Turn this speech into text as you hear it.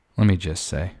Let me just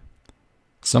say,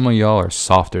 some of y'all are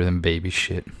softer than baby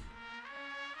shit.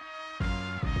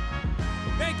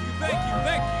 Thank you,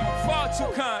 far too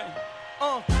kind.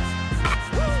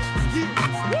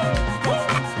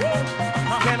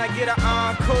 Can I get an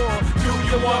encore? Do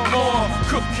you want more?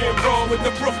 Cook and roll with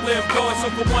the Brooklyn boys. So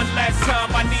for one last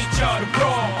time, I need y'all to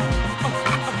roll.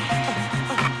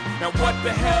 Now what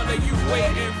the hell are you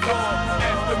waiting for?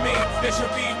 After me, there should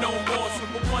be no more. So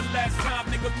for one last time,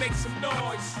 nigga, make some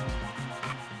noise.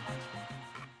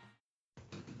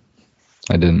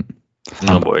 I didn't.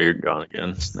 Oh boy, you're gone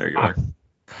again. There you are.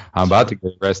 I'm about to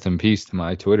get rest in peace to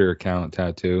my Twitter account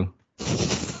tattoo.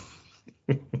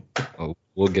 Oh,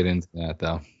 we'll get into that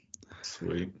though.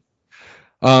 Sweet.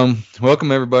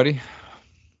 Welcome everybody.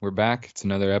 We're back. It's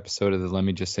another episode of the Let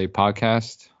Me Just Say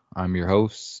podcast. I'm your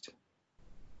host,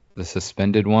 the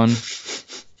suspended one,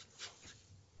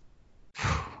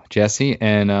 Jesse,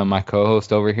 and my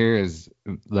co-host over here is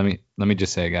let me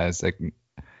just say, guys, like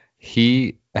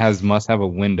he must have a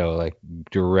window like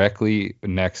directly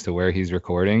next to where he's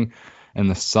recording,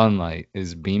 and the sunlight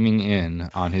is beaming in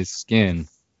on his skin,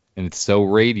 and it's so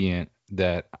radiant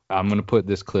that I'm gonna put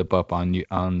this clip up on you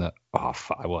on the I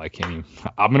can't even.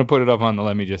 I'm gonna put it up on the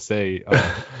Let Me Just Say.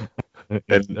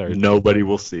 And nobody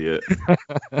will see it.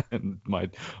 my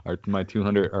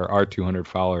 200 or our 200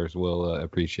 followers will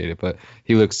appreciate it. But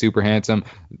he looks super handsome.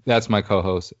 That's my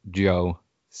co-host Joe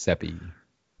Seppi.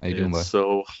 How you doing, bud? It's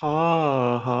so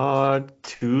hard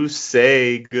to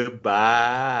say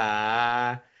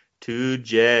goodbye to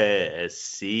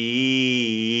Jesse.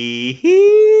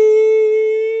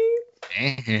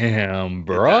 Damn,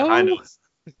 bro. I know.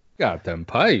 Got them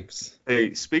pipes.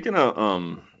 Hey, speaking of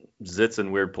zits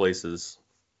in weird places,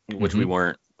 which we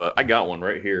weren't, but I got one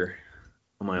right here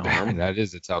on my arm. That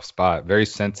is a tough spot. Very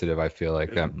sensitive, I feel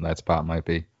like that spot might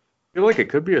be. I feel like it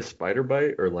could be a spider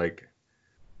bite, or like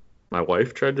my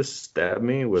wife tried to stab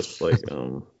me with like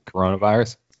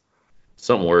coronavirus.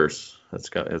 Something worse. I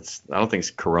don't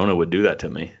think Corona would do that to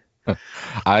me.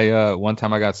 One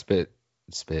time I got spit.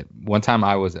 One time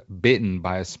I was bitten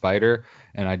by a spider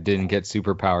and I didn't get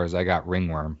superpowers. I got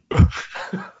ringworm.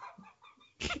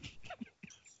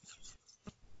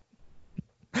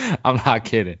 I'm not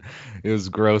kidding. It was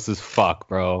gross as fuck,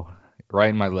 bro. Right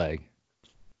in my leg.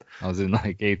 I was in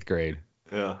like 8th grade.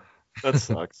 Yeah, that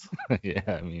sucks. Yeah,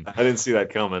 I mean, I didn't see that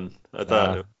coming. I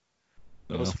thought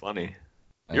it was funny.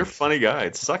 You're a funny guy.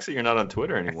 It sucks that you're not on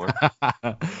Twitter anymore.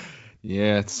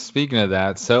 Yeah, speaking of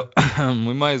that, so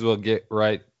we might as well get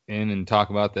right in and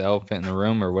talk about the elephant in the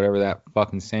room or whatever that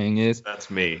fucking saying is. That's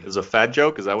me. Is a fat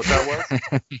joke? Is that what that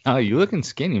was? No, you looking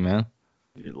skinny, man.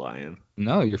 You're lying.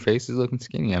 No, your face is looking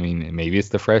skinny. I mean, maybe it's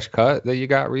the fresh cut that you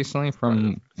got recently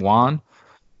from Juan,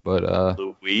 but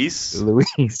Luis,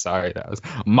 sorry, that was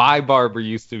my barber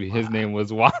used to be. His name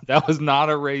was Juan. That was not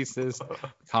a racist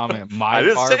comment. I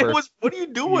didn't say it was. What are you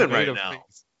doing right now?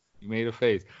 You made a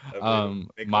face.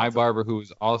 My barber, who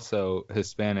was also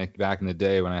Hispanic back in the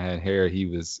day when I had hair,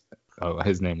 his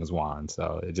name was Juan.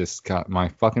 So it just got my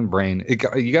fucking brain. You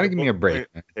got to give me a break.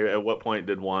 At what point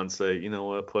did Juan say, you know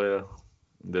what, playa,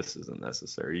 this isn't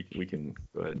necessary. We can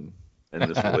go ahead and end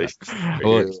this relationship.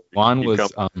 Well, Juan was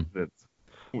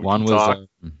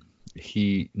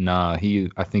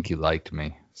I think he liked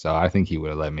me. So I think he would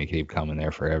have let me keep coming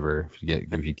there forever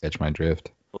if you catch my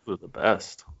drift. Those are the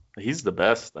best. He's the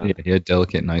best. Then. Yeah, he had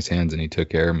delicate, nice hands, and he took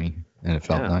care of me, and it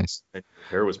felt nice. Your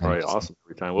hair was probably awesome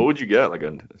every time. What would you get, like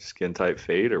a skin tight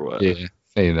fade or what? Yeah,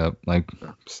 fade up, like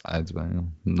sides, but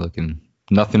looking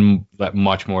nothing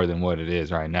much more than what it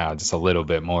is right now. Just a little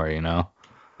bit more, you know.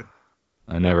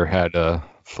 I never had a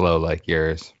flow like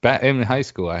yours. Back in high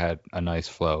school, I had a nice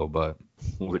flow, but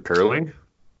was it curling?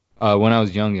 When I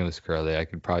was young, it was curly. I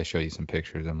could probably show you some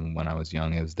pictures. And when I was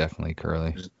young, it was definitely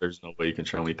curly. There's no way you can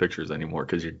show me pictures anymore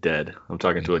because you're dead. I'm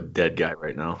talking to a dead guy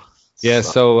right now. Yeah,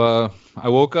 so I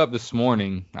woke up this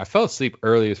morning. I fell asleep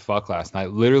early as fuck last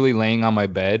night, literally laying on my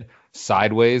bed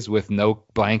sideways with no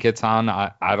blankets on.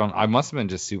 I must have been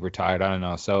just super tired. I don't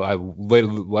know. So I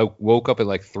woke up at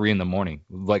like 3 a.m,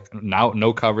 like now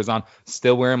no covers on,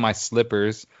 still wearing my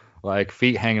slippers, like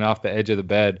feet hanging off the edge of the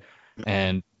bed,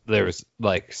 and there was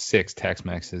like 6 text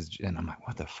messages, and I'm like,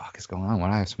 what the fuck is going on? Why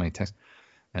do I have so many texts?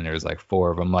 And there was like 4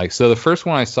 of them. Like, so the first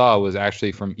one I saw was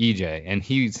actually from EJ, and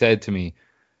he said to me,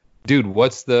 dude,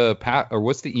 what's the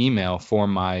email for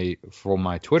my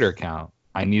Twitter account?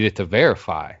 I need it to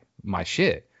verify my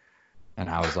shit. And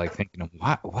I was like thinking,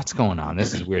 what's going on?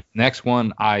 This is weird. Next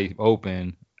one I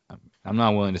open, I'm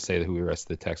not willing to say who the rest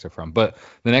of the texts are from, but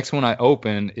the next one I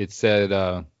opened, it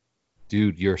said,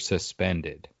 dude, you're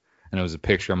suspended. and it was a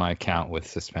picture of my account with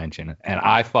suspension. And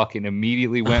I fucking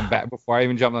immediately went back before I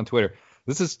even jumped on Twitter.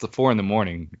 This is the 4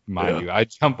 a.m, mind you. I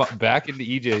jump back into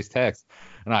EJ's text,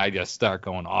 and I just start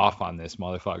going off on this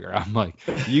motherfucker. I'm like,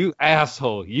 you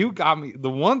asshole, you got me.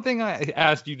 The one thing I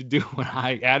asked you to do when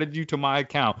I added you to my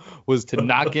account was to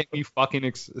not get me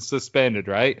fucking suspended,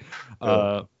 right?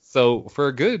 So for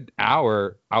a good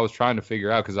hour, I was trying to figure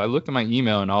out, because I looked at my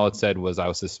email and all it said was I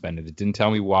was suspended. It didn't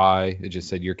tell me why. It just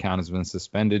said your account has been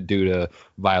suspended due to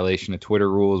violation of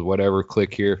Twitter rules, whatever.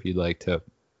 Click here if you'd like to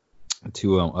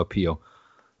appeal.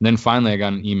 And then finally I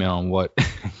got an email on what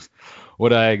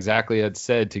I exactly had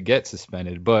said to get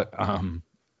suspended, but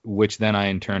which then I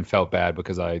in turn felt bad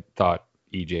because I thought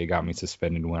EJ got me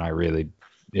suspended when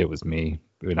it was me.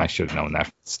 And I should have known that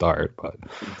from the start. But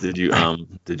did you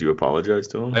apologize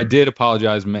to him? I did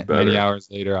apologize many hours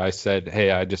later. I said,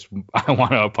 hey, I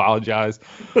want to apologize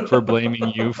for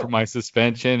blaming you for my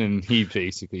suspension. And he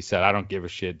basically said, I don't give a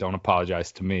shit. Don't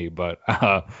apologize to me. But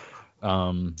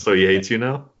so he hates you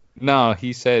now? No,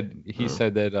 he said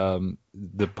that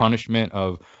the punishment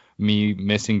of me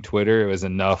missing Twitter was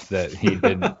enough that he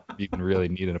didn't even really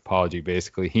need an apology.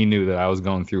 Basically, he knew that I was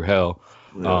going through hell.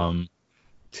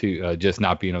 To just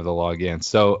not being able to log in.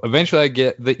 So eventually I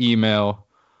get the email,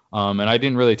 and I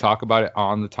didn't really talk about it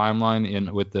on the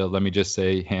timeline with the let me just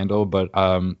say handle, but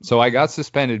so I got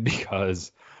suspended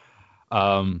because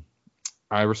I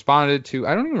responded to,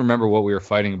 I don't even remember what we were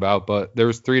fighting about, but there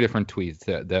was 3 different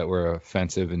tweets that were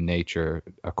offensive in nature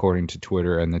according to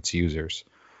Twitter and its users.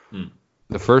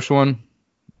 The first one,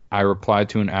 I replied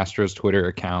to an Astros Twitter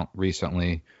account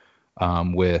recently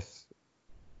with,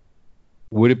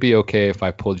 would it be okay if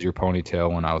I pulled your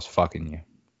ponytail when I was fucking you?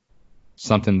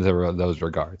 Something to those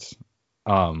regards.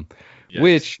 Yes.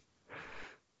 Which,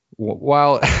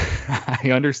 while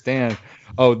I understand,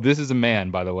 this is a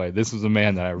man, by the way. This was a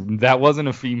man that wasn't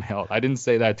a female. I didn't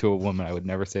say that to a woman. I would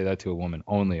never say that to a woman.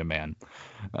 Only a man.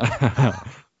 Well,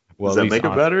 does that make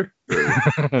it better?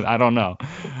 I don't know.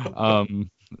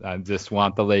 I just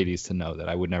want the ladies to know that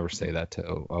I would never say that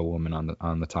to a woman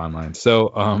on the timeline.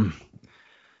 So,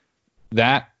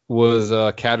 that was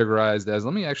categorized as,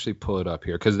 let me actually pull it up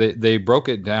here, because they broke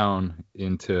it down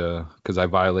into, because I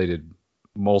violated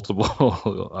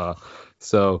multiple.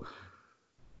 So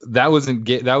that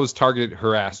was targeted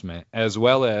harassment, as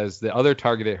well as the other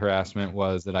targeted harassment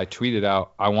was that I tweeted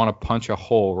out, I want to punch a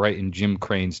hole right in Jim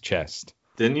Crane's chest.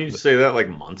 Didn't you say that like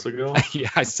months ago? Yeah,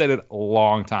 I said it a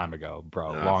long time ago,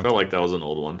 bro. Yeah, I felt like that was an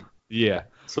old one. Yeah.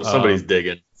 So somebody's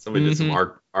digging. Somebody did some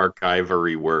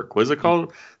archivery work. What is it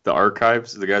called? The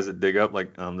archives, the guys that dig up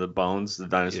like the bones, the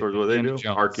dinosaurs. What they do?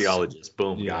 Jones. Archaeologists.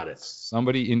 Boom, yeah. Got it.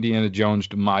 Somebody Indiana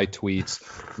Jonesed my tweets,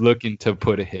 looking to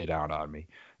put a hit out on me.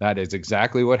 That is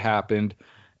exactly what happened,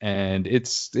 and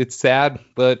it's sad,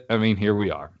 but I mean, here we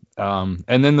are. And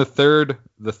then the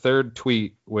third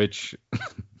tweet, which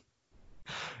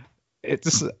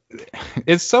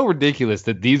it's so ridiculous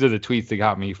that these are the tweets that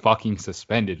got me fucking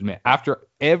suspended, man. After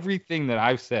everything that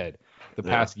I've said the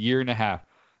past year and a half,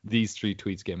 these 3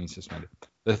 tweets get me suspended.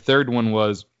 The third one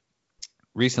was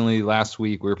recently, last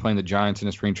week, we were playing the Giants in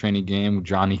a spring training game.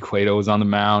 Johnny Cueto was on the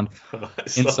mound.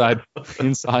 Inside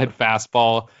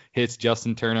fastball hits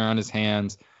Justin Turner on his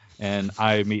hands. And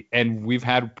we've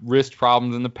had wrist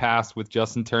problems in the past with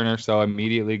Justin Turner, so I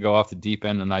immediately go off the deep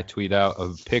end and I tweet out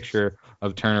a picture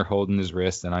of Turner holding his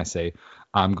wrist, and I say,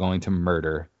 I'm going to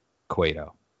murder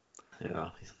Cueto. Yeah,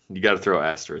 you got to throw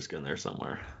asterisk in there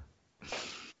somewhere.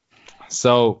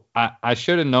 So I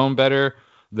should have known better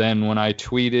than when I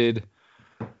tweeted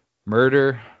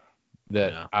murder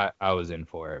that I was in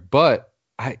for it. But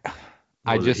I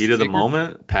just heat of the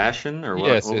moment, passion, or what?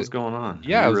 Yes, what was going on?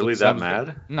 Yeah, Were you really that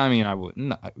mad? No, I mean, I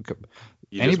wouldn't.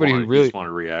 Anybody who really just want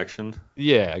a reaction.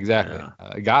 Yeah, exactly. Yeah.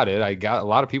 I got it. I got a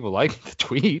lot of people liked the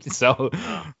tweet, so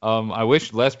I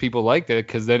wish less people liked it,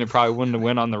 because then it probably wouldn't have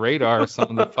went on the radar. Some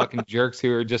of the fucking jerks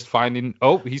who are just finding,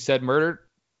 he said murder,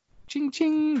 ching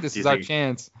ching. This is our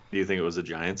chance. Do you think it was a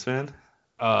Giants fan?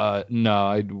 No,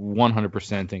 I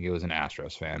 100% think it was an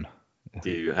Astros fan. Do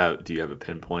you have it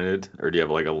pinpointed, or do you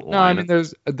have like a line? No, I mean,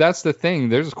 that's the thing.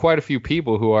 There's quite a few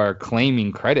people who are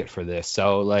claiming credit for this.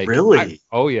 So like, really?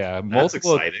 Yeah, that's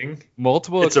exciting.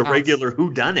 Multiple. It's accounts, a regular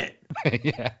whodunit.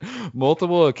 Yeah,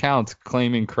 multiple accounts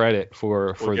claiming credit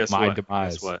for my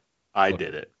demise. Guess what? I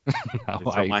did it. No,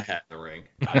 throw my hat in the ring.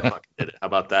 I fucking did it. How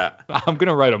about that? I'm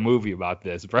gonna write a movie about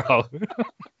this, bro.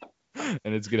 And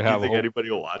it's gonna have. You think anybody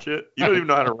will watch it? You don't even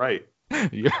know how to write.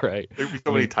 You're right. There'd be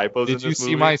so many typos in this movie. Did you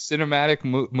see my cinematic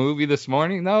movie this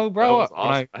morning? No, bro. That was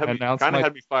awesome. Kind of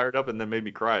had me fired up and then made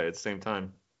me cry at the same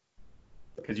time.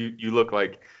 Because you look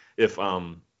like if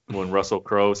when Russell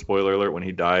Crowe, spoiler alert, when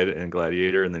he died in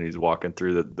Gladiator, and then he's walking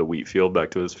through the wheat field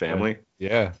back to his family.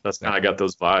 Yeah. That's kind of, I got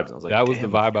those vibes. I was like, that was the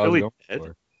vibe I was going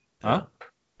for. Huh?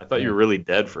 I thought you were really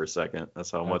dead for a second. That's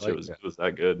how much it was. It was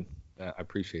that good. Yeah, I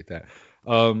appreciate that.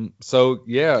 So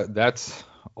yeah, that's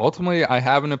ultimately I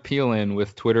have an appeal in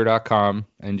with Twitter.com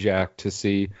and Jack to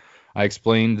see. I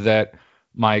explained that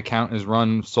my account is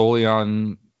run solely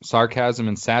on sarcasm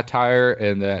and satire,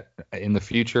 and that in the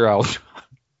future I'll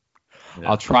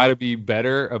try to be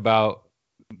better about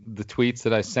the tweets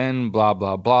that I send, blah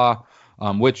blah blah.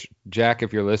 Which, Jack,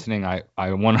 if you're listening, I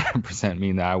 100%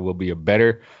 mean that I will be a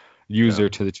better user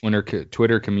to the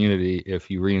Twitter community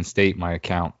if you reinstate my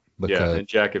account. Because, and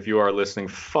Jack, if you are listening,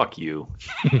 fuck you.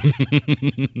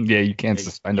 Yeah, you can't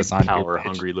suspend us on power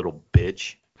hungry little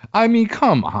bitch. I mean,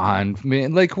 come on,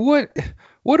 man. Like, what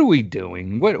are we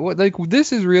doing? What like,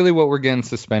 this is really what we're getting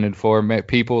suspended for,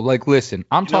 people. Like, listen,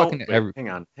 I'm talking to every. Hang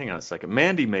on a second.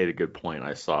 Mandy made a good point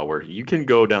I saw where you can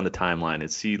go down the timeline and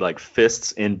see like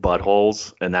fists in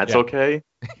buttholes, and that's okay.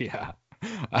 Yeah.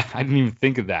 I didn't even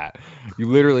think of that.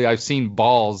 I've seen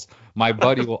balls. My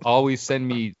buddy will always send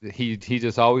me. He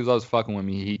just always loves fucking with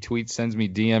me. He sends me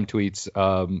DM tweets,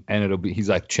 and he's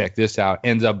like, check this out.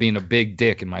 Ends up being a big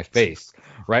dick in my face,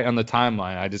 right on the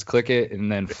timeline. I just click it,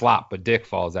 and then flop, a dick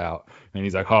falls out, and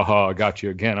he's like, ha ha, I got you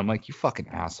again. I'm like, you fucking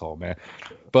asshole, man.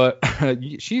 But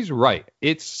she's right.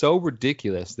 It's so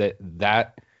ridiculous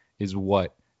that is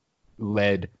what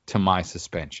led to my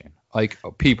suspension. Like,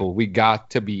 people, we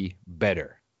got to be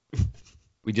better.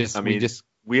 We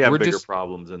have bigger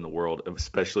problems in the world,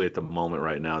 especially at the moment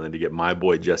right now, than to get my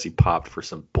boy Jesse popped for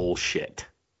some bullshit.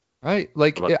 Right?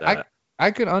 Like,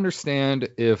 I could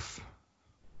understand if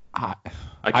I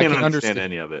can't understand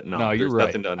any of it. No, you're right.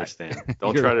 Nothing to understand.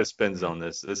 Don't try to spin zone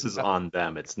this. This is on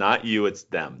them. It's not you. It's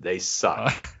them. They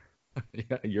suck.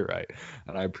 Yeah, you're right,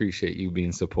 and I appreciate you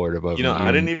being supportive of me. I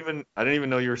didn't even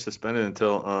know you were suspended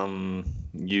until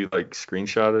you like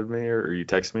screenshotted me or you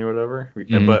texted me or whatever.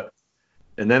 Mm-hmm.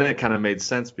 And then it kind of made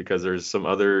sense because there's some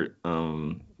other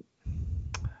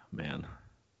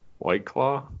White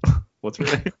Claw. What's her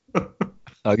name?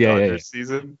 Oh yeah.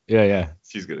 Season. Yeah.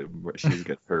 She's gonna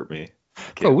hurt me.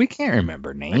 Bro, we can't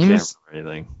remember names. I can't remember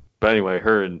anything. But anyway,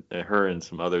 her and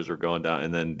some others were going down,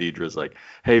 and then Deidre's like,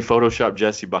 "Hey, Photoshop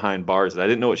Jesse behind bars." And I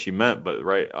didn't know what she meant, but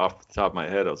right off the top of my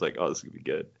head, I was like, "Oh, this is gonna be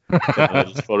good." And I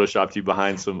just photoshopped you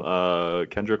behind some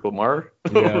Kendrick Lamar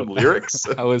lyrics.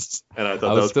 I thought that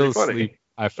was pretty funny. Asleep.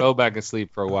 I fell back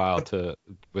asleep for a while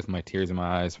with my tears in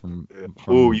my eyes from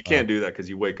you can't do that because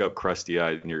you wake up crusty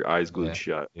eyed and your eyes glued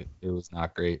shut. It was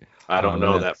not great. I don't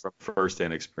know that from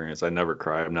firsthand experience. I never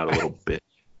cry. I'm not a little bitch.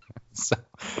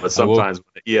 But sometimes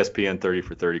when ESPN 30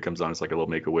 for 30 comes on, it's like a little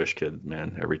Make-A-Wish kid,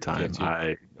 man. Every time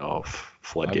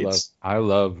floodgates. I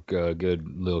love good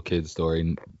little kid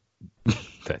story.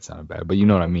 That sounded bad, but you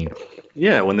know what I mean.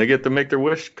 Yeah, when they get to make their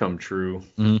wish come true.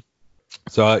 Mm-hmm.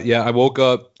 So I woke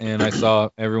up and I saw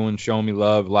everyone showing me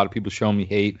love. A lot of people showing me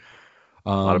hate.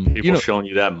 A lot of people showing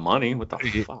you that money. What the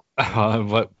fuck?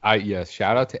 But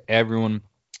shout out to everyone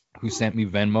who sent me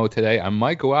Venmo today. I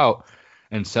might go out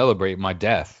and celebrate my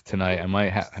death tonight. I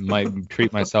might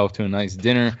treat myself to a nice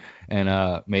dinner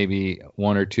and maybe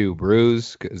one or two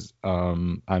brews. Cause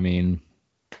can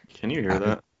you hear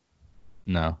that?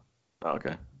 No. Oh,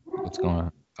 okay. What's going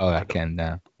on? Oh, I can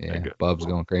now. Yeah, Bub's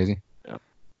going crazy. Yeah.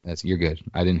 You're good.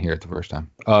 I didn't hear it the first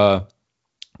time.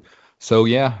 Shout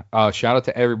out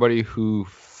to everybody who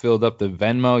filled up the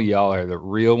Venmo. Y'all are the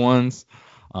real ones.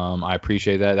 I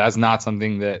appreciate that. That's not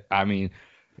something that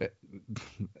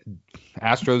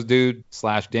Astros dude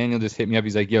 / Daniel just hit me up.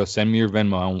 He's like, yo, send me your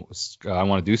Venmo. I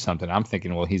want to do something. I'm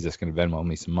thinking, well, he's just going to Venmo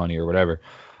me some money or whatever.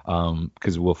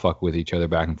 Because we'll fuck with each other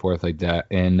back and forth like that.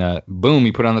 And boom,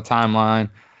 he put on the timeline.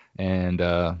 And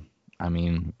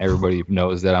everybody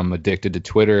knows that I'm addicted to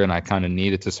Twitter and I kind of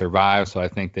need it to survive. So I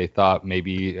think they thought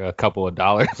maybe a couple of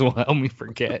dollars will help me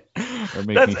forget or make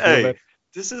me feel better.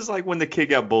 This is like when the kid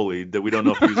got bullied that we don't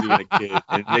know if he was even a kid.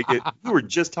 And we were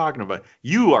just talking about,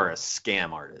 you are a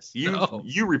scam artist.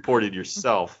 You reported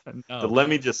yourself. No. The Let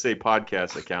Me Just Say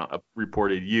podcast account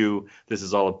reported you. This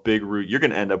is all a big root. You're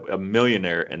going to end up a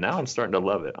millionaire. And now I'm starting to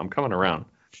love it. I'm coming around.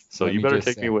 So you better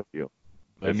take me with you.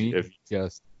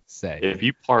 If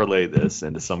you parlay this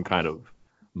into some kind of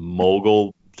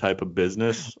mogul type of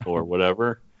business or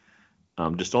whatever,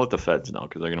 just don't let the feds know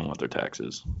because they're going to want their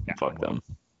taxes. Yeah, fuck them.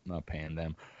 I'm not paying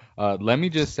them. Let me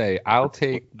just say, I'll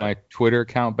take my Twitter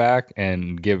account back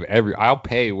and I'll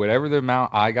pay whatever the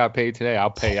amount I got paid today. I'll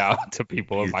pay out to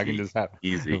people if I can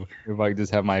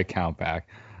just have my account back.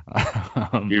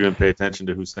 You didn't pay attention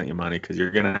to who sent you money because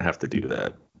you're gonna have to do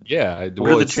that. Yeah.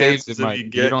 What are the chances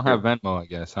you don't have Venmo, I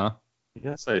guess, huh?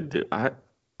 Yes, I do.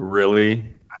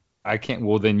 Really? I can't.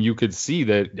 Well, then you could see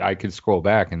that I could scroll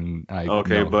back and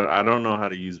but I don't know how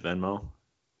to use Venmo.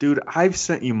 Dude, I've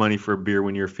sent you money for a beer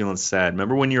when you were feeling sad.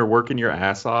 Remember when you were working your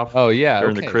ass off? Oh yeah,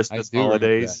 during the Christmas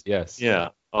holidays. Yes. Yeah.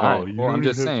 Oh, right. Well, I'm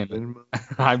just saying.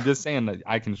 I'm just saying that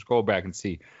I can scroll back and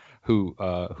see who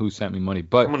sent me money.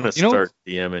 But I'm gonna start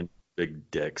DMing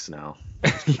big dicks now.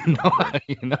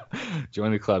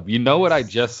 Join the club. You know what I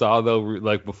just saw though?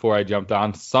 Like before I jumped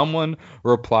on, someone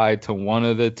replied to one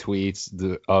of the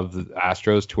tweets of the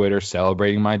Astros Twitter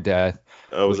celebrating my death.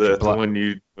 Oh, was it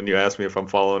when you asked me if I'm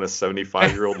following a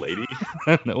 75-year-old lady?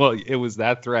 Well, it was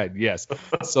that thread, yes.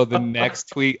 So the next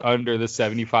tweet under the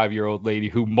 75-year-old lady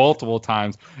who multiple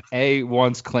times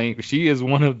once claimed she is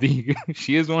one of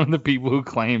the people who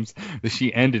claims that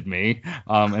she ended me.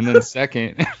 And then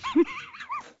second,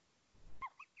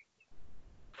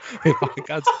 if I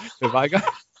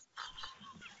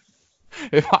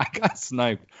got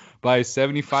sniped by a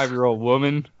 75-year-old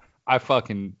woman, I'm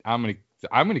gonna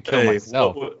kill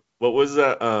myself. What was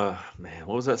that? What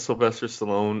was that Sylvester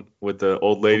Stallone with the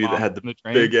old lady that had the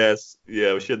big ass?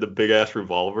 Yeah, she had the big ass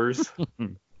revolvers.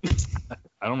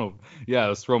 I don't know. Yeah,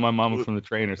 let's throw my mama from the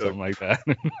train or something like that.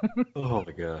 Oh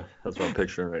my god, that's what I'm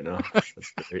picturing right now. That's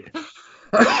great.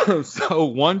 So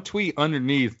one tweet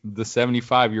underneath the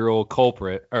 75-year-old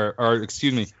culprit, or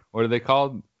excuse me, what are they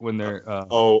called when they're?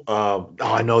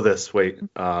 I know this. Wait,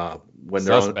 when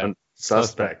they're on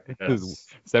suspect. Yes.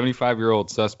 75-year-old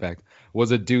suspect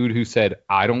was a dude who said,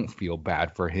 "I don't feel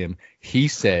bad for him. He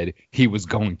said he was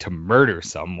going to murder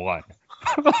someone."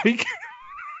 Like,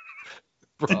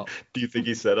 bro. Do you think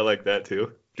he said it like that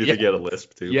too? Do you think he had a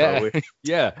lisp too? Yeah. Probably?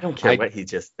 Yeah. I don't care what he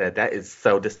just said. That is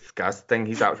so disgusting.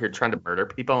 He's out here trying to murder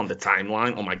people on the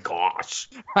timeline. Oh my gosh.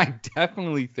 I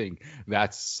definitely think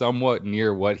that's somewhat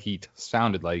near what he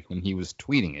sounded like when he was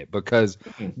tweeting it, because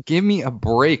give me a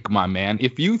break, my man.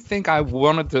 If you think I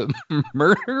wanted to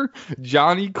murder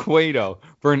Johnny Cueto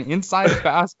for an inside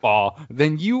fastball,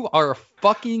 then you are a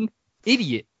fucking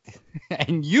idiot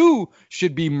and you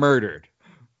should be murdered.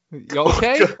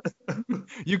 Okay?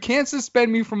 You can't suspend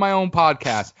me from my own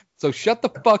podcast. So shut the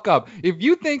fuck up. If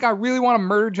you think I really want to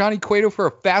murder Johnny Cueto for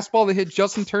a fastball that hit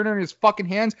Justin Turner in his fucking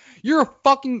hands, you're a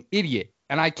fucking idiot.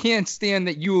 And I can't stand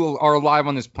that you are alive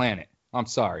on this planet. I'm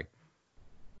sorry.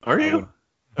 Are you?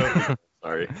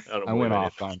 Sorry. I went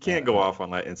off on that. You can't go off on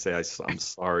that and say I'm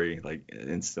sorry like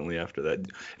instantly after that.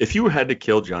 If you had to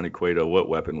kill Johnny Cueto, what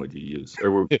weapon would you use?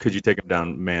 Or could you take him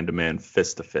down man to man,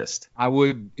 fist to fist? I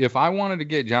would, if I wanted to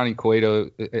get Johnny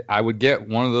Cueto, I would get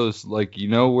one of those, like,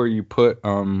 where you put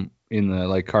in the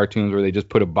like cartoons where they just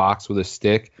put a box with a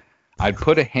stick. I'd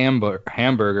put a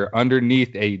hamburger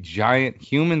underneath a giant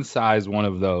human-sized one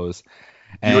of those.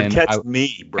 And you would catch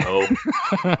me, bro.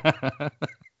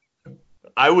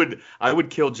 I would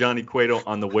kill Johnny Cueto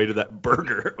on the way to that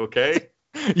burger, okay?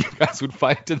 You guys would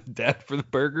fight to the death for the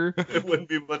burger? It wouldn't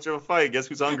be much of a fight. Guess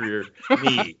who's hungrier?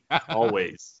 Me,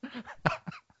 always.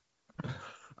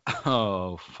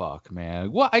 Oh, fuck,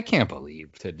 man. What? I can't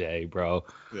believe today, bro.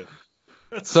 Yeah.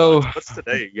 What's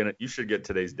today? You should get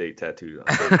today's date tattooed.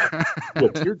 A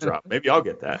teardrop. Maybe I'll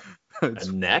get that.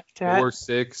 A neck tat?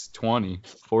 4/6/20.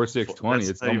 4/6/20.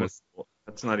 It's almost.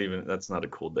 That's not a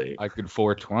cool date. I could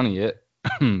 420 it.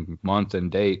 Month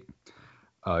and date.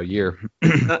 Year.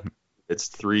 It's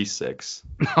 3/6.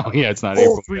 Oh yeah, it's not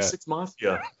April. 3/6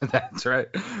 Mafia. That's right.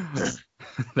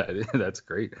 That's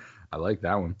great. I like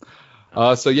that one.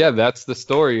 So yeah, that's the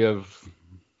story of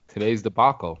today's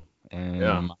debacle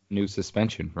and new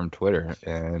suspension from Twitter.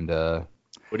 And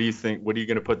what do you think? What are you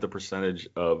going to put the percentage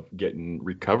of getting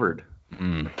recovered?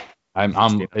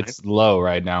 It's low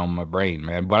right now in my brain,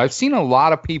 man. But I've seen a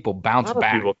lot of people bounce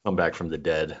back. People come back from the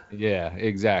dead. Yeah,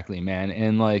 exactly, man.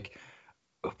 And like,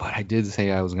 but I did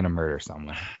say I was gonna murder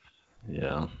someone.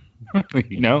 Yeah.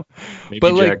 Maybe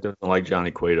Jack doesn't like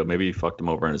Johnny Cueto. Maybe he fucked him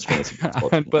over in his fantasy baseball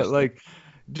team. But like,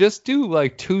 just do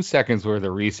like 2 seconds worth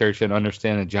of research and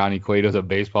understand that Johnny Cueto's a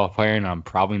baseball player, and I'm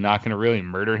probably not gonna really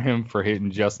murder him for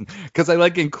hitting Justin, because I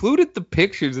like included the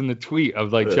pictures in the tweet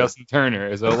of like Justin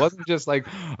Turner, so it wasn't just like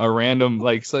a random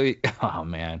like. So oh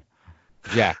man,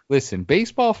 Jack, listen,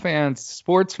 baseball fans,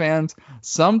 sports fans,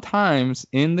 sometimes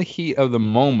in the heat of the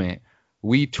moment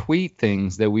we tweet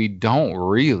things that we don't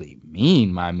really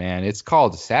mean, my man. It's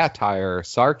called satire or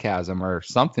sarcasm or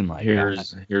something like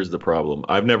that. Here's the problem.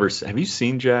 Have you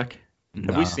seen Jack?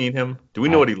 No. Have we seen him? Do we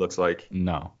know what he looks like?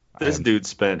 No. This dude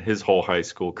spent his whole high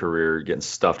school career getting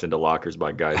stuffed into lockers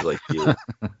by guys like you.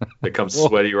 They come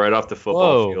sweaty right off the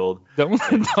football field. Don't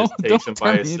take him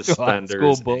by his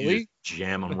suspenders bully. and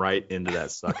jam him right into that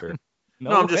sucker.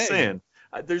 No, I'm just saying.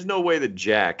 There's no way that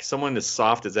Jack, someone as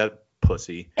soft as that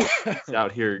pussy, is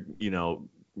out here,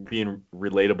 being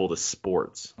relatable to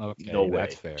sports. Okay, no way.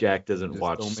 That's fair. Jack doesn't Just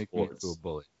watch don't make me sports. into a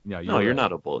bully. Yeah, You're right.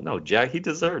 not a bully. No, Jack, he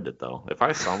deserved it though. If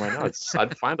I saw him right now,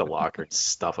 I'd find a locker and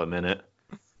stuff him in it.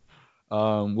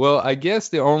 Well, I guess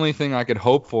the only thing I could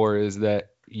hope for is that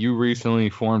you recently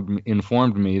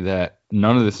informed me that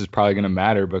none of this is probably going to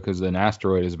matter because an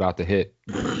asteroid is about to hit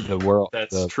the world.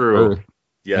 That's true. Earth,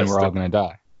 and we're all going to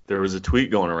die. There was a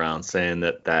tweet going around saying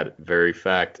that very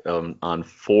fact on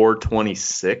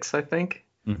 4/26, I think,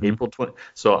 April 20.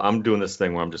 So I'm doing this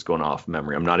thing where I'm just going off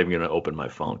memory. I'm not even going to open my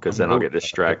phone because then I'll get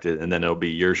distracted, and then it'll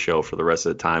be your show for the rest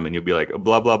of the time, and you'll be like,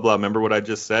 blah, blah, blah. Remember what I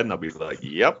just said? And I'll be like,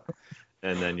 yep.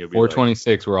 And then you'll be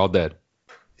 4/26, we're all dead.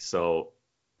 So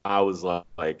I was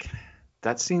like,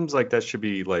 that seems like that should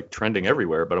be like trending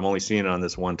everywhere, but I'm only seeing it on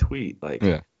this one tweet.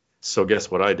 So guess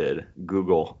what I did?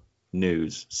 Google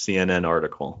News, CNN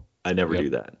article. I never do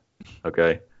that.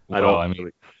 Okay. Well,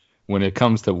 when it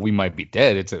comes to we might be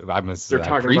dead, they're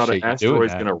talking about an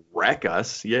asteroid's going to wreck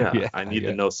us. Yeah. I need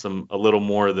to know a little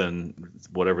more than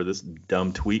whatever this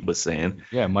dumb tweet was saying.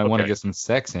 Yeah. Might want to get some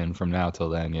sex in from now till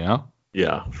then,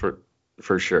 Yeah, for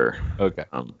sure. Okay.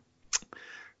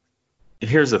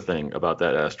 Here's the thing about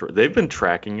that asteroid. They've been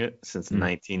tracking it since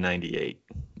 1998.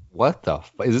 What the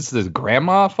is this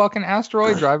grandma fucking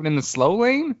asteroid driving in the slow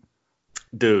lane?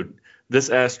 Dude, this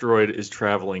asteroid is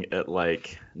traveling at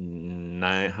like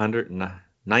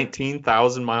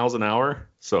 19,000 miles an hour.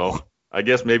 So I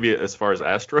guess maybe as far as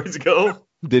asteroids go.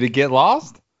 Did it get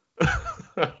lost?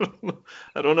 I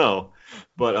don't know.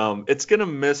 But it's going to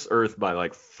miss Earth by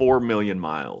like 4 million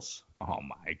miles. Oh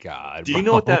my God. Do you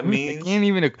know what that means?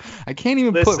 I can't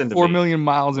even put 4 million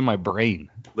miles in my brain.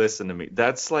 Listen to me.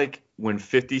 That's like when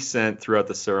 50 Cent threw out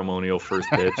the ceremonial first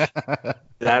pitch.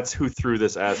 That's who threw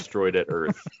this asteroid at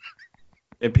Earth.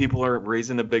 And people are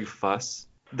raising a big fuss.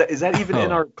 Is that even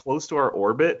close to our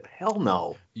orbit? Hell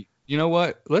no. You know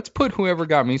what? Let's put whoever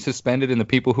got me suspended and the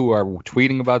people who are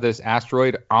tweeting about this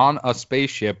asteroid on a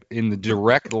spaceship in the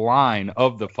direct line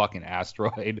of the fucking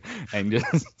asteroid and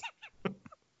just...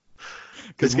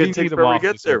 It's going to take forever to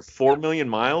get there. 4 million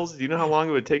miles? Do you know how long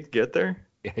it would take to get there?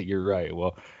 Yeah, you're right.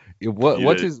 Well,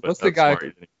 what's the guy? Smart.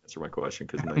 You didn't answer my question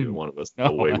because neither one of us know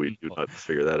the way we do not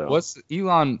figure that out. What's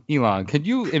Elon, could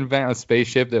you invent a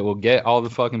spaceship that will get all the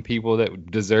fucking people that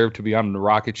deserve to be on the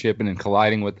rocket ship and then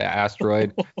colliding with the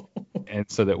asteroid and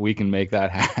so that we can make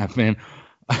that happen?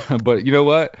 But you know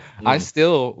what? I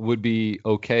still would be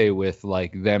okay with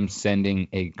like them sending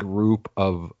a group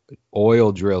of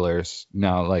oil drillers.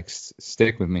 Now, like,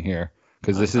 stick with me here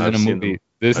because this isn't a movie.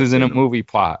 This isn't a movie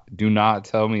plot. Do not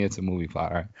tell me it's a movie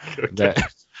plot. Right? Okay.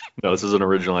 No, this is an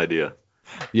original idea.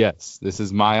 Yes, this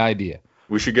is my idea.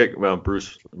 We should get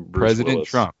Bruce President Willis.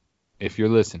 Trump, if you're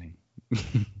listening.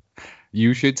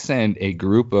 You should send a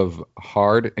group of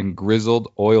hard and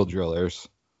grizzled oil drillers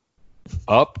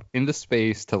up into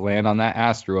space to land on that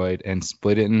asteroid and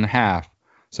split it in half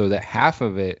so that half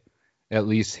of it at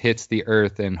least hits the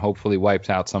Earth and hopefully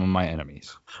wipes out some of my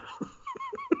enemies.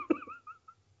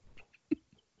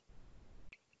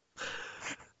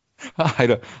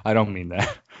 I don't mean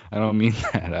that. I don't mean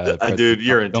that. Dude,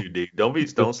 you're in too deep.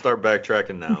 Don't start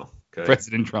backtracking now. Okay?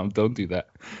 President Trump, don't do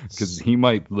that because he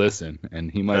might listen and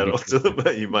he might.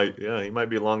 He might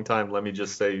be a long time. Let me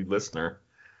just say, listener.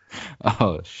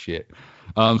 Oh shit.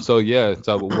 So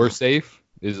we're safe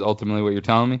is ultimately what you're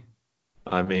telling me.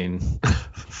 I mean,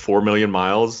 4 million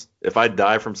miles. If I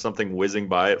die from something whizzing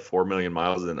by at 4 million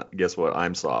miles, then guess what?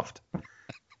 I'm soft.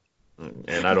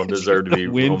 And I don't deserve to be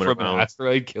wind from an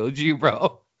asteroid killed you,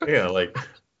 bro. Yeah, like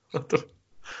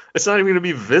it's not even gonna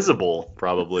be visible,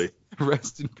 probably.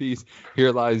 Rest in peace.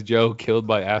 Here lies Joe, killed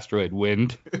by asteroid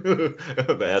wind.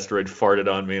 The asteroid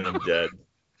farted on me and I'm dead.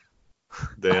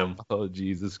 Damn. Oh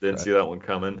Jesus Christ. Didn't see that one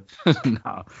coming.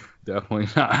 No, definitely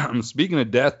not. Speaking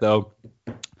of death, though,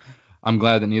 I'm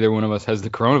glad that neither one of us has the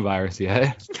coronavirus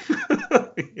yet.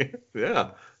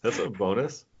 Yeah. That's a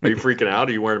bonus. Are you freaking out?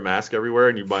 Are you wearing a mask everywhere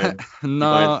and you buying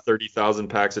 30,000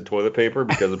 packs of toilet paper?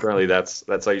 Because apparently that's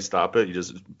how you stop it. You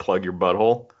just plug your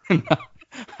butthole.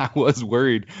 I was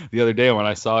worried the other day when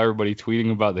I saw everybody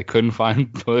tweeting about they couldn't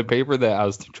find toilet paper that I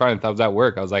was at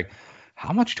work. I was like,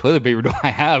 how much toilet paper do I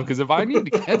have? Because if I need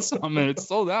to get some and it's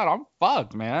sold out, I'm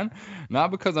fucked, man. Not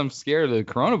because I'm scared of the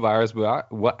coronavirus,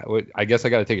 but I guess I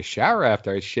got to take a shower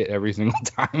after I shit every single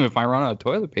time if I run out of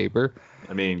toilet paper.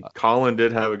 I mean, Colin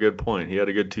did have a good point. He had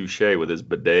a good touche with his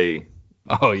bidet.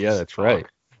 Oh, yeah, that's right.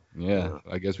 Yeah,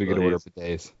 I guess we could order bidets.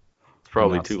 It's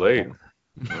probably too late.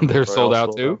 They're sold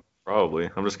out too? Probably.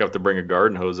 I'm just going to have to bring a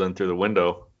garden hose in through the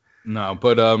window. No,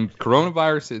 but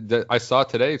coronavirus. I saw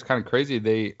today. It's kind of crazy.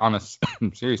 They on a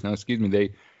serious note, excuse me.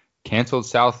 They canceled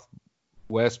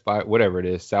Southwest by whatever it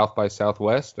is, South by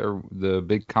Southwest, or the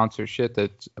big concert shit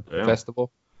that's a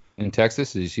festival in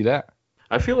Texas. Did you see that?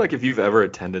 I feel like if you've ever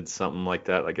attended something like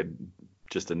that, like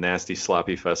just a nasty,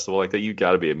 sloppy festival like that, you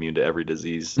got to be immune to every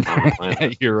disease on the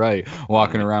planet. You're right.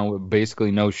 Walking around with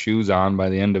basically no shoes on by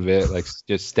the end of it, like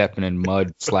just stepping in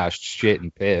mud / shit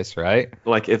and piss, right?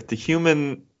 Like if the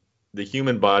human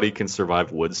body can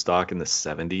survive Woodstock in the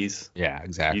 70s. Yeah,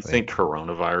 exactly. You think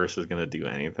coronavirus is going to do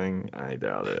anything? I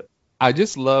doubt it. I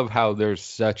just love how there's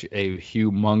such a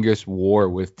humongous war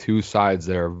with two sides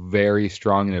that are very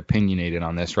strong and opinionated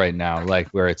on this right now. Like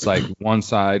where it's like one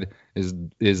side is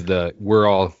the we're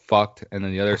all fucked, and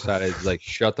then the other side is like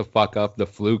shut the fuck up. The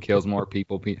flu kills more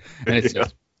people, and it's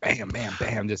just bam, bam,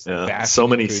 bam, just so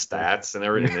many stats and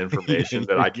everything, information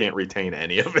that I can't retain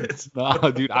any of it. No,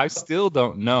 dude, I still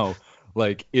don't know.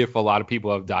 Like if a lot of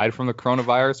people have died from the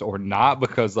coronavirus or not,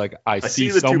 because like I see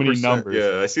so many numbers.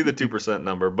 Yeah, I see the 2%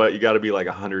 number, but you got to be like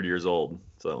 100 years old.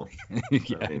 So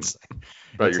yeah, I mean,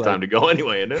 about your time to go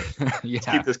anyway, isn't it? Yeah. Let's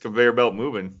keep this conveyor belt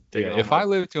moving. If I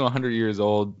live to 100 years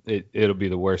old, it'll be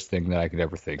the worst thing that I could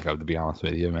ever think of, to be honest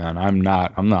with you, man. I'm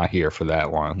not here for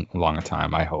that long a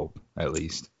time. I hope, at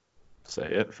least. Say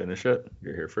it, finish it.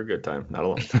 You're here for a good time, not a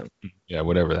long time. Yeah,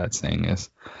 whatever that saying is.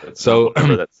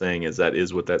 Whatever that saying is, that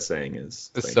is what that saying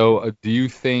is. Do you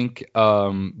think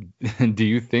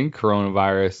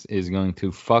coronavirus is going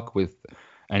to fuck with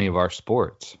any of our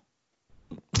sports?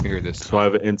 So I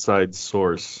have an inside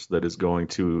source that is going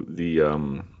to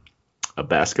the a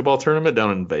basketball tournament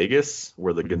down in Vegas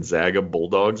where the Gonzaga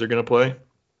Bulldogs are going to play.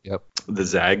 Yep. The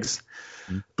Zags.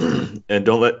 And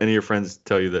don't let any of your friends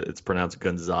tell you that it's pronounced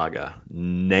Gonzaga.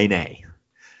 Nay.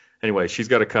 Anyway, she's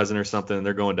got a cousin or something, and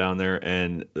they're going down there,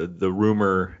 and the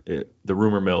rumor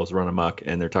mill is run amok,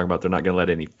 and they're talking about they're not going to let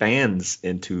any fans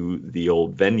into the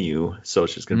old venue, so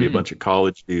it's just going to be a bunch of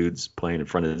college dudes playing in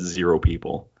front of 0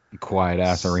 people. Quiet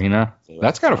ass arena. So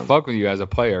that's got to fuck with you as a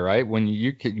player, right? When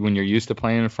you're used to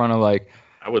playing in front of like.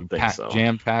 I would think so.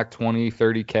 Jam-packed 20,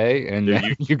 30K,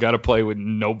 and you got to play with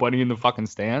nobody in the fucking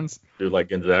stands. Dude, like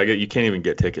Gonzaga, you can't even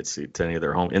get tickets to any of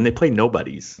their home, and they play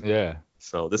nobodies. Yeah.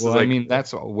 So this is like. I mean,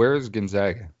 where's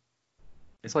Gonzaga?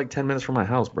 It's like 10 minutes from my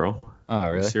house, bro. Oh, really?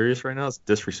 Are you serious right now? It's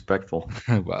disrespectful.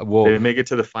 Well, they make it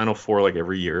to the Final Four like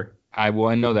every year. I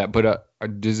know that, but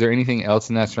is there anything else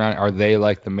in that surrounding? Are they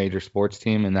like the major sports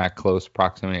team in that close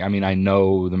proximity? I mean, I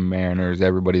know the Mariners.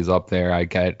 Everybody's up there. I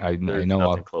know.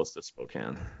 Nothing close to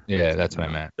Spokane. Yeah, that's what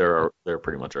I meant. They're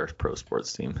pretty much our pro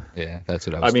sports team. Yeah, that's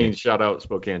what I was. I mean, shout out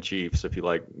Spokane Chiefs if you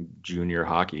like junior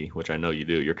hockey, which I know you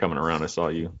do. You're coming around. I saw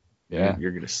you. Yeah,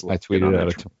 you're gonna. I tweeted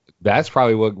out. That's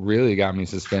probably what really got me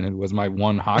suspended was my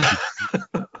one hockey.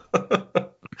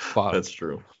 Fuck. That's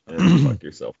true. Yeah, fuck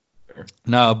yourself.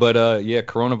 No, but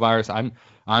coronavirus.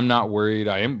 I'm not worried.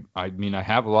 I mean, I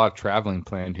have a lot of traveling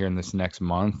planned here in this next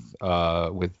month.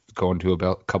 With going to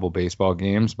a couple baseball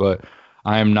games, but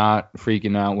I am not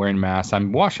freaking out wearing masks.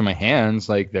 I'm washing my hands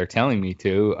like they're telling me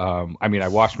to. I mean, I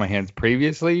washed my hands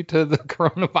previously to the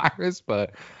coronavirus,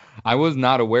 but I was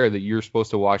not aware that you're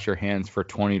supposed to wash your hands for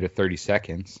 20 to 30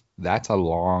 seconds. That's a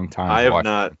long time. I have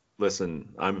not.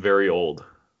 Listen, I'm very old.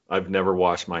 I've never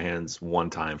washed my hands one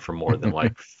time for more than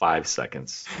like 5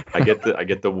 seconds. I get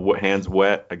the hands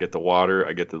wet. I get the water.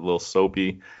 I get the little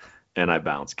soapy, and I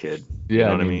bounce, kid. Yeah, you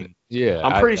know what I mean? Yeah.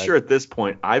 I'm pretty sure at this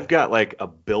point I've got like a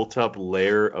built-up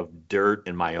layer of dirt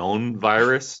in my own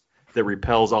virus that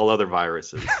repels all other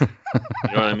viruses. You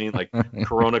know what I mean? Like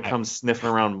Corona comes sniffing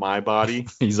around my body.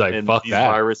 He's like, and fuck these that.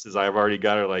 Viruses I've already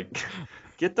got are like,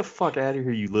 get the fuck out of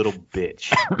here, you little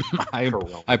bitch.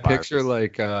 I picture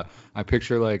like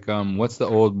what's the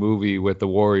old movie with the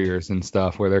Warriors and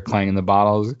stuff where they're clanging the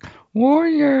bottles?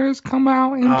 Warriors, come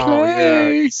out and play. Yeah.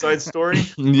 East Side Story?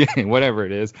 Yeah, whatever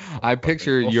it is. I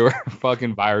picture your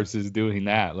fucking viruses doing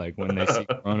that, like when they see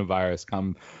coronavirus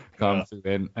come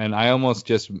through. And I almost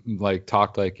just like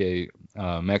talked like a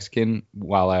Mexican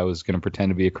while I was gonna pretend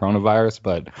to be a coronavirus,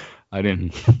 but I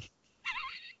didn't.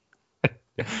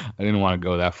 I didn't want to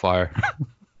go that far.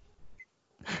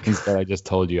 Instead, I just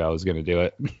told you I was going to do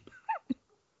it. I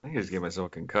think I just gave myself a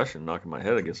concussion knocking my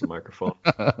head against the microphone.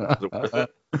 Was it worth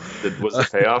it? Was the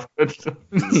payoff good? Did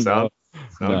it sound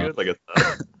good? Like a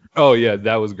Oh, yeah,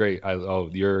 that was great.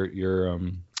 Your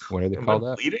what are they called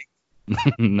that? Bleeding?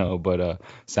 No, but the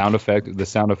sound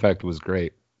effect was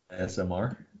great.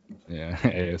 ASMR? Yeah,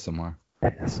 ASMR.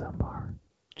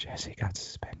 Jesse got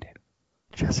suspended.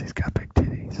 Jesse's got big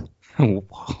titties.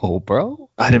 Oh, bro.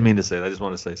 I didn't mean to say that. I just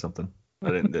want to say something.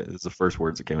 It's the first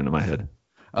words that came into my head.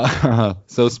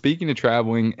 So speaking of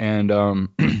traveling and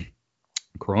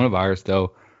coronavirus,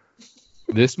 though,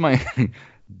 this might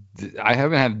I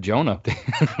haven't had a Joan update.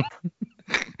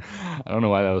 I don't know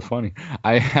why that was funny.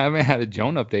 I haven't had a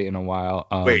Joan update in a while.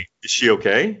 Wait, is she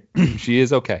okay? She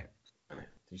is okay.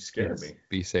 You scared me.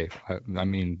 Be safe. I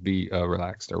mean, be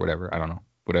relaxed or whatever. I don't know.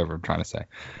 Whatever I'm trying to say.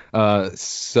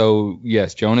 So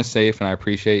yes, Joan is safe, and I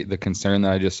appreciate the concern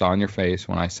that I just saw on your face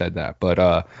when I said that.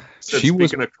 But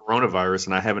speaking of coronavirus,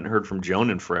 and I haven't heard from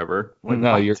Joan in forever.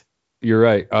 No, you're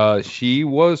right. She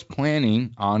was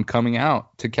planning on coming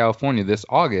out to California this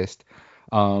August,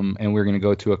 and we're gonna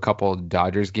go to a couple of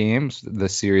Dodgers games, the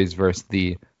series versus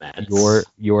the Mets.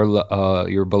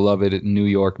 your beloved New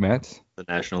York Mets, the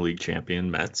National League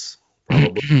champion Mets,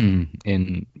 probably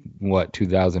in what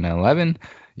 2011.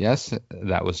 Yes,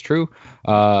 that was true.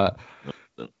 But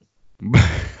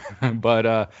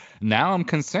now I'm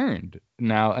concerned.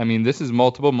 Now, I mean, this is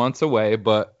multiple months away,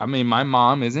 but I mean, my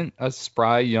mom isn't a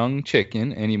spry young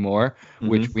chicken anymore,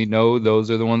 which we know those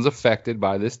are the ones affected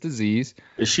by this disease.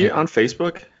 Is she on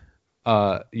Facebook?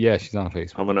 Yeah, she's on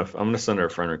Facebook. I'm gonna send her a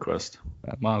friend request.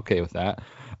 I'm okay with that.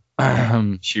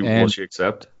 Will she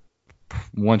accept?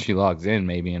 Once she logs in,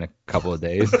 maybe in a couple of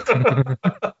days.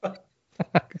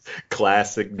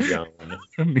 Classic Joan.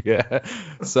 Yeah.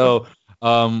 So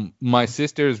my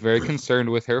sister is very concerned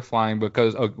with her flying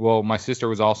because my sister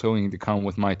was also going to come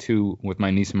with my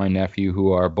niece and my nephew,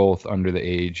 who are both under the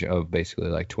age of basically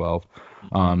like 12.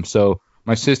 So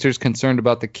my sister's concerned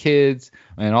about the kids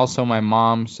and also my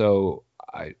mom. So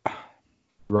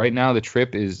right now the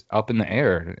trip is up in the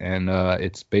air, and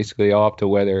it's basically all up to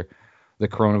whether the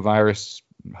coronavirus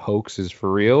hoax is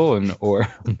for real or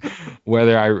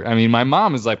whether I mean, my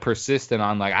mom is like persistent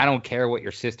on like, I don't care what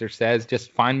your sister says,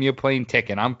 just find me a plane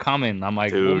ticket, I'm coming. I'm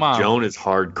like, dude, well, Mom. Joan is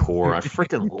hardcore. I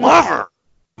freaking love her.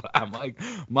 I'm like,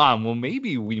 Mom, well,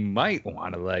 maybe we might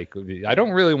want to, like, I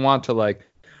don't really want to, like,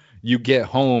 you get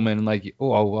home and like,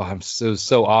 oh, well, I'm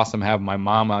so awesome having my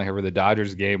mom out here for the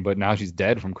Dodgers game, but now she's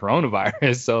dead from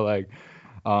coronavirus. So like,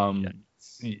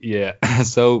 yeah.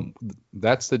 So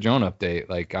that's the Joan update.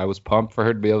 Like, I was pumped for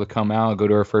her to be able to come out, go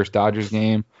to her first Dodgers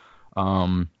game.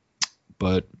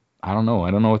 But I don't know.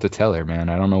 I don't know what to tell her, man.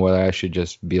 I don't know whether I should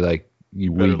just be like, we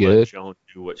good? Let Joan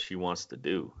do what she wants to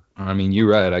do. I mean, you're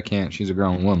right. I can't. She's a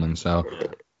grown woman, so.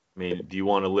 I mean, do you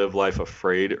want to live life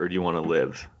afraid or do you want to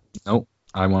live? Nope.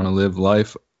 I want to live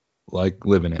life like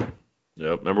living it.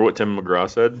 Yep. Remember what Tim McGraw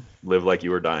said? Live like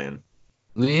you were dying.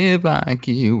 Live like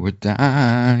you were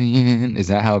dying. Is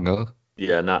that how it goes?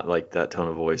 Yeah, not like that tone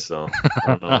of voice, though. I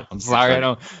don't know. I'm sorry, I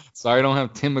don't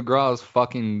have Tim McGraw's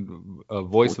fucking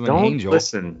voice of an angel.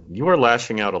 Listen, you are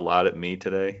lashing out a lot at me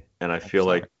today, and I feel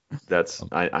like that's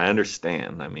I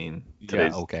understand. I mean,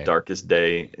 today's darkest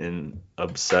day in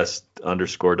obsessed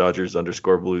 _Dodgers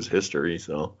 _Blues history,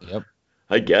 so yep.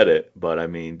 I get it, but I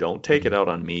mean, don't take it out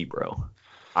on me, bro.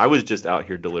 I was just out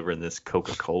here delivering this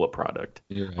Coca-Cola product.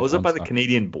 Right. I was up by the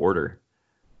Canadian border.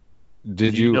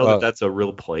 Did you know that that's a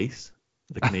real place?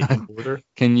 The Canadian border?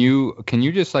 Can you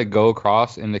just like go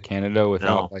across into Canada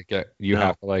without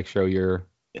have to like show your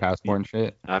passport and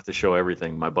shit? I have to show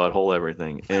everything, my butthole,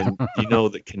 everything. And you know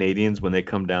that Canadians, when they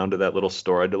come down to that little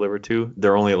store I deliver to,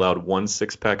 they're only allowed 1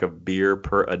 6-pack of beer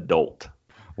per adult.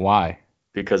 Why?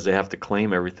 Because they have to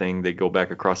claim everything they go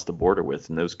back across the border with,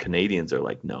 and those Canadians are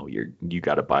like, no, you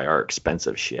got to buy our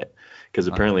expensive shit. Because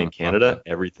apparently in Canada,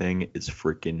 everything is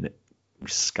freaking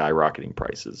skyrocketing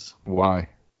prices. Why?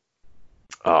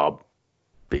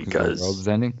 Because the world's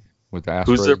ending with the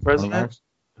who's their president?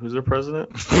 Who's their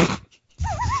president?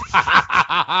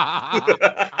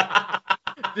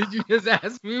 Did you just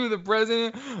ask me who the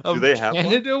president of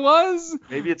Canada was?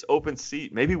 Maybe it's open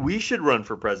seat. Maybe we should run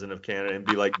for president of Canada and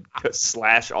be like,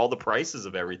 slash all the prices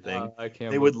of everything.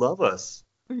 They would love us.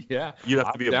 Yeah. You'd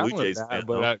have to be a Blue Jays fan,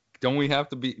 but don't we have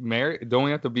to be married? Don't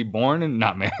we have to be born in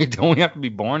not married? Don't we have to be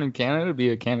born in Canada to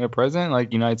be a Canada president,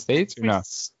 like United States, or not?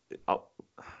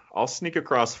 I'll sneak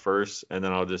across first, and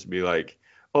then I'll just be like,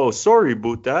 "Oh, sorry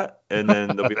about that," and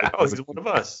then they'll be like, "Oh, he's one of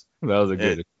us." That was a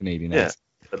good Canadian accent.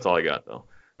 Yeah, that's all I got though.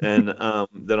 And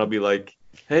then I'll be like,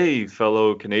 "Hey,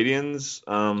 fellow Canadians,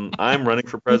 I'm running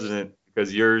for president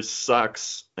because yours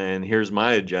sucks, and here's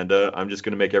my agenda. I'm just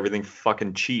gonna make everything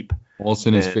fucking cheap."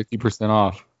 Olsen is 50%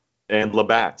 off. And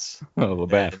Labatt's. Oh,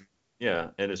 Labatt. Yeah,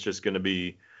 and it's just gonna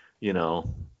be,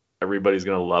 everybody's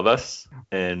gonna love us,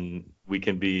 and we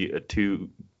can be a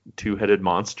two-headed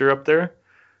monster up there.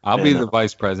 I'll be the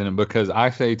vice president because I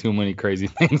say too many crazy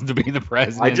things to be the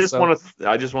president. I just want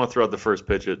to throw out the first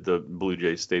pitch at the Blue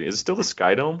Jays Stadium. Is it still the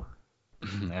Sky Dome?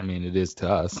 I mean, it is to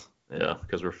us. Yeah,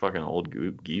 because we're fucking old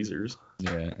geezers.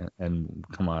 Yeah, and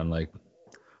come on, like,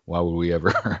 Why would we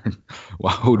ever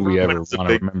want to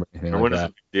remember anything like that? A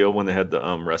big deal when they had the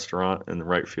restaurant in the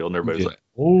right field and everybody's like,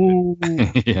 oh,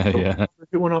 yeah.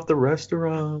 He went off the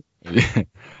restaurant.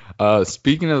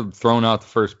 Speaking of throwing out the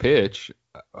first pitch,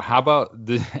 how about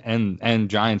and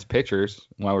Giants pitchers?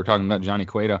 While we're talking about Johnny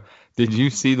Cueto, did you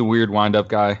see the weird wind-up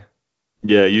guy?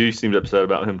 Yeah, you seemed upset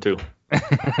about him too.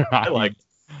 I like.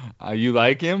 You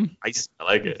like him? I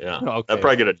like it, yeah. Okay. That'd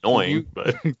probably get annoying,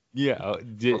 but yeah.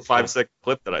 The 5-second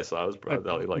clip that I saw was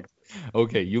probably like.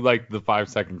 Okay, you like the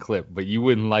 5-second clip, but you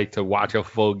wouldn't like to watch a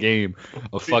full game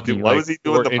of fucking. Dude, why was he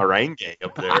doing the merengue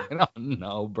up there? I don't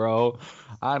know, bro.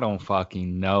 I don't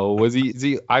fucking know. Was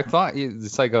he? I thought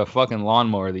it's like a fucking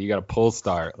lawnmower that you got to pull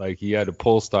start. Like he had to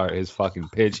pull start his fucking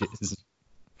pitches.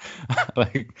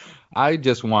 Like I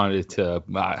just wanted to,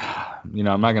 I'm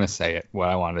not gonna say it what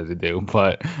I wanted to do,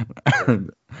 but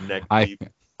I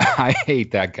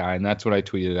hate that guy, and that's what I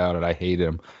tweeted out. And I hate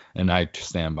him, and I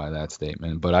stand by that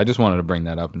statement. But I just wanted to bring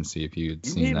that up and see if you'd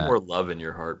seen that. You need more love in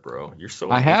your heart, bro. You're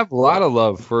so. I have a lot of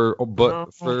love for you got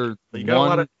a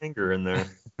lot of anger in there.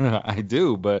 I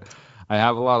do, but I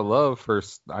have a lot of love for.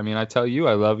 I mean, I tell you,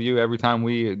 I love you every time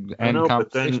we end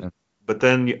conversation. But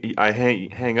then I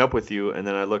hang up with you, and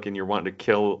then I look and you're wanting to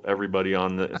kill everybody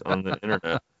on the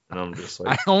internet, and I'm just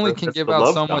like, I only can give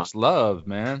out so much love,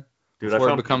 man. Dude, before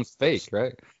it becomes fake,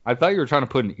 right? I thought you were trying to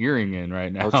put an earring in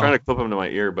right now. I was trying to clip them to my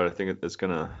ear, but I think it's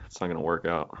not gonna work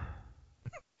out.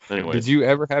 Anyway, did you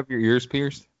ever have your ears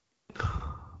pierced?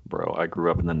 Bro, I grew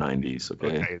up in the 90s.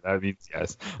 Okay, that means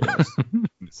yes.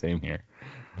 Same here.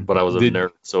 But I was a nerd,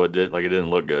 so it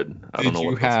didn't look good. I don't know. Did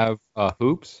you have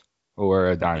hoops? Or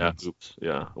a diamond. Yeah, oops.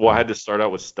 Yeah. Well, I had to start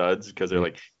out with studs because they're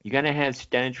like, you gotta have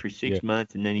studs for 6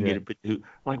 months and then you gotta put the hoop. I'm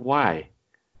like, why?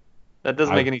 That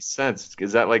doesn't make any sense.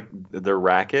 Is that like the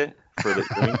racket for the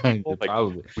people? Like,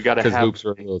 probably. We gotta have hoops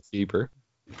are a little cheaper.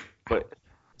 But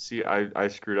see, I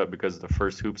screwed up because the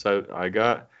first hoops I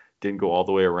got didn't go all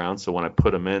the way around. So when I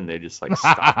put them in, they just like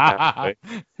stopped halfway.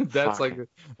 That's like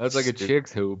a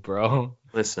chick's hoop, bro.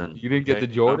 Listen, you didn't get the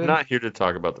Jordan. I'm not here to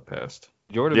talk about the past.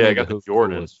 Jordan, yeah, I got the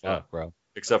Jordan, bro.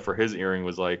 Except for his earring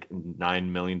was like $9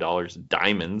 million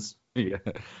diamonds. Yeah.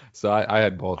 So I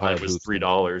had both. It was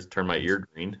 $3. Turned my ear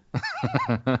green.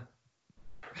 Did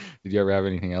you ever have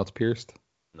anything else pierced?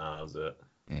 No, that was it.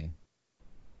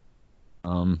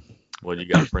 Yeah. What, you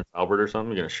got Prince Albert or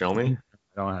something? You gonna show me?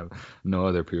 I don't have no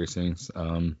other piercings.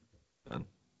 We got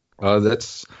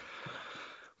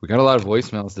a lot of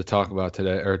voicemails to talk about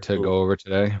today, or to go over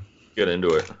today. Get into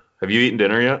it. Have you eaten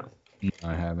dinner yet? No,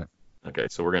 I haven't. Okay,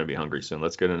 so we're gonna be hungry soon.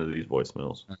 Let's get into these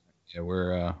voicemails. Yeah,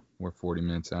 we're 40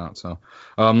 minutes out. So,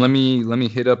 let me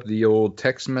hit up the old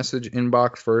text message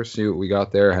inbox first. See what we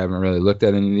got there. I haven't really looked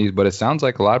at any of these, but it sounds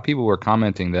like a lot of people were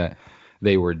commenting that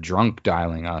they were drunk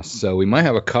dialing us. So we might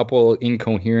have a couple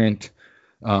incoherent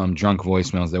drunk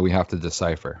voicemails that we have to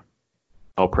decipher.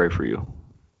 I'll pray for you.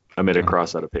 I made a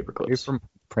cross out of paper clips.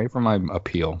 Pray for my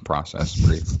appeal process,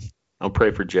 please. I'll pray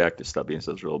for Jack to stop being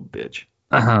such a little bitch.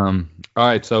 All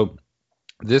right, so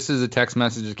this is a text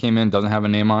message that came in. Doesn't have a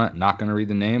name on it. Not going to read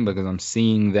the name because I'm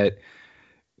seeing that.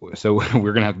 So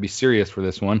we're going to have to be serious for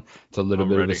this one. It's a little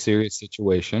bit of a serious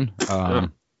situation. So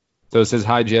it says,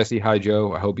 "Hi, Jesse. Hi,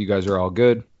 Joe. I hope you guys are all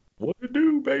good. What to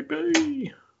do,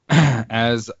 baby?"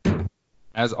 As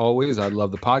always, I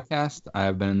love the podcast. I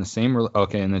have been in the same...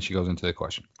 Okay, and then she goes into the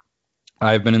question.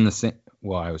 I have been in the same...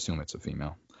 Well, I assume it's a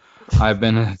female. I've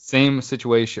been in the same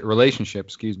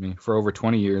relationship, for over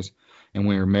 20 years, and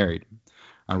we were married.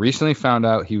 I recently found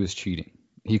out he was cheating.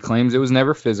 He claims it was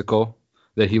never physical,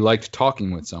 that he liked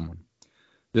talking with someone.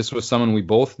 This was someone we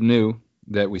both knew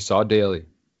that we saw daily.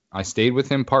 I stayed with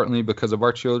him partly because of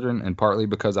our children and partly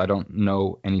because I don't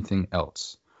know anything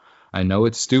else. I know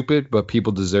it's stupid, but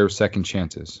people deserve second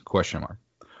chances, ?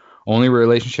 Only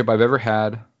relationship I've ever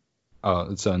had.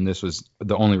 And this was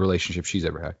the only relationship she's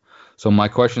ever had. So my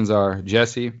questions are,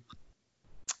 Jesse,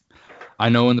 I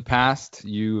know in the past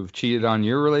you've cheated on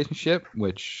your relationship,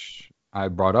 which I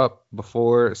brought up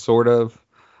before, sort of,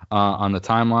 on the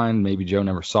timeline. Maybe Joe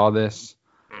never saw this.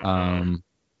 And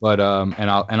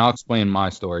I'll explain my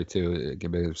story too,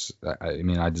 because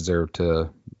I deserve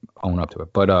to own up to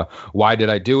it. But why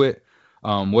did I do it?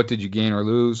 What did you gain or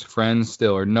lose? Friends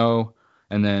still or no?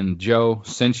 And then Joe,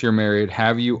 since you're married,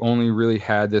 have you only really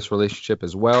had this relationship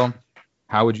as well?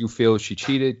 How would you feel if she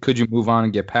cheated? Could you move on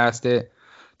and get past it?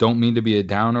 Don't mean to be a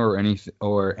downer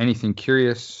or anything.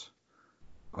 Curious.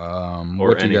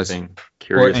 What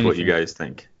you guys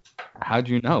think. How'd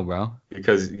you know, bro?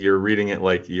 Because you're reading it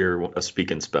like you're a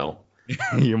speak and spell.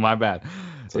 You're my bad.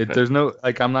 okay. There's no,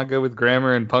 like, I'm not good with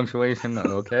grammar and punctuation.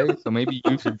 Okay, so maybe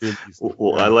you should do these.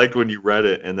 Well, I liked when you read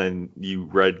it and then you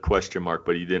read question mark,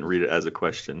 but you didn't read it as a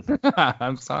question.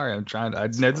 I'm sorry. I'm trying to.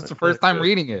 This is the first time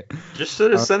reading it. Just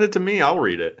send it to me. I'll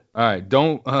read it. All right.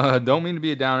 Don't mean to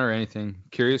be a downer or anything.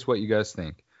 Curious what you guys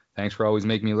think. Thanks for always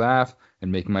making me laugh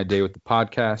and making my day with the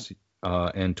podcast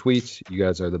and tweets. You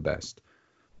guys are the best.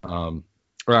 All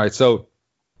right. So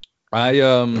I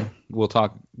will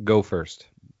go first.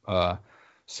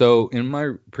 So in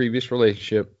my previous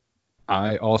relationship,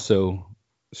 I also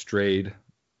strayed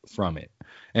from it,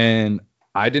 and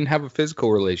I didn't have a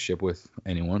physical relationship with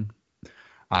anyone.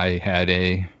 I had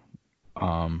a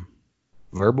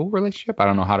verbal relationship. I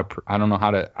don't know how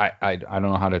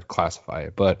to classify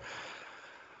it, but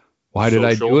why did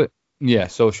I do it? Yeah,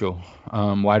 social.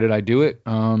 Why did I do it?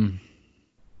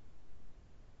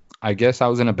 I guess I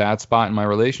was in a bad spot in my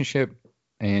relationship,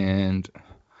 and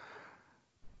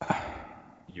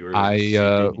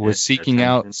I was seeking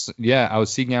out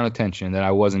attention that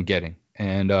I wasn't getting.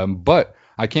 And but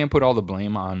I can't put all the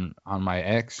blame on my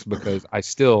ex, because I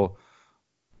still,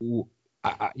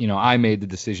 I made the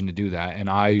decision to do that, and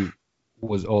I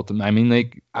was ultimate. I mean,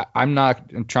 like, I'm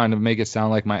not trying to make it sound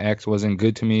like my ex wasn't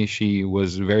good to me. She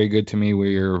was very good to me.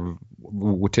 We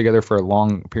were together for a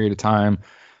long period of time.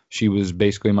 She was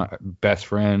basically my best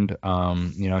friend.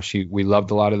 We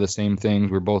loved a lot of the same things.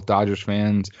 We're both Dodgers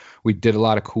fans. We did a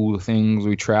lot of cool things.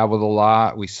 We traveled a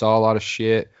lot. We saw a lot of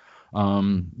shit. We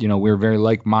were very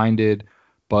like-minded.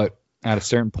 But at a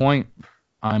certain point,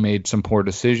 I made some poor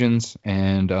decisions,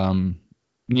 and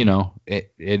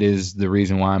it is the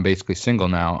reason why I'm basically single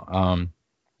now.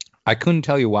 I couldn't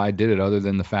tell you why I did it, other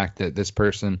than the fact that this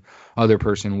other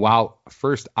person, while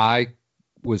first I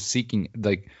was seeking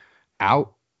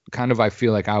out, kind of, I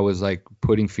feel like I was like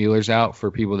putting feelers out for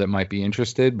people that might be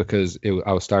interested, because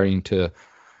I was starting to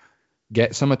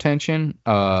get some attention.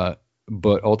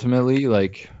 But ultimately,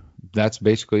 like, that's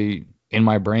basically in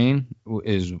my brain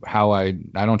is how I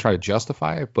don't try to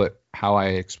justify it, but how I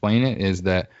explain it is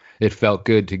that it felt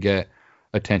good to get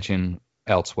attention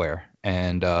elsewhere,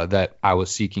 and that I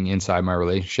was seeking inside my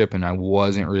relationship and I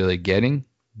wasn't really getting.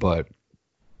 But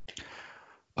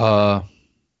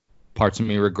parts of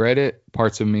me regret it.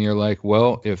 Parts of me are like,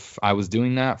 well, if I was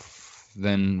doing that,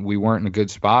 then we weren't in a good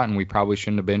spot, and we probably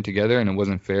shouldn't have been together, and it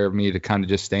wasn't fair of me to kind of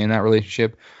just stay in that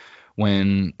relationship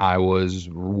when I was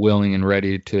willing and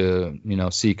ready to,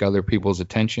 seek other people's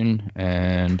attention.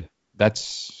 And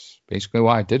that's basically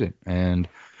why I did it. And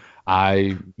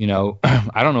I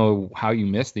don't know how you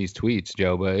missed these tweets,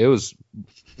 Joe, but it was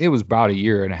about a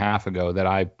year and a half ago that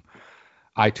I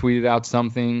tweeted out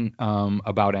something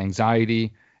about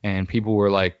anxiety, and people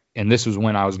were like, and this was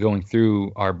when I was going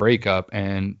through our breakup,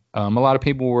 and a lot of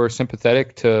people were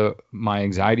sympathetic to my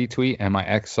anxiety tweet, and my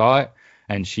ex saw it,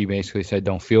 and she basically said,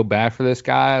 don't feel bad for this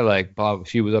guy. Like, blah,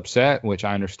 she was upset, which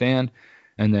I understand.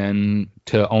 And then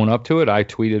to own up to it, I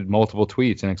tweeted multiple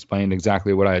tweets and explained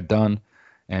exactly what I had done.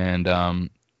 And a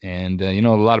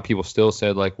lot of people still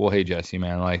said, like, well, hey, Jesse,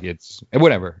 man, like, it's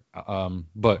whatever.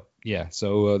 But yeah,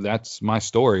 so that's my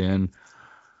story, and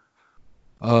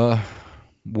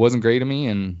wasn't great to me.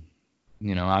 And,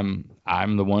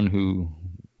 I'm the one who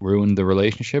ruined the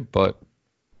relationship, but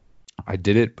I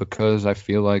did it because I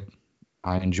feel like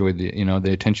I enjoyed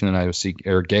the attention that I was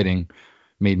getting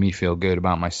made me feel good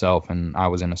about myself. And I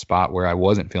was in a spot where I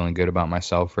wasn't feeling good about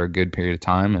myself for a good period of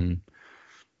time. And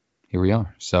here we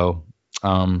are. So,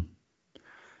 I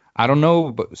don't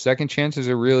know, but second chances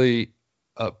are really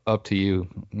up to you,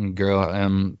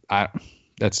 girl.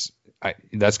 That's going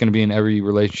to be in every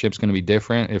relationship. It's going to be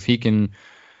different. If he can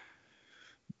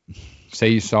say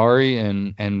he's sorry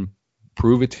and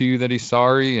prove it to you that he's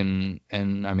sorry, and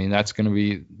I mean, that's going to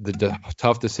be the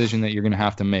tough decision that you're going to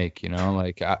have to make.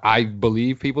 Like, I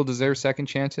believe people deserve second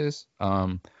chances.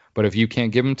 But if you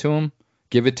can't give it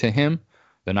to him,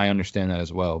 then I understand that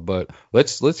as well. But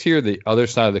let's hear the other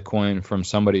side of the coin from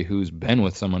somebody who's been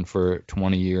with someone for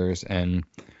 20 years and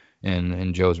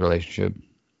in Joe's relationship.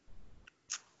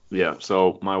 Yeah,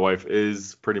 so my wife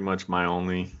is pretty much my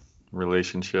only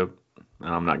relationship, and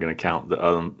I'm not going to count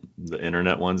the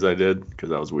internet ones I did, because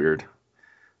that was weird.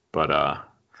 But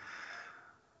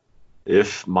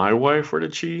if my wife were to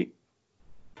cheat,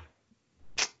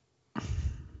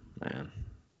 man,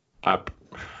 it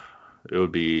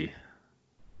would be.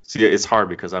 See, it's hard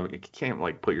because you can't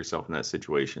like put yourself in that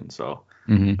situation. So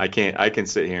I can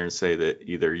sit here and say that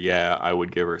either, yeah, I would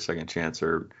give her a second chance,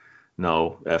 or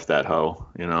no, F that hoe,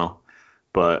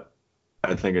 But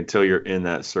I think until you're in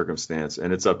that circumstance,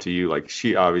 and it's up to you, like,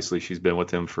 she's been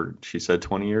with him for, she said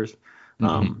 20 years.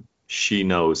 She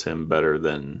knows him better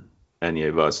than any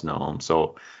of us know him.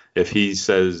 So if he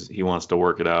says he wants to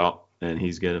work it out and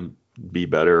he's going to be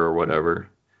better or whatever,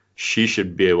 she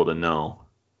should be able to know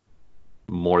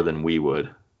more than we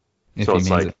would. If so he it's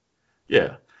means like, it.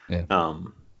 yeah. Yeah.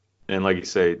 And like you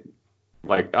say,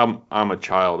 like I'm a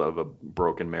child of a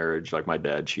broken marriage. Like my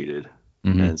dad cheated.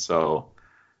 Mhm. And so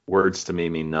words to me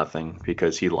mean nothing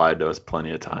because he lied to us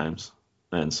plenty of times.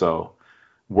 And so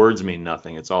words mean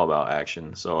nothing. It's all about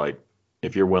action. So like,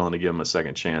 if you're willing to give him a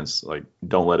second chance, like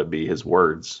don't let it be his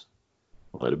words.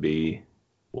 Let it be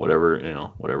whatever,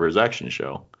 whatever his actions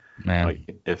show. Man.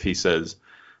 Like if he says,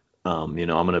 I'm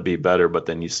going to be better, but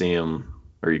then you see him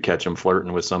or you catch him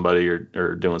flirting with somebody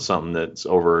or doing something that's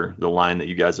over the line that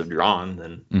you guys have drawn,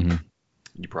 then Mhm.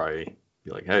 you probably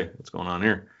be like, hey, what's going on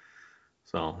here?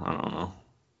 So I don't know.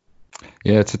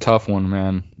 Yeah, it's a tough one,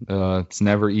 man. It's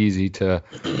never easy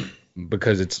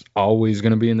because it's always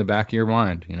going to be in the back of your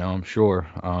mind, I'm sure,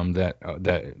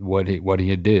 that what he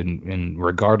had did, and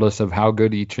regardless of how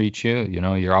good he treats you,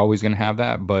 you're always going to have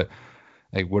that. But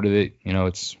like, what are they,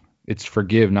 it's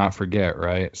forgive, not forget,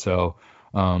 right? So,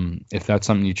 if that's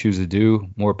something you choose to do,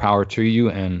 more power to you,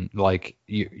 and like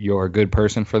you're a good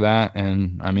person for that.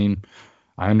 And I mean,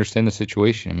 I understand the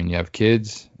situation. I mean, you have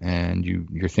kids and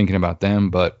you're thinking about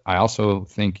them, but I also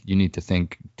think you need to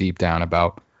think deep down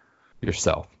about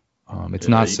yourself. It's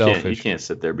not selfish. You can't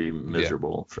sit there be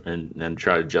miserable and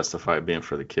try to justify it being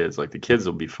for the kids. Like the kids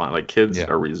will be fine. Like kids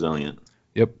are resilient.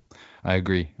 Yep, I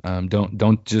agree.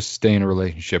 Don't just stay in a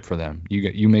relationship for them.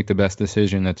 You make the best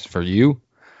decision that's for you,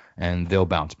 and they'll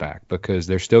bounce back because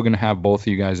they're still going to have both of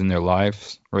you guys in their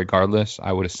lives regardless,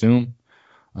 I would assume.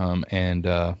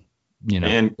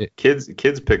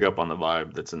 Kids pick up on the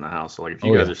vibe that's in the house. So like if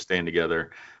you guys are staying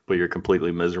together, but you're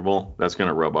completely miserable, that's going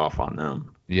to rub off on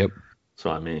them. Yep. So,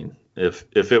 I mean, if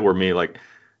it were me, like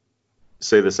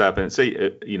say this happened,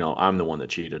 say, I'm the one that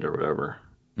cheated or whatever.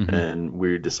 Mm-hmm. And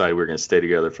we decide we're going to stay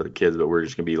together for the kids, but we're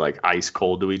just going to be like ice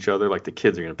cold to each other. Like the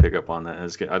kids are going to pick up on that. And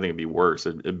I think it'd be worse.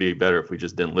 It'd be better if we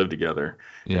just didn't live together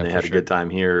and they had a good time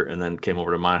here and then came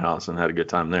over to my house and had a good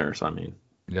time there. So, I mean.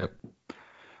 Yep.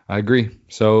 I agree.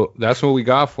 So that's what we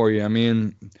got for you. I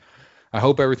mean, I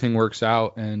hope everything works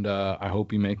out, and I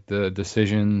hope you make the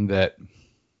decision that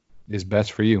is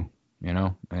best for you,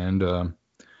 and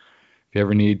if you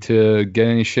ever need to get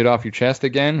any shit off your chest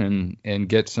again and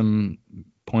get some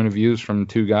point of views from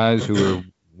two guys who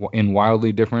are in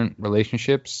wildly different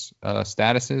relationships,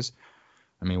 statuses,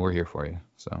 I mean, we're here for you.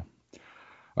 So,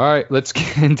 all right, let's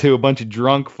get into a bunch of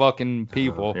drunk fucking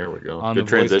people. Here we go. Good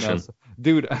transition.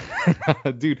 Dude,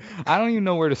 I don't even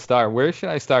know where to start. Where should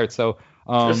I start? So,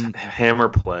 just hammer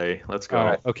play. Let's go. All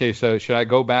right. Okay, so should I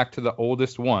go back to the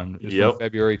oldest one? It's from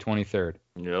February 23rd.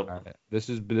 Yep. Right. This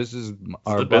is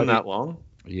our. Has it been that long?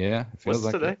 Yeah. It feels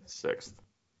What's like today? 6th.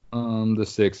 The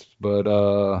 6th,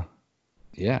 but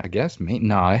yeah, I guess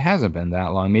no, it hasn't been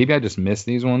that long. Maybe I just missed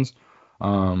these ones.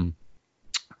 All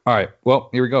right. Well,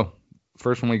 here we go.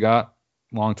 First one we got,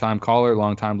 long-time caller,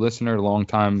 long-time listener,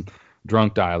 long-time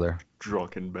drunk dialer.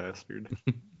 Drunken bastard.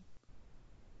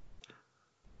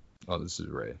 Oh, this is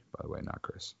Ray, by the way, not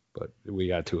Chris. But we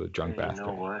got to a drunk bastard.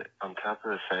 You know what? On top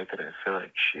of the fact that I feel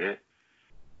like shit,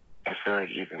 I feel like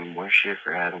even more shit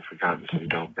for having forgotten some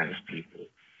dope-ass people.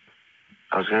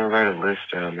 I was going to write a list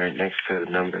down right next to the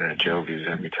number that Joe views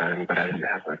every time, but I didn't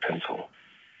have my pencil.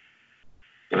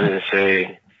 I was going to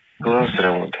say, who else did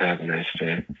I want to have a nice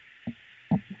day?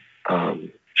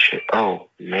 Shit. Oh,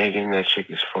 Megan, that chick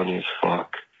is funny as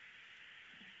fuck.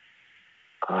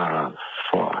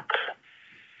 Fuck.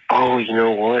 Oh, you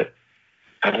know what?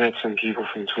 I've met some people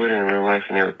from Twitter in real life,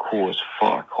 and they were cool as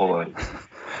fuck. Hold on.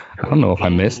 I don't know if I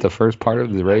missed the first part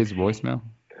of the Ray's voicemail.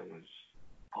 There was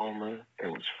Palmer. There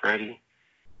was Freddie.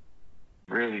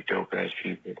 Really dope-ass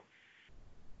people.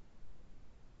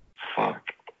 Fuck.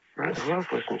 Who else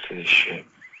listens to this shit?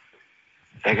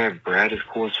 That guy Brad is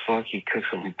cool as fuck. He cooks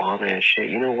some bomb-ass shit.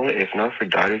 You know what? If not for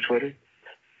Dottie Twitter,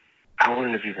 I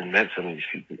wouldn't have even met some of these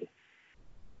people.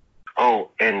 Oh,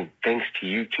 and thanks to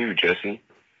you too, Jesse.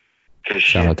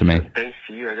 Shout out to me. Thanks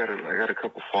to you, I got a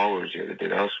couple followers the other day.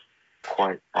 That was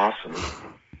quite awesome.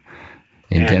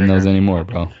 Ain't getting those anymore,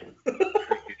 bro.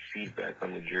 Good feedback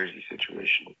on the Jersey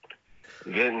situation.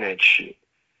 I'm getting that shit.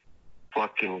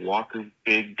 Fucking Walker,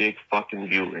 big fucking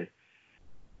Bueller.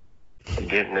 I'm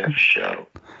getting that for show.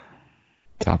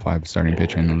 Top 5 starting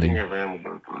pitcher in the league.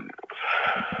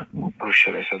 Oh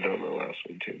shit, I said that on the last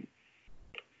one too.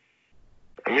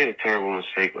 I made a terrible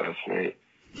mistake last night.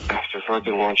 After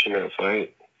fucking watching that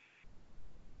fight,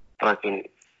 I told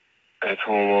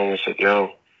Mom, I said,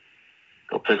 yo,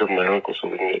 go pick up my uncle so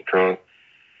we can get drunk.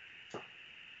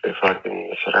 I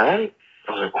said, alright?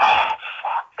 I was like, oh,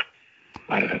 fuck.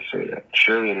 Why did I say that?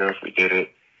 Surely enough, we did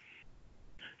it.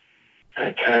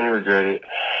 I kind of regret it.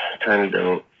 I kind of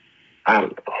don't. I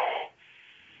don't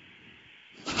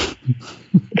know.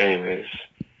 Anyways.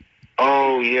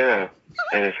 Oh, yeah.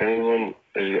 And if anyone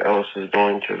else is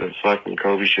going to the fucking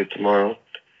Kobe shit tomorrow,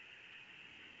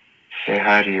 say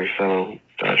hi to your fellow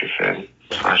Dodger fan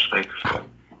 / Lakers fan.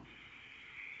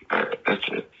 That's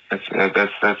it. That's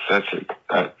it.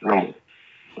 No more.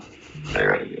 I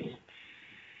gotta go.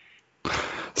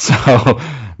 So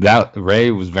that Ray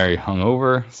was very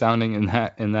hungover sounding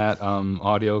in that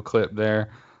audio clip there.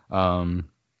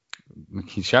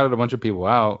 He shouted a bunch of people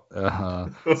out.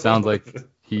 Sounds like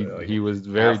he was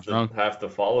very drunk. Half the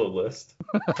follow list.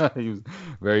 He was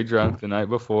very drunk the night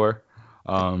before.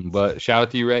 But shout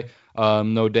out to you, Ray.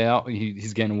 No doubt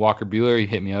he's getting Walker Buehler. He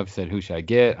hit me up, said, who should I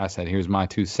get? I said, here's my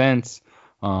 2 cents.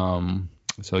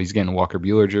 So he's getting a Walker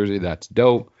Buehler jersey. That's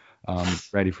dope.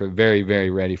 Very,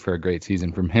 very ready for a great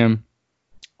season from him.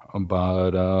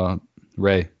 But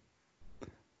Ray,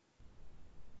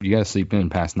 you gotta sleep in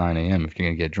past 9 a.m. if you're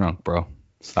gonna get drunk, bro.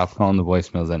 Stop calling the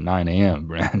voicemails at 9 a.m.,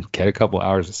 man. Get a couple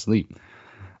hours of sleep.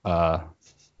 I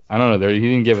don't know. He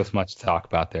didn't give us much to talk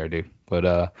about there, dude.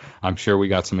 But I'm sure we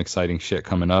got some exciting shit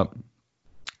coming up.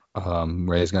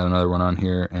 Ray's got another one on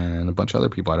here and a bunch of other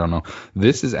people. I don't know.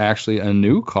 This is actually a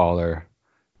new caller.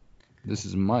 This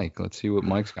is Mike. Let's see what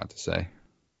Mike's got to say.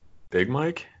 Big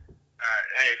Mike?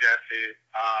 Hey, Jesse.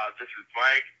 This is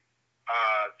Mike.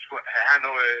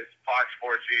 Handle is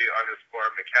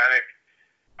Fox4G_mechanic.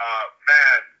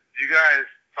 Man, you guys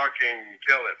fucking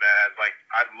kill it, man. Like,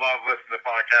 I love listening to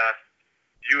podcasts.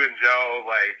 You and Joe,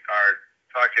 like, are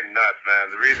fucking nuts,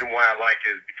 man. The reason why I like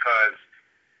it is because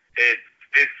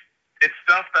it's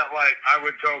stuff that, like, I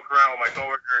would joke around with my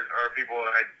coworkers or people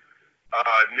that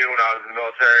I knew when I was in the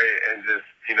military and just,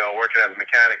 you know, working as a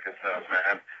mechanic and stuff,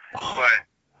 man. But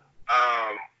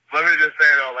let me just say,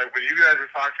 though, like, when you guys were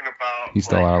talking about he's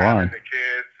still out of line. The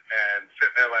kids and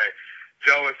sitting there, like,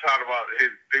 Joe was talking about his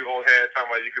big old head,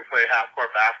 talking about you can play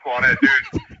half-court basketball on it.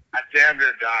 Dude, I damn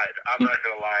near died. I'm not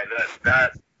going to lie.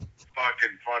 That's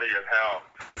fucking funny as hell.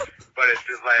 But it's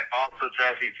just, like, also,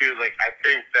 Jesse, too, like, I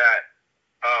think that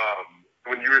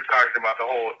when you were talking about the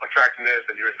whole attractiveness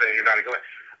and you were saying you're not a good,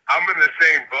 I'm in the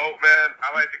same boat, man.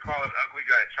 I like to call it ugly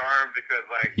guy charm because,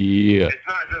 like, it's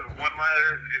not just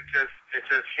one-liners. It's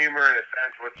just humor in a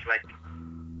sense, which, like,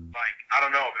 I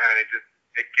don't know, man.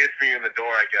 It gets me in the door,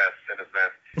 I guess, in a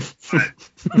sense. But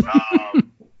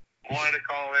wanted to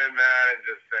call in, man, and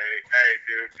just say, hey,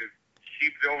 dude, just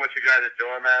keep doing what you guys are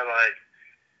doing, man. Like,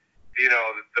 you know,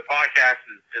 the podcast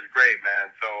is great, man.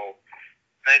 So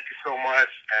thank you so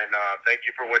much, and thank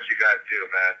you for what you guys do,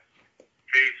 man.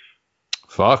 Peace.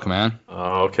 Fuck, man.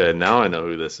 Oh, okay. Now I know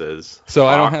who this is. So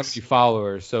Fox. I don't have any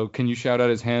followers. So can you shout out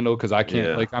his handle? Because I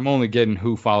can't. Like, I'm only getting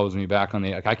who follows me back on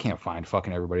the. Like, I can't find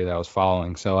fucking everybody that I was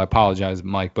following. So I apologize,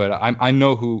 Mike. But I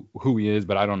know who he is,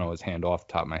 but I don't know his handle off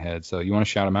the top of my head. So you want to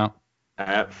shout him out?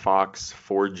 At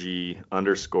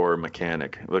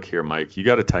Fox4G_mechanic. Look here, Mike. You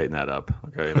got to tighten that up.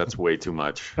 Okay, that's way too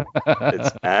much.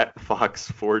 It's at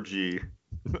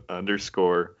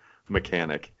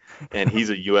Fox4G_mechanic. And he's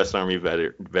a U.S. Army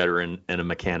veteran and a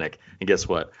mechanic. And guess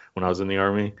what? When I was in the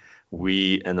Army,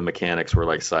 we and the mechanics were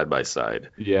like side by side.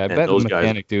 Yeah, I bet those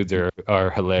mechanic dudes are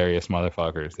hilarious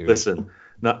motherfuckers, dude. Listen,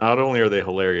 not only are they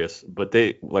hilarious, but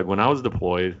they, like, when I was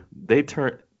deployed, they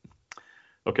turned.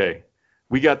 Okay,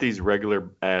 we got these regular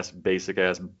ass, basic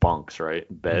ass bunks, right?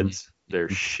 Beds. Mm-hmm. They're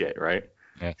shit, right?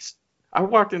 Yes. I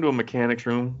walked into a mechanic's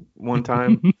room one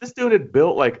time. This dude had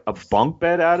built like a bunk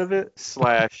bed out of it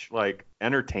 / like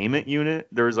entertainment unit.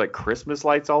 There was like Christmas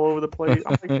lights all over the place.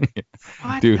 I'm like,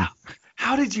 what? Dude,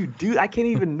 how did you do? I can't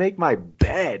even make my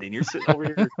bed, and you're sitting over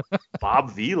here,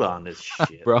 Bob Vila on this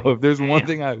shit, bro. Like, if there's one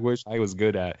thing I wish I was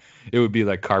good at, it would be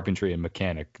like carpentry and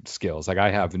mechanic skills. Like,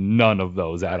 I have none of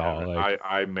those at all. Like,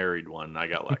 I married one. I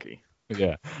got lucky.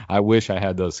 Yeah, I wish I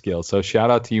had those skills. So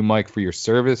shout out to you, Mike, for your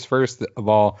service first of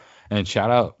all. And shout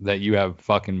out that you have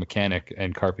fucking mechanic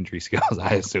and carpentry skills,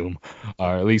 I assume,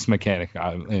 or at least mechanic.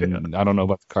 I don't know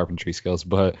about the carpentry skills,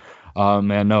 but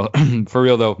man, no, for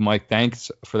real though, Mike,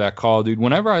 thanks for that call, dude.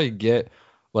 Whenever I get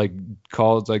like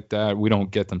calls like that, we don't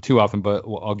get them too often, but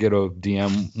I'll get a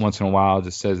DM once in a while. It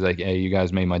just says like, hey, you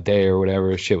guys made my day or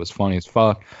whatever. Shit was funny as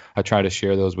fuck. I try to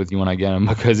share those with you when I get them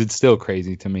because it's still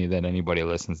crazy to me that anybody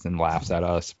listens and laughs at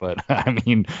us. But I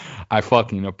mean, I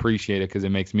fucking appreciate it because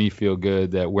it makes me feel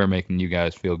good that we're making you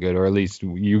guys feel good, or at least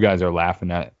you guys are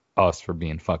laughing at us for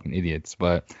being fucking idiots.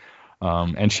 But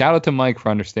and shout out to Mike for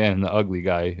understanding the ugly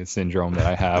guy syndrome that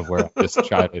I have, where I just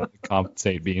try to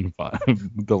compensate being fun,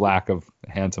 the lack of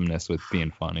handsomeness with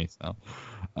being funny. So,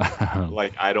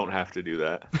 Like, I don't have to do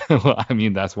that. Well, I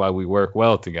mean, that's why we work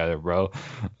well together, bro.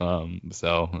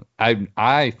 So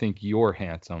I think you're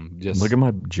handsome. Just Look at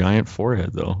my giant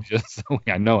forehead, though. just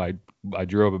I know I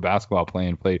drew up a basketball play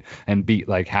and played and beat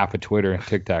like half of Twitter and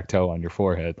tic-tac-toe on your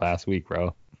forehead last week,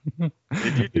 bro.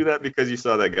 Did you do that because you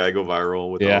saw that guy go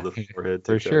viral with all the forehead?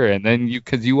 For sure. And then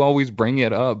because you always bring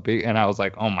it up, and I was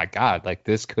like, oh my God, like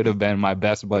this could have been my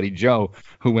best buddy Joe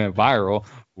who went viral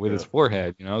with his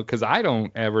forehead, you know, because I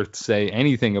don't ever say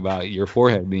anything about your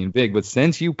forehead being big, but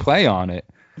since you play on it,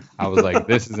 I was like,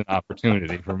 this is an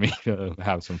opportunity for me to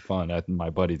have some fun at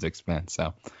my buddy's expense.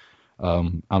 So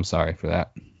I'm sorry for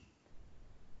that.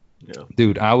 Yeah.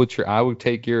 Dude, I would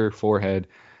take your forehead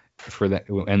for that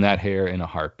and that hair in a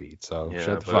heartbeat. So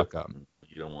shut the fuck up.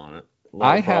 You don't want it. A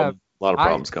lot of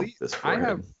problems come with this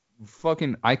forehead.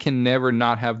 I can never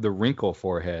not have the wrinkle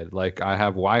forehead. Like I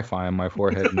have Wi-Fi on my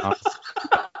forehead.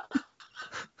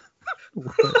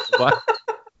 The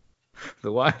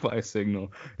Wi-Fi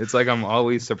signal. It's like I'm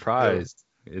always surprised.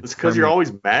 It's because you're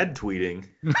always mad tweeting.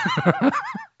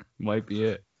 Might be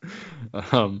it.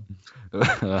 Yeah,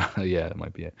 that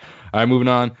might be it. All right, moving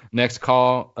on. Next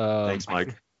call. Thanks,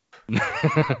 Mike.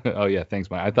 Oh yeah, thanks,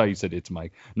 Mike. I thought you said it's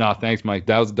Mike. No, thanks, Mike.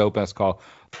 That was a dope ass call.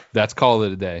 That's call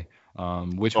of the day.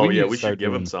 We should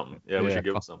give him something. Yeah, we should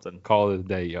give him something. Call of the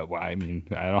day. Yeah, well, I mean,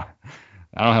 I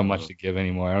don't have much to give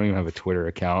anymore. I don't even have a Twitter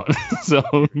account. So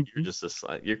you're just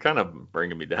you're kind of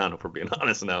bringing me down, if we're being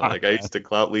honest now. Like I used to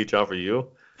clout leech off of you,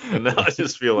 and now I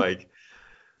just feel like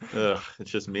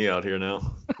it's just me out here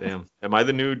now. Damn. Am I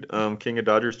the new king of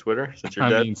Dodgers Twitter since you're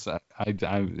dead?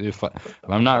 If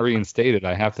I'm not reinstated,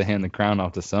 I have to hand the crown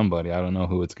off to somebody. I don't know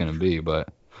who it's going to be, but.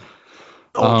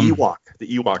 Ewok.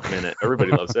 The Ewok minute.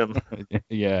 Everybody loves him.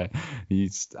 Yeah.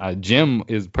 He's Jim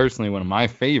is personally one of my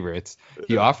favorites.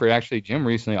 Jim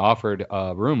recently offered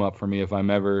a room up for me if I'm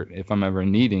ever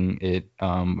needing it,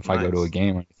 if I go to a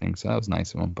game or anything. So that was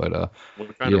nice of him. But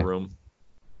what kind of room?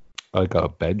 Like a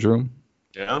bedroom.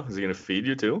 Yeah, is he gonna feed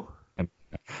you too?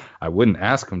 I wouldn't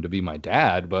ask him to be my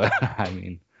dad, but I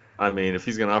mean, if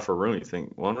he's gonna offer a room, you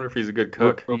think? Wonder if he's a good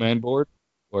cook. Room and board.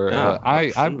 Or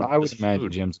I would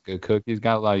imagine Jim's a good cook. He's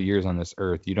got a lot of years on this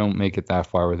earth. You don't make it that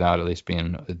far without at least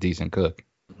being a decent cook.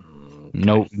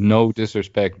 Okay. No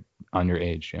disrespect on your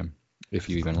age, Jim, if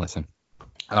you even listen.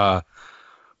 I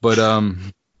would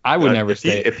never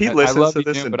say if he listens to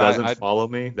this and doesn't follow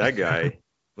me, that guy.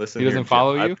 Listen, he doesn't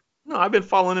follow you. No, I've been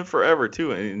following him forever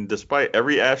too, and despite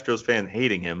every Astros fan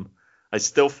hating him, I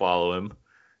still follow him,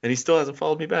 and he still hasn't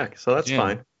followed me back. So that's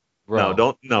fine. Bro.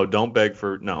 Don't beg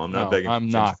for. No, I'm not begging. I'm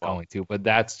not going to. But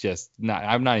that's just not.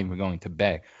 I'm not even going to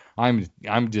beg.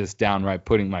 I'm just downright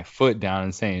putting my foot down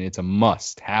and saying it's a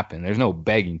must happen. There's no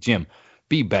begging. Jim,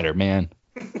 be better, man.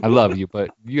 I love you,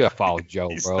 but you gotta follow Joe,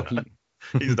 bro.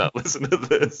 He's not listening to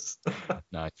this.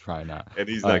 No, he's probably not. And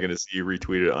he's not gonna see you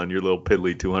retweet it on your little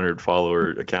piddly 200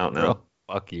 follower account now. Bro,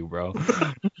 fuck you, bro.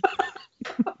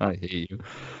 I hate you.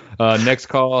 Next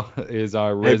call is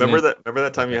our resident. Remember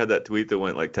that time you had that tweet that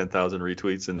went like 10,000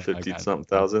 retweets and 50-something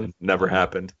thousand? Never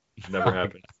happened. Never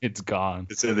happened. It's gone.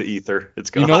 It's in the ether. It's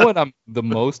gone. You know what I'm the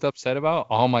most upset about?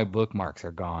 All my bookmarks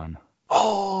are gone.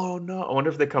 Oh no! I wonder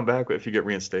if they come back if you get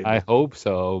reinstated. I hope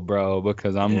so, bro,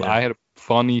 because I had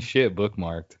funny shit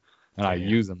bookmarked and I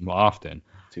use them often.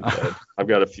 Too bad. I've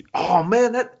got a few. Oh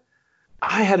man,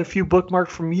 I had a few bookmarked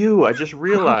from you. I just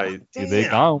realized. They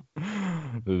gone.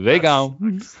 They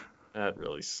gone. That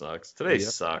really sucks. Today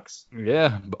sucks.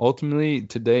 Yeah, but ultimately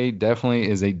today definitely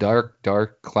is a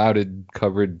dark, clouded,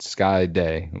 covered sky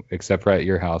day, except for at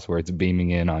your house where it's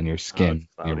beaming in on your skin.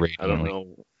 I don't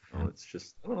know. It's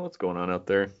just I don't know what's going on out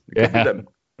there. It could be that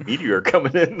meteor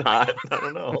coming in hot. I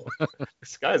don't know. The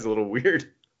sky's a little weird.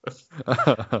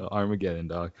 Armageddon,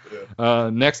 dog. Yeah.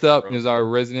 Next up is our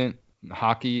resident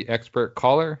hockey expert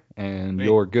caller and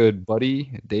your good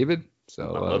buddy David.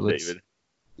 So let's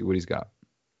see what he's got.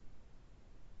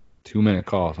 2-minute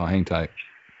call, so hang tight.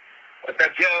 What's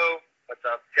up, Joe? What's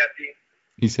up, Jesse?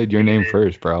 He said your name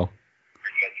first, bro.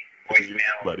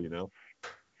 Voicemail. Buddy, no.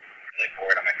 Really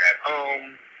bored on my drive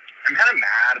home. I'm kind of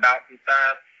mad about some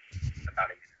stuff.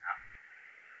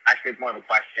 Actually, it's more of a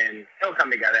question. It'll come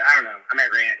together. I don't know. I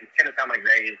might rant. It's going to sound like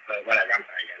Graves, but whatever. I'm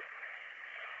sorry, guys.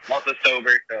 I'm also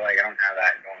sober, so I don't have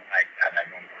that going. For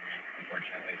me,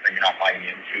 unfortunately. So you're not finding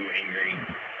me too angry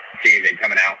seeing it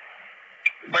coming out.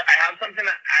 But I have something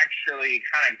that actually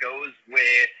kind of goes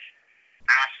with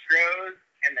Astros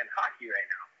and then hockey right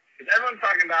now. Because everyone's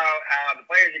talking about how the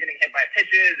players are getting hit by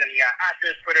pitches, and you got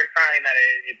Astros Twitter crying that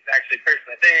it's actually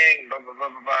personally a thing, blah, blah, blah,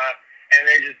 blah, blah. And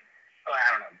they're just, I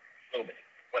don't know, a little bit,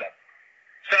 whatever.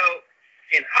 So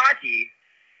in hockey,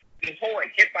 this whole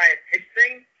hit by a pitch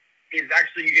thing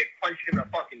actually you get punched in the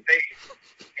fucking face,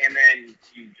 and then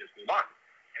you just move on.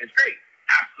 And it's great.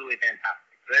 Absolutely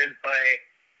fantastic. So there's play.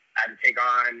 I had to take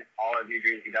on all of New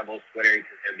Jersey Devils Twitter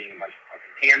because they're being a bunch of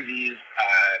fucking pansies.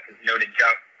 Because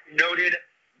noted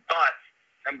but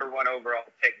number 1 overall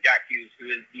pick, Jack Hughes,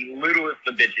 who is the littlest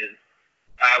of bitches,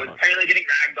 was apparently getting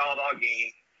ragdolled all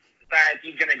game. Decides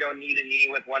he's going to go knee to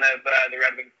knee with one of the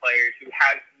Red Wings players who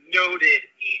has noted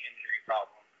knee injury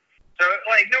problems. So,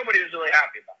 like, nobody was really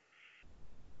happy about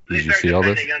it. Did you see all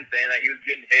this? Saying that he was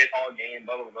getting hit all game,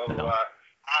 blah, blah, blah, blah, blah.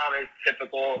 It's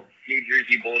typical New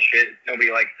Jersey bullshit.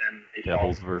 Nobody likes them.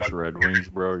 Devils versus Red Wings,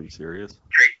 bro. Are you serious?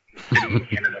 Straight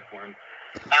Canada for him.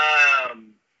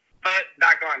 But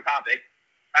back on topic,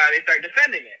 they start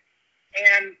defending it.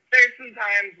 And there's some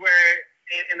times where,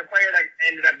 and the player that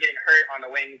ended up getting hurt on the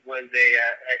Wings was a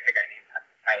guy named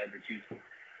Tyler Bertuzzi.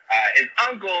 His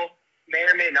uncle may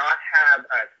or may not have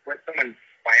split someone's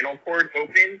spinal cord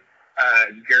open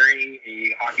during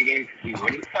a hockey game because he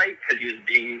wouldn't fight because he was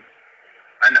being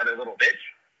another little bitch.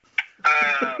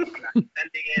 I'm not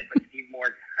defending it, but Steve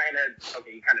Moore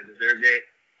he kind of deserved it.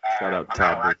 Shout out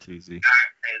Todd Bertuzzi.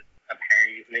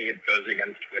 Apparently it goes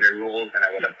against Twitter rules, and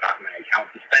I would have gotten my account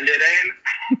suspended.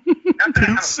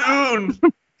 Too soon.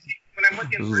 When I'm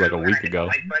looking this was like a week ago.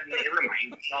 Like button, it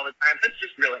reminds me all the time. That's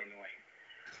just really annoying.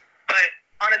 But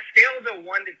on a scale of 1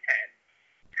 to 10,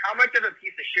 how much of a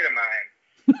piece of shit am I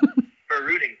for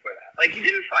rooting for that? Like, he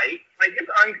didn't fight. Like,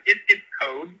 it's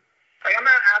code. Like, I'm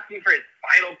not asking for his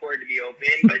spinal cord to be open,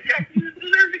 but Jack Hughes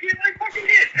deserves to get, like, fucking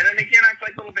hit. And then they can't act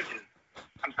like little bitches.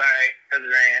 I'm sorry, because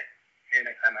of rant. Maybe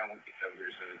next time I won't be sober,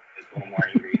 so it's a little more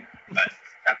angry. But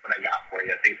that's what I got for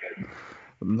you. Thanks, guys.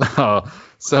 No.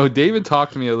 So David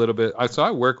talked to me a little bit. So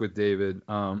I work with David,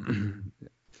 and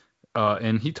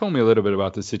he told me a little bit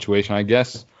about the situation. I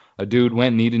guess a dude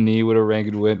went knee to knee with a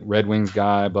Red Wings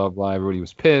guy, blah, blah. Everybody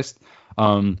was pissed.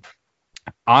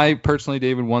 I personally,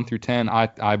 David, 1 through 10,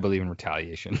 I believe in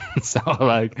retaliation. So,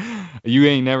 like, you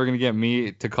ain't never going to get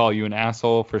me to call you an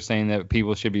asshole for saying that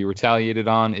people should be retaliated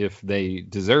on if they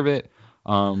deserve it.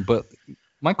 But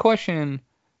my question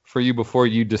for you before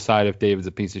you decide if David's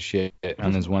a piece of shit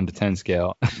on his 1 to 10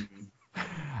 scale,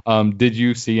 did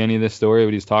you see any of this story,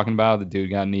 what he was talking about? The dude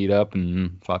got kneed up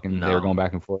and fucking they were going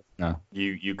back and forth? No.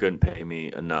 You couldn't pay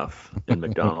me enough in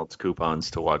McDonald's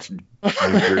coupons to watch New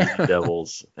Jersey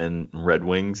Devils and Red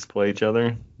Wings play each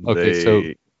other. Okay,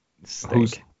 so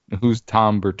who's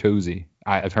Tom Bertuzzi?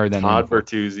 I've heard that Todd name.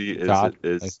 Bertuzzi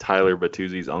is Tyler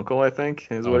Bertuzzi's uncle, I think,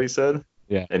 is what he said.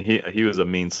 Yeah. And he was a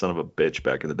mean son of a bitch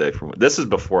back in the day. This is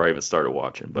before I even started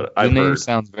watching, but the name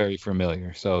sounds very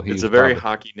familiar. So it's a very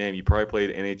hockey name. You probably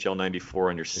played NHL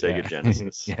 '94 on your Sega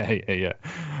Genesis. Yeah.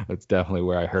 That's definitely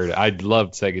where I heard it. I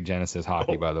loved Sega Genesis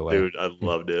hockey, by the way. Dude, I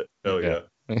loved it. Oh yeah.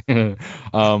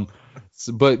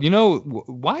 But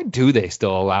why do they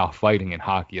still allow fighting in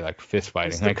hockey, like fist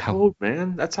fighting? It's the code,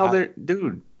 man. That's how they're.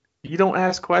 Dude, you don't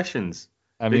ask questions.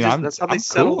 I mean, that's how they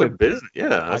settle their business. Yeah,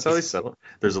 that's how they settle.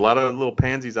 There's a lot of little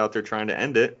pansies out there trying to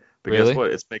end it, but guess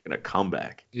what? It's making a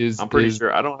comeback. I'm pretty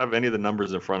sure. I don't have any of the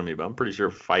numbers in front of me, but I'm pretty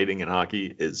sure fighting in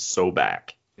hockey is so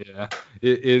back. Yeah.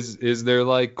 Is there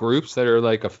like groups that are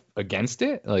like against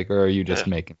it, like, or are you just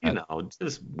making that?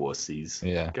 Just wussies.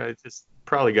 Yeah.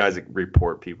 Probably guys that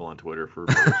report people on Twitter for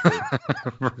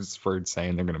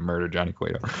saying they're gonna murder Johnny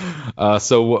Cueto.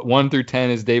 So 1 through 10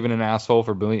 is David an asshole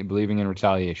for believing in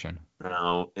retaliation?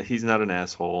 No, he's not an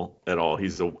asshole at all.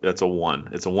 That's a 1.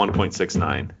 It's a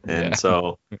 1.69, and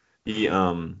so he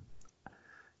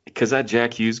because that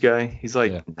Jack Hughes guy, he's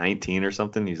like 19 or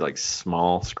something. He's like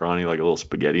small, scrawny, like a little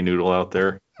spaghetti noodle out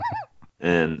there.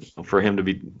 And for him to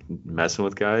be messing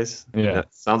with guys,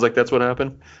 sounds like that's what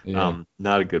happened. Yeah.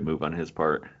 Not a good move on his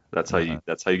part. That's how you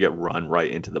get run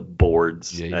right into the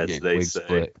boards, as they say.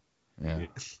 Split. Yeah.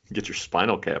 Get your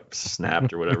spinal cap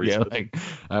snapped or whatever. Like,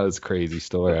 that was a crazy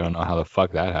story. I don't know how the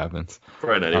fuck that happens.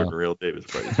 Probably not even real. David's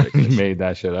probably made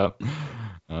that shit up.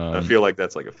 I feel like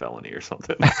that's like a felony or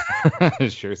something.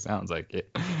 It sure sounds like it.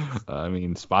 I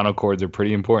mean, spinal cords are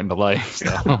pretty important to life.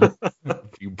 So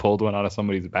if you pulled one out of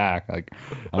somebody's back, like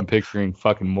I'm picturing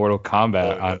fucking Mortal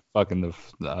Kombat on fucking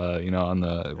on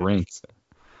the rinks.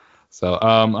 So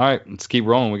all right, let's keep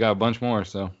rolling. We got a bunch more.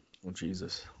 So. Oh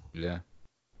Jesus. Yeah.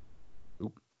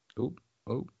 Oh.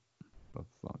 What the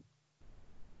fuck?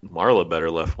 Marla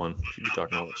better left one. She'd be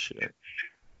talking all that shit.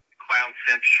 Clown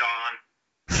simp Sean.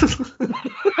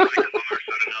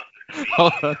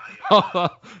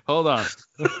 Hold on.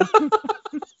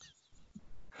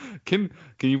 Can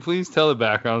you please tell the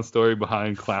background story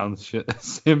behind Clown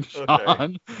Simp Sean?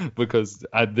 Okay. Because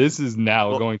this is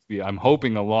now going to be, I'm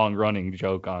hoping, a long running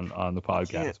joke on the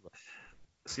podcast.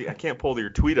 See, I can't pull your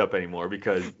tweet up anymore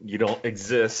because you don't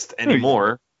exist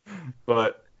anymore.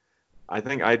 But I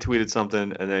think I tweeted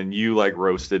something and then you like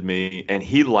roasted me and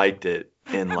he liked it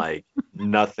in like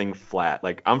nothing flat.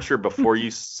 Like I'm sure before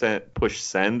you push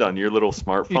send on your little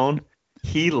smartphone,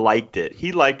 he liked it.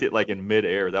 He liked it like in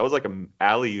midair. That was like an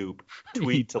alley-oop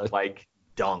tweet to like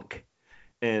dunk.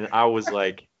 And I was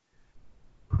like,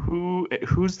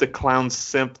 who's the clown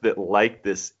simp that liked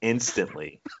this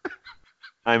instantly?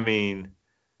 I mean,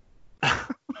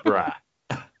 bruh.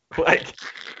 Like,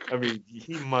 I mean,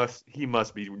 he must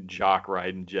be jock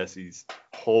riding Jesse's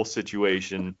whole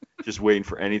situation, just waiting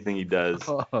for anything he does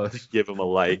to give him a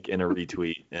like and a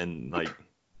retweet, and like,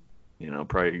 you know,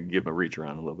 probably give him a reach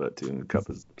around a little bit too and cup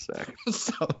his sack.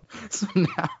 So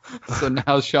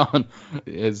now Sean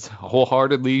is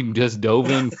wholeheartedly just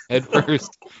dove in head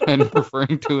first and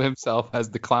referring to himself as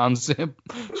the clown simp,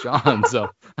 Sean. So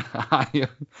I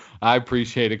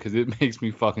appreciate it because it makes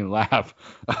me fucking laugh.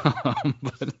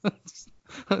 But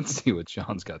let's see what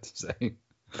Sean's got to say.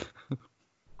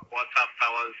 What's up,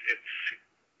 fellas? It's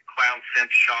Clown Simp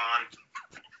Sean.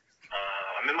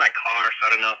 I'm in my car, so I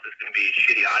don't know if this is going to be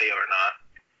shitty audio or not.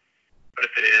 But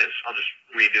if it is, I'll just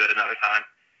redo it another time.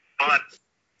 But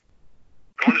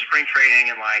going to spring training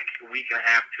in like a week and a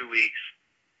half, 2 weeks.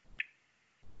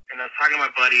 And I was talking to my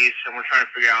buddies, and we're trying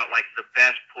to figure out like the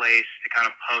best place to kind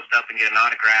of post up and get an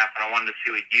autograph. And I wanted to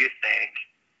see what you think.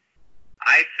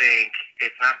 I think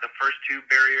it's not the first two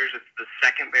barriers; it's the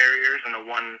second barriers and the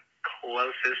one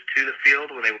closest to the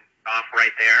field where they off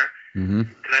right there.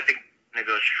 Because I think it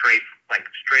goes straight out of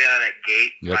that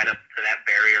gate, right up to that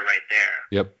barrier right there.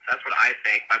 Yep. That's what I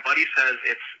think. My buddy says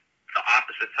it's the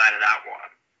opposite side of that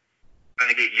one. I'm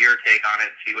going to get your take on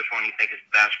it, see which one you think is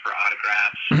best for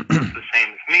autographs. If it's the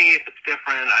same as me, if it's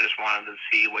different, I just wanted to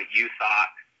see what you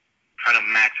thought. Trying to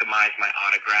maximize my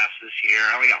autographs this year.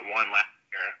 I only got one left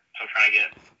here, so I'm trying to get.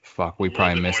 Fuck, we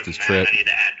probably missed this trip. I need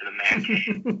to add to the man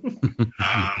cave.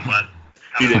 But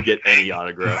he didn't get any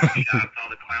autograph. Shout out to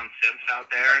all the clown simps out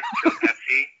there. Go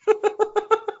Pepsi.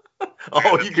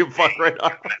 Oh, you can fuck right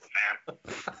off. But,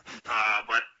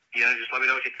 you know, just let me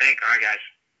know what you think. All right, guys.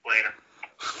 Later.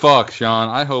 Fuck, Sean.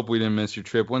 I hope we didn't miss your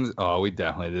trip. We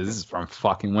definitely did. This is from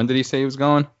fucking. When did he say he was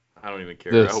going? I don't even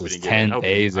care. This I hope is he 10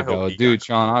 days ago. Dude,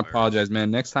 Sean, I apologize, man.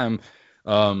 Next time,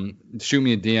 shoot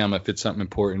me a DM if it's something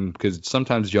important, because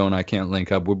sometimes Joe and I can't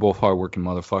link up. We're both hardworking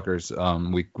motherfuckers.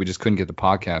 We just couldn't get the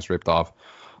podcast ripped off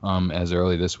as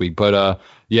early this week. But,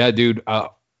 yeah, dude,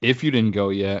 if you didn't go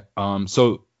yet,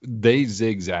 so they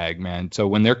zigzag, man. So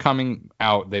when they're coming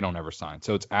out, they don't ever sign.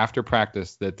 So it's after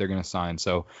practice that they're going to sign.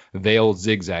 So they'll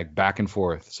zigzag back and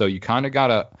forth. So you kind of got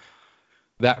to,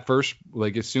 that first,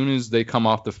 like as soon as they come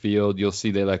off the field, you'll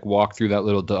see they like walk through that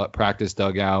little practice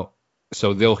dugout.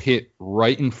 So they'll hit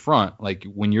right in front. Like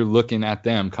when you're looking at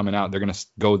them coming out, they're going to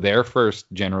go there first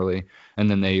generally, and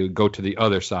then they go to the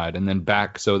other side and then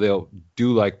back. So they'll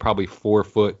do like probably 4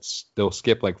 foot. They'll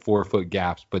skip like 4 foot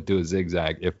gaps, but do a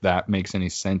zigzag. If that makes any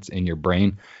sense in your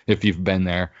brain, if you've been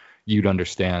there, you'd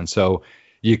understand. So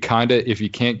you kind of, if you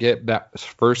can't get that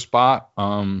first spot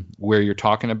where you're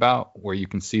talking about, where you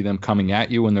can see them coming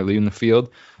at you when they're leaving the field,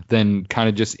 then kind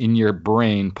of just in your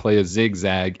brain play a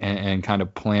zigzag and kind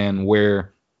of plan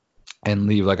where and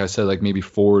leave, like I said, like maybe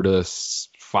 4 to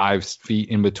 5 feet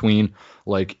in between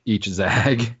like each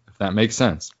zag, if that makes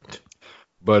sense.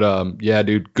 But yeah,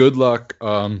 dude, good luck.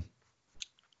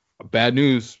 Bad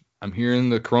news. I'm hearing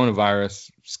the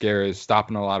coronavirus scare is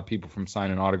stopping a lot of people from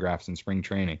signing autographs in spring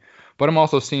training. But I'm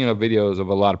also seeing videos of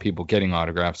a lot of people getting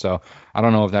autographs. So I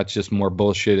don't know if that's just more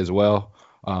bullshit as well.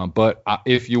 But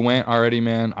if you went already,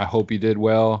 man, I hope you did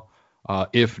well.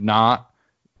 If not,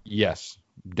 yes,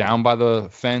 down by the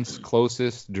fence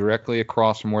closest, directly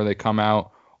across from where they come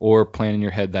out, or plan in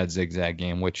your head that zigzag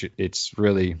game, which it's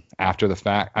really after the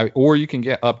fact. Or you can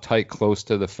get up tight close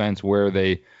to the fence where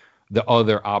the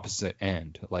other opposite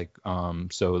end. Like,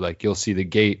 so like you'll see the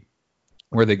gate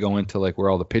where they go into like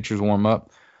where all the pitchers warm up.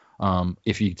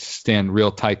 If you stand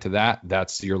real tight to that,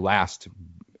 that's your last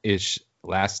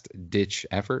ditch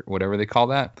effort, whatever they call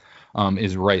that,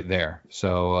 is right there.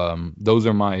 So those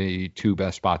are my 2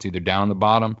 best spots, either down the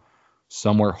bottom,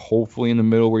 somewhere hopefully in the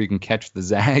middle where you can catch the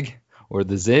zag or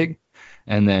the zig,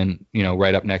 and then, you know,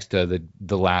 right up next to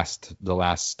the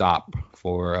last stop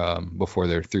for before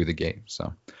they're through the gate.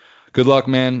 So good luck,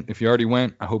 man. If you already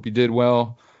went, I hope you did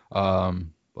well.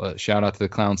 But shout out to the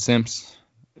clown simps.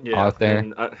 Yeah, out there.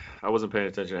 And I wasn't paying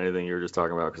attention to anything you were just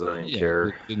talking about because I didn't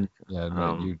care. You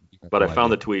but I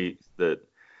found the tweet that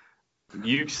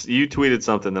you tweeted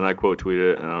something, then I quote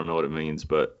tweeted it, and I don't know what it means,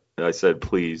 but I said,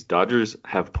 please, Dodgers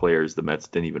have players the Mets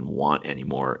didn't even want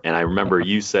anymore. And I remember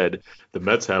you said the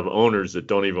Mets have owners that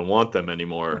don't even want them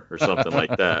anymore or something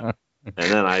like that.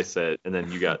 And then I said, and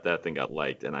then you got that thing got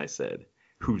liked. And I said,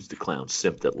 who's the clown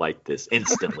simp that liked this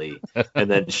instantly? And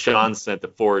then Sean sent the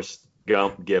Forrest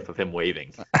Gump gif of him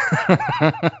waving.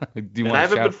 I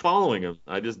haven't been following him.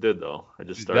 I just did, though. I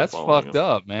just started That's following fucked him.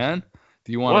 up, man.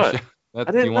 Do you want to? I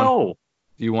didn't know.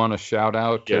 Do you want to shout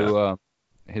out to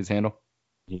his handle?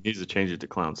 He needs to change it to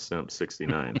Clown Simp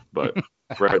 69, but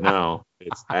right now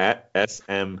it's at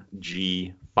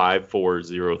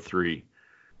SMG5403.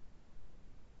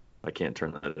 I can't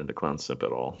turn that into Clown Simp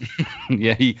at all.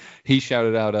 Yeah, he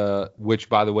shouted out which,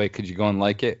 by the way, could you go and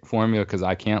like it for me, because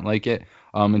I can't like it.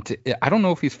 I don't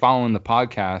know if he's following the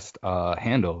podcast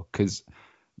handle, because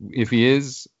if he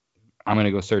is, I'm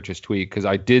gonna go search his tweet, because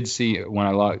I did see when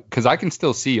I log, because I can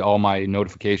still see all my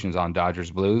notifications on Dodgers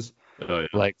Blues. Oh, yeah.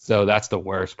 Like, so that's the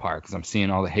worst part, because I'm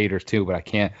seeing all the haters too, but I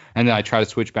can't. And then I try to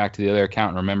switch back to the other account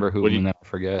and remember who, and then I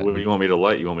forget. What do you want me to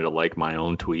like? You want me to like my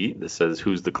own tweet that says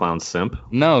 "Who's the Clown Simp"?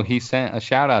 No, he sent a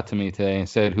shout out to me today and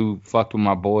said, "Who fucked with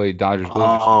my boy Dodgers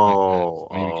Blues?"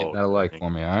 Get that a like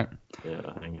for me, all right? Yeah,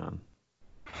 hang on.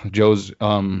 Joe's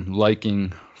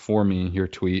liking for me your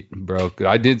tweet, bro.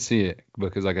 I did see it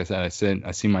because, like I said,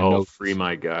 I see my notes. Free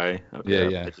my guy.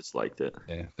 Okay, yeah. I just liked it.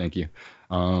 Yeah, thank you.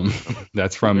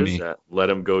 That's from me. That? Let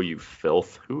him go, you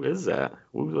filth. Who is that?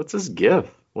 What's this gif?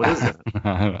 What is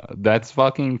that? That's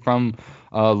fucking from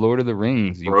Lord of the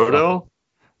Rings. Frodo?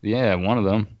 Yeah, one of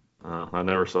them. I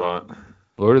never saw it.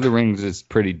 Lord of the Rings is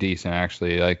pretty decent,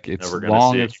 actually. Like, it's never gonna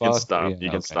long see it. as You can fuck. stop. Yeah,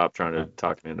 You can stop trying to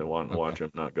talk me into wanting to watch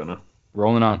it. I'm not gonna.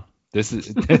 Rolling on. This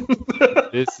is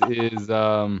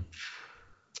our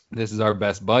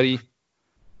best buddy,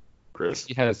 Chris.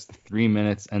 He has 3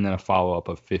 minutes and then a follow up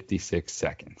of 56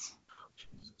 seconds.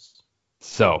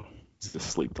 So He's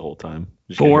asleep the whole time.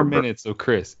 4 minutes of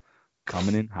Chris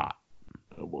coming in hot.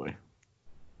 Oh boy.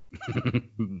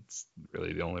 It's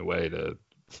really the only way to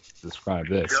describe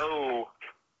this. Yo,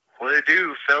 what it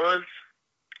do, fellas?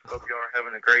 Hope y'all are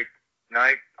having a great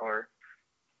night or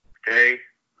day.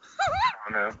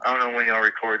 I don't know when y'all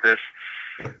record this.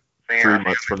 3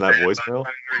 months from that voicemail.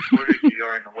 You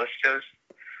are in the West Coast.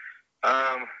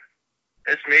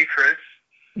 It's me, Chris.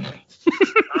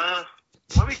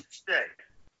 Let me say,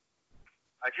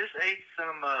 I just ate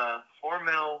some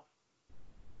Hormel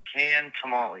canned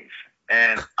tamales,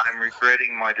 and I'm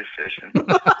regretting my decision.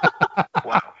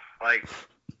 Wow, like,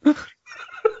 man,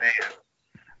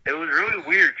 it was really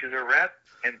weird because they're wrapped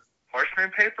in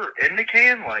parchment paper in the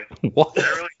can. Like, What? is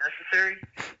that really necessary?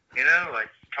 You know, like,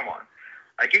 come on.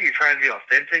 I get you're trying to be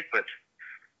authentic, but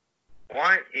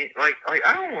why? Like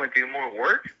I don't want to do more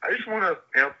work. I just want to,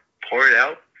 pour it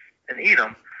out and eat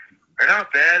them. They're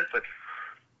not bad, but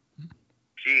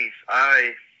geez,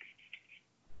 I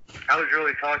was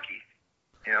really cocky,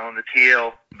 on the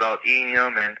TL about eating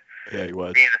them and Yeah, he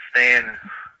was. being a stan.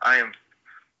 I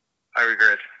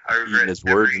regret Eating his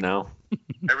words now.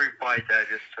 every bite that I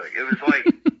just took. It was like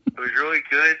it was really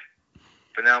good,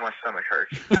 but now my stomach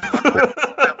hurts.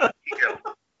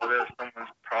 Although someone's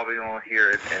probably gonna hear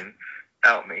it and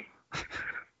out me.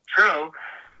 So,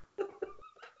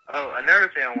 another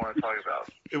thing I want to talk about.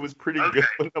 It was pretty Okay.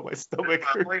 good, but my stomach My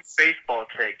only hurts. baseball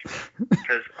take,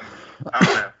 because I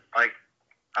don't know, like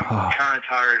I'm kind of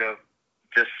tired of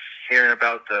just hearing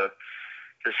about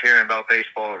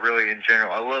baseball, really in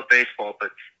general. I love baseball,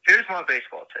 but here's my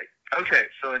baseball take. Okay,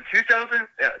 so in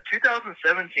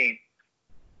 2017,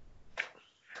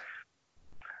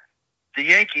 the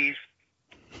Yankees.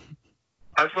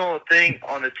 I saw a thing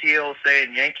on the TL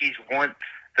saying Yankees want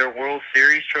their World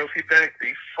Series trophy back. Are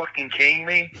you fucking kidding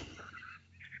me?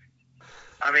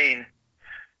 I mean,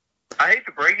 I hate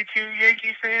to break it to you,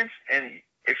 Yankees fans, and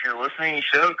if you're listening to the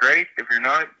show, great. If you're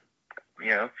not,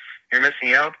 you're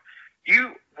missing out.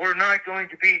 You were not going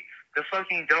to beat the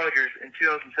fucking Dodgers in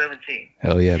 2017.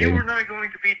 Hell yeah, You baby. were not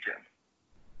going to beat them.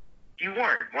 You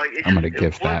weren't. Like, I'm gonna it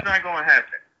gift was that. not going to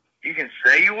happen. You can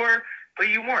say you were, but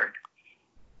you weren't.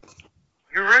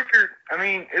 Your record, I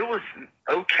mean, it was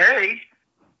okay,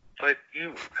 but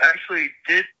you actually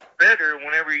did better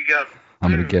whenever you got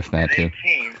I'm gonna moved gift that in too.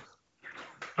 18,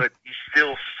 but you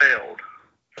still failed.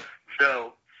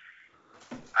 So,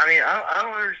 I mean, I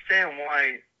don't understand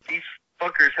why these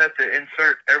fuckers have to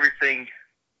insert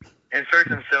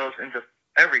themselves into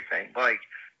everything. Like,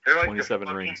 they're like 27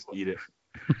 the rings. Eat it.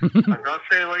 I'm not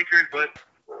saying Lakers, but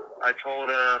I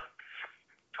told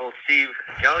Steve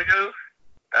Gallagher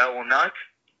I will not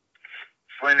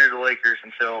slander the Lakers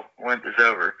until Lent is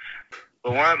over.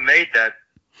 But when I made that,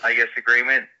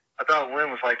 agreement, I thought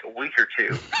Lent was like a week or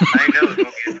two. I didn't know it was going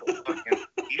to be until fucking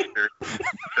Easter.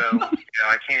 So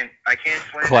I can't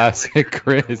slander. Classic Lakers,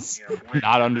 Chris, so, Lent,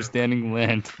 not understanding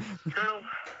Lent. So,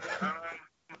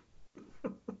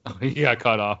 Oh, he got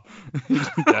cut off.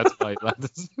 That's why he left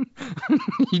us.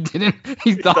 He didn't.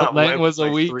 He thought Lent was a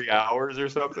like week. 3 hours or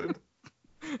something.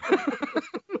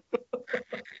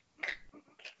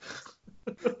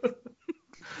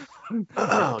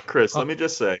 Chris, let me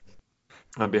just say,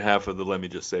 on behalf of the Let Me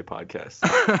Just Say podcast,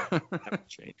 haven't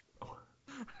changed, bro.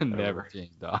 Never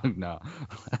change, dog. No.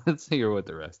 Let's hear what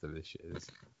the rest of this shit is.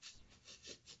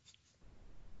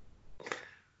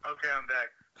 okay, I'm back.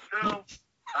 So,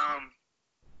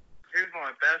 here's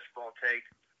my basketball take.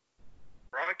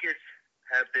 Rockets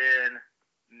have been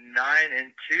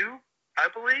 9-2, I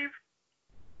believe,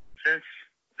 since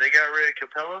they got rid of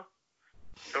Capella.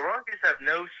 The Rockets have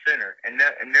no center, and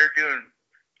they're doing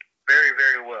very,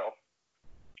 very well.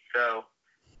 So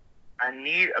I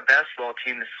need a basketball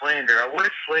team to slander. I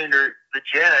would slander the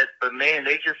Jazz, but man,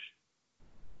 they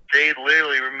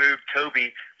literally removed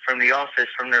Toby from The Office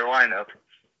from their lineup.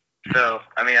 So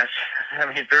I mean,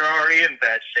 they're already in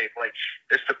bad shape. Like,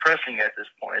 it's depressing at this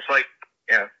point. It's like,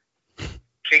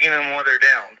 kicking them while they're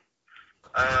down.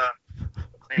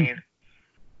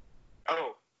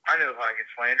 I know how I can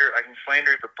slander. I can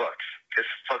slander the Bucks, because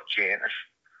fuck Janice.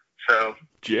 So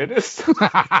Janice?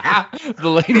 The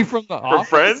lady from The Office?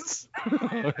 Friends?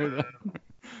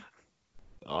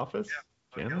 Office?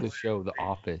 Yeah. Janice? The show The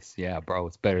Office. Yeah, bro,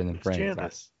 it's better than Friends.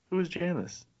 Janice? Who is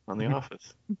Janice on The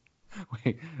Office?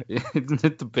 Wait, isn't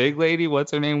it the big lady?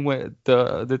 What's her name?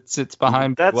 That sits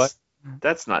behind what?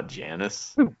 That's not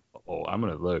Janice. Oh, I'm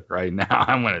gonna look right now.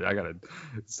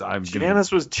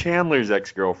 Janice was Chandler's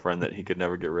ex-girlfriend that he could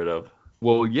never get rid of.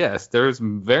 Well, yes, there's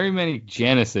very many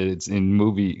Janices in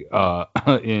movie,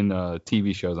 in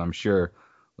TV shows, I'm sure.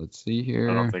 Let's see here.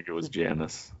 I don't think it was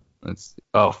Janice.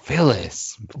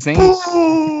 Phyllis.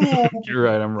 You're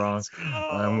right, I'm wrong.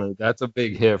 That's a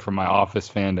big hit for my Office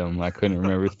fandom. I couldn't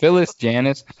remember. Phyllis,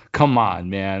 Janice. Come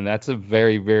on, man. That's a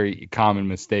very, very common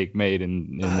mistake made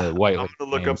in the White. I'm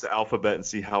gonna look up the alphabet and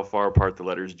see how far apart the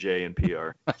letters J and P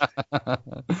are.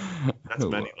 That's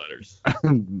many letters.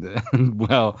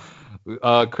 Well,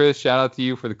 Chris, shout out to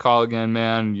you for the call again,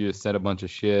 man. You just said a bunch of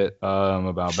shit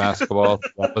about basketball.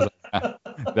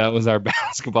 That was our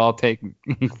basketball take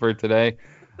for today.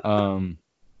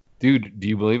 Dude, do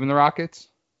you believe in the Rockets?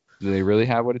 Do they really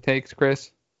have what it takes,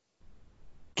 Chris?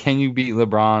 Can you beat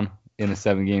LeBron in a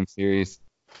 7-game series?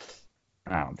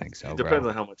 I don't think so. It depends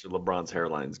on how much of LeBron's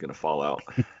hairline is going to fall out,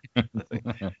 I think,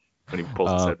 when he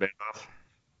pulls his headband off.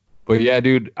 But yeah,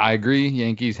 dude, I agree.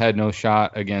 Yankees had no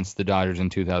shot against the Dodgers in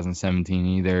 2017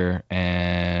 either.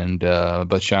 And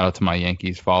but shout out to my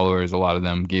Yankees followers. A lot of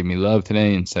them gave me love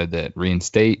today and said that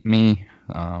reinstate me.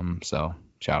 So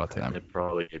shout out to them. They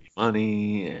probably give you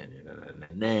money.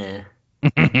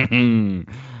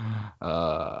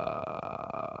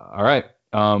 All right.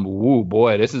 Woo,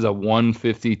 boy, this is a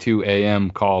 1:52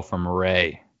 a.m. call from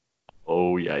Ray.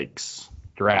 Oh, yikes.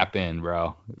 Strap in,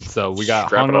 bro. So we got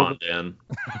strap hungover. it on,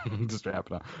 Dan. Strap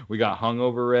it on. We got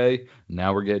hungover Ray.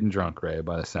 Now we're getting drunk Ray,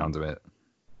 by the sounds of it.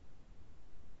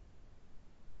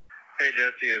 Hey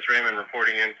Jesse, it's Raymond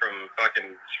reporting in from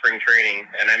fucking spring training,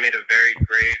 and I made a very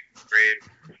grave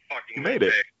fucking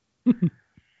mistake.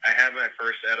 I had my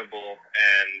first edible,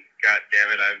 and god damn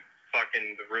it,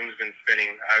 the room's been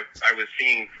spinning. I was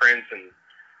seeing Prince and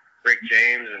Rick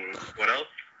James and what else?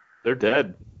 They're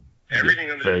dead.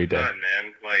 Everything under the sun,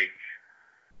 man. Like,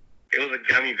 it was a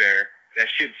gummy bear. That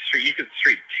shit, you could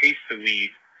straight taste the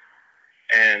weed,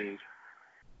 and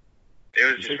it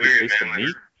was just weird,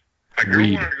 man. Like, I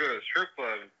wanted to go to the strip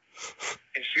club,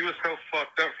 and she was so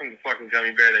fucked up from the fucking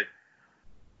gummy bear that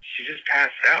she just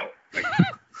passed out. Like,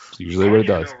 it's usually what it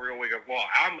does. No real wake up. Well,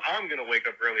 I'm gonna wake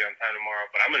up early on time tomorrow,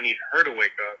 but I'm gonna need her to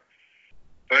wake up.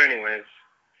 But anyways,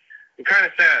 I'm kind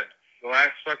of sad. The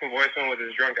last fucking voicemail with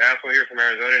his drunk asshole here from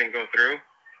Arizona didn't go through,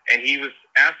 and he was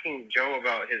asking Joe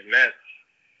about his Mets.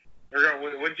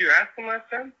 What did you ask him last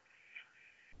time?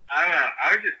 I don't know.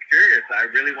 I was just curious. I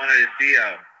really wanted to see,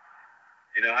 how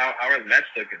are the Mets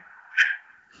looking?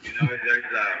 There's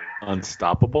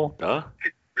Unstoppable? Duh.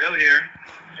 Real here,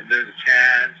 and there's a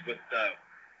chance with them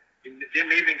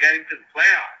even getting to the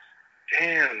playoffs.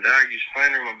 Damn, dog, you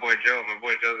slandering my boy Joe. My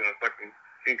boy Joe's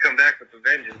gonna come back with a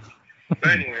vengeance.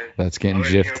 But anyways, that's getting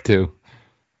gift too.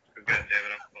 God damn it,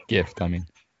 I'm fucked. Gift, I mean.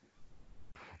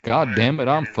 God damn it,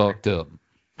 I'm fucked up.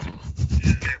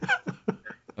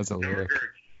 That's a lyric.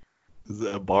 Is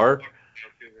that a bar?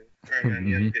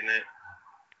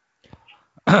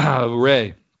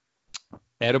 Ray,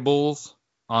 edibles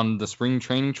on the spring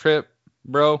training trip,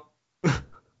 bro?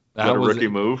 that a rookie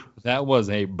move? That was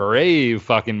a brave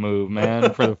fucking move,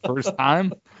 man, for the first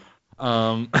time.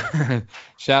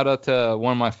 Shout out to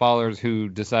one of my followers who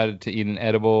decided to eat an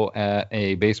edible at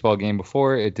a baseball game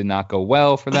before. It did not go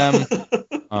well for them.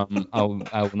 I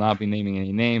will not be naming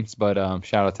any names, but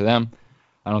shout out to them.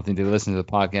 I don't think they listen to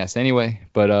the podcast anyway.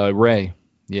 But Ray,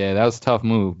 yeah, that was a tough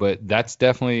move. But that's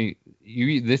definitely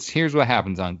here's what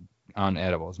happens on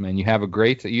edibles, man. You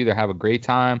either have a great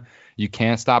time, you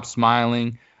can't stop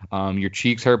smiling. Your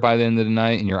cheeks hurt by the end of the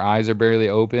night, and your eyes are barely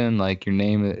open. Like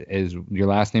your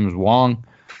last name is Wong,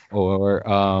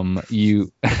 or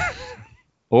you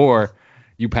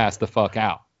pass the fuck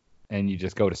out, and you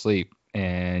just go to sleep,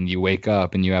 and you wake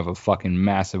up, and you have a fucking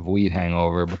massive weed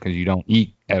hangover because you don't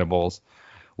eat edibles.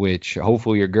 Which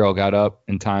hopefully your girl got up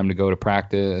in time to go to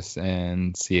practice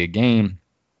and see a game.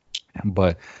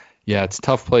 But yeah, it's a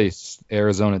tough place,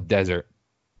 Arizona desert,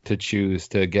 to choose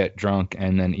to get drunk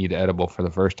and then eat edible for the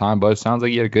first time, but it sounds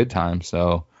like you had a good time.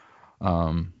 So,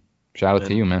 shout out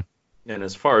to you, man. And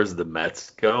as far as the Mets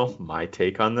go, my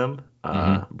take on them,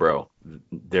 bro,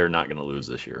 they're not going to lose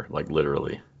this year. Like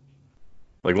literally.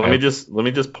 Like let me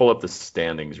just pull up the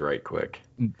standings right quick.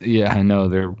 Yeah, I know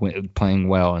they're playing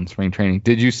well in spring training.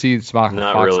 Did you see Fox?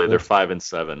 Not really. They're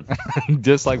 5-7.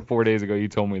 Just like 4 days ago, you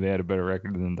told me they had a better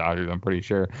record than the Dodgers. I'm pretty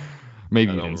sure.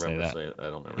 Maybe you didn't say that.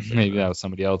 I don't remember. Maybe that was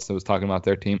somebody else that was talking about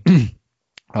their team.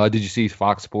 Did you see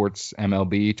Fox Sports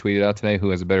MLB tweeted out today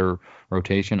who has a better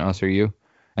rotation, us or you?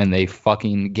 And they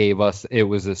fucking gave us,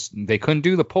 they couldn't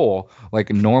do the poll like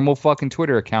a normal fucking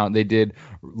Twitter account. They did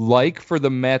like for the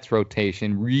Mets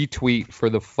rotation, retweet for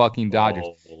the fucking Dodgers.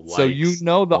 So you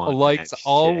know the likes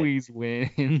always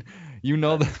win. You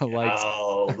know the likes.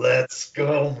 Oh, let's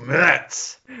go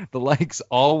Mets. The likes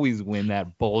always win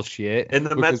that bullshit. And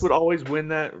the Mets would always win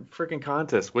that freaking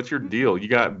contest. What's your deal? You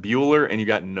got Bueller and you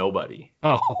got nobody.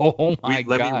 Oh my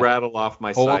God. Let me rattle off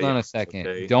my Hold on a second.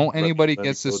 Okay? Don't anybody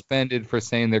get suspended for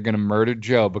saying they're going to murder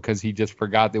Joe because he just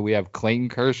forgot that we have Clayton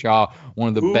Kershaw, one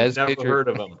of the best pitchers. Never heard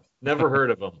of him. Never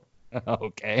heard of him.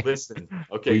 Okay. Listen.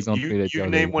 Okay. You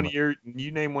name one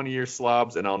of your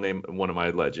slobs, and I'll name one of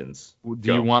my legends.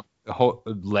 Do you want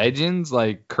legends,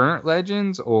 like current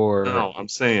legends, or? No, I'm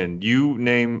saying you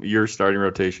name your starting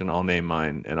rotation. I'll name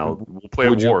mine, and we'll play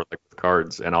a war like with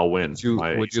cards, and I'll win.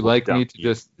 Would you like me to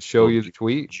just show you the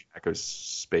tweet? Jack of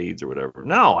spades or whatever.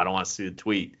 No, I don't want to see the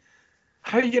tweet.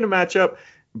 How are you gonna match up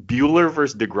Bueller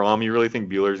versus DeGrom? You really think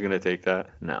Bueller's going to take that?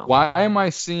 No. Why am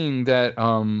I seeing that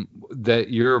that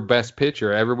your best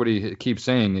pitcher, everybody keeps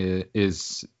saying,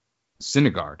 is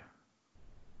Syndergaard?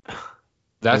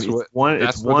 That's what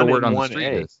the word on the street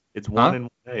is. It's 1 and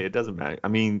 1A. It doesn't matter. I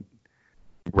mean,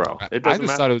 bro, it doesn't I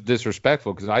just thought it was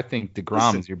disrespectful because I think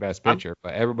DeGrom is your best pitcher,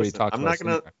 but everybody talks about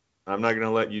Syndergaard. I'm not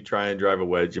gonna let you try and drive a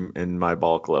wedge in my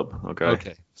ball club. Okay.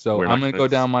 Okay. So I'm gonna go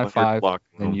down my 5,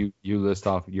 and you list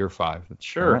off your 5.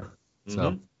 Sure. Right?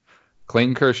 So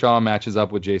Clayton Kershaw matches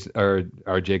up with Jacob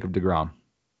DeGrom.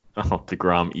 Oh,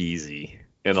 DeGrom easy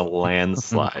in a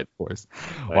landslide. Of course.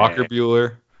 Walker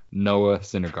Buehler, Noah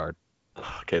Syndergaard.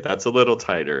 Okay, that's a little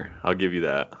tighter. I'll give you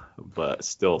that, but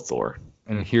still Thor.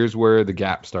 And here's where the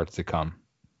gap starts to come.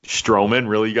 Stroman,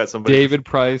 really? You got somebody? David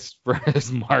Price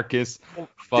versus Marcus.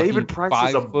 David Price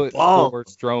is a bum.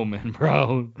 Stroman,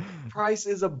 bro. Price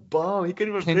is a bum. He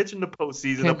couldn't even pitch in the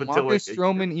postseason up until Marcus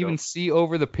Stroman even see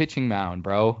over the pitching mound,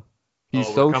 bro? He's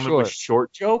so short. With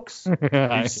short jokes?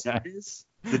 Are you serious?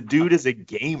 The dude is a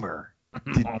gamer.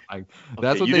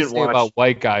 That's what they say about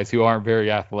white guys who aren't very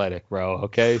athletic, bro.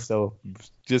 Okay, so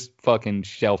just fucking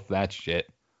shelf that shit.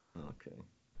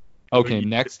 Okay,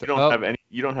 next.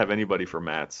 You don't have anybody for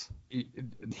Mats.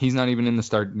 He's not even in the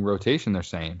starting rotation. They're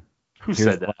saying. Who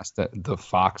said that? The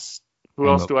Fox. Who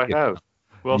else do I have?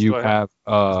 You have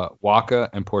Waka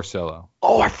and Porcello.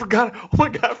 Oh, I forgot. Oh my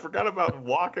God, I forgot about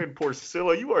Waka and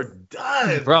Porcello. You are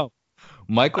done, bro.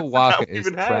 Michael Waka is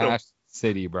trash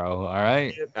city, bro. All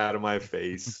right. Get out of my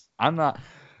face. I'm not.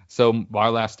 So our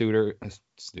last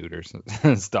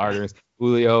starters,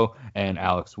 Julio and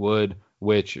Alex Wood,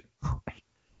 which.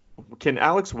 Can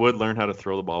Alex Wood learn how to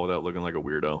throw the ball without looking like a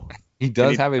weirdo? He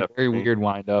does have a very weird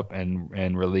wind up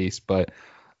and release, but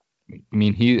I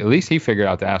mean, at least he figured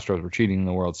out the Astros were cheating in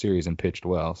the World Series and pitched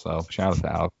well. So shout out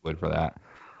to Alex Wood for that.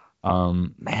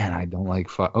 Man, I don't like.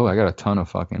 I got a ton of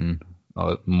fucking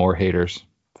more haters.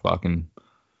 Fucking,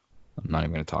 I'm not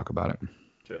even gonna talk about it.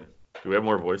 Okay. Do we have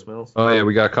more voicemails? Oh yeah,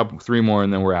 we got 3 more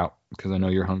and then we're out because I know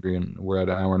you're hungry and we're at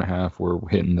an hour and a half. We're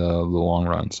hitting the long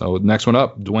run. So next one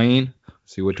up, Dwayne.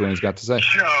 See what Dwayne's got to say.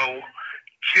 Joe,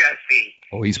 Jesse.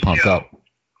 Oh, he's pumped up.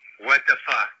 What the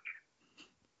fuck?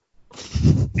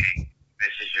 Hey,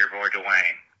 this is your boy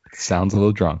Dwayne. Sounds a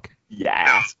little drunk.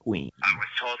 Yes, queen. I was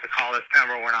told to call this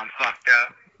number when I'm fucked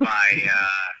up by,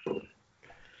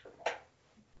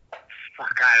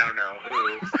 fuck, I don't know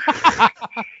who.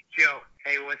 Yo,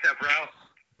 hey, what's up, bro?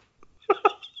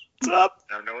 What's up?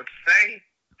 I don't know what to say,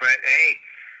 but hey,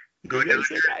 go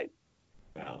Dodgers.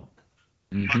 Wow.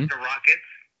 Mm-hmm. Fuck the Rockets.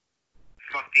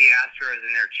 Fuck the Astros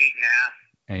and their cheating ass.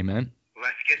 Amen.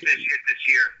 Let's get this shit this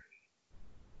year.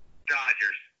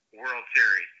 Dodgers, World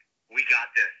Series. We got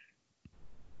this.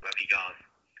 Love you guys.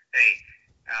 Hey,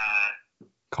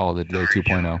 Call it day sorry,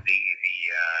 2.0. Joe,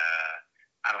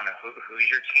 I don't know, who's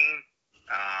your team?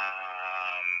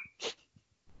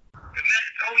 The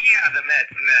Mets. Oh, yeah, the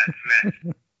Mets.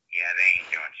 Yeah, they ain't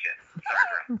doing shit. Sorry,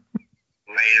 bro.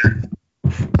 Later.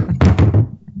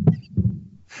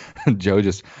 Joe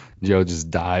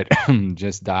just died.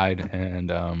 Just died,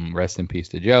 and rest in peace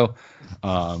to Joe.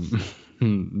 Shout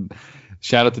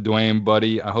out to Dwayne,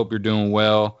 buddy. I hope you're doing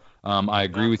well. I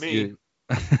agree with you.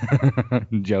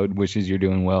 Joe wishes you're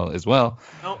doing well as well.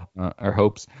 Nope. Or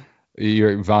hopes.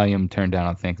 Your volume turned down,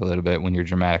 I think, a little bit when your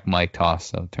dramatic mic toss,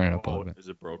 so turn it up a little bit. Is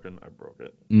it broken? I broke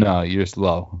it. No, you're just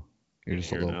low. You're just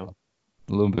a Here little, now?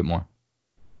 a little bit more.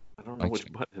 I don't know Like-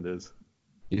 which button it is.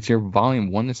 It's your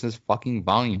volume one that says fucking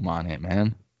volume on it,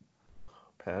 man.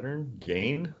 Pattern?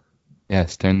 Gain?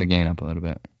 Yes, turn the gain up a little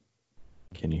bit.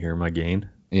 Can you hear my gain?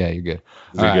 Yeah, you're good.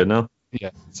 Is All it right. good now? Yeah.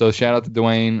 So shout out to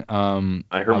Dwayne.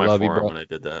 I hurt my love you, forearm bro. when I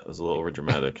did that. It was a little over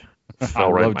dramatic. I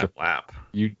Fell right in love my lap.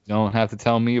 You don't have to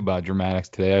tell me about dramatics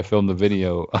today. I filmed the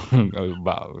video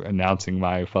about announcing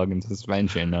my fucking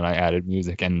suspension, and I added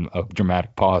music and a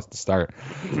dramatic pause to start.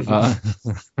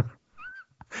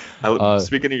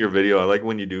 Speaking of your video, I like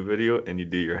when you do video and you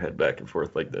do your head back and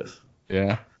forth like this.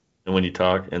 Yeah. And when you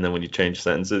talk, and then when you change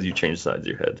sentences, you change sides of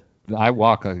your head. I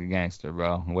walk like a gangster,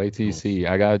 bro. Wait till you see.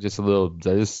 I got just a little.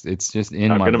 It's just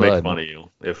in I'm my gonna blood. make fun of you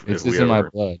if It's we just in my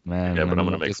ever. blood, man. Yeah, but I'm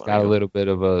gonna I make just fun got of a you. little bit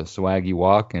of a swaggy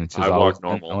walk, and it's just I always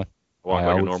walk normal. Walk I like a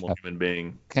always normal have- human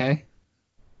being. Okay.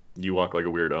 You walk like a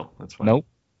weirdo. That's fine. Nope.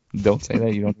 Don't say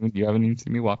that. You haven't even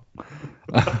seen me walk.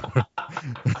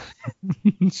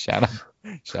 Shout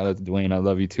out to Dwayne. I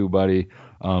love you too, buddy.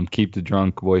 Keep the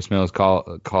drunk voicemails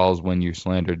calls when you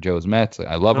slander Joe's Mets.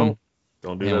 I love them.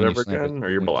 Don't do Yeah, that when you ever slander- again, or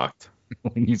you're blocked.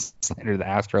 When you slander the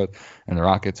Astros and the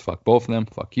Rockets, fuck both of them.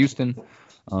 Fuck Houston.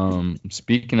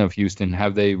 Speaking of Houston,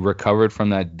 have they recovered from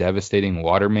that devastating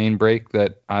water main break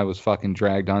that I was fucking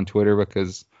dragged on Twitter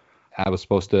because I was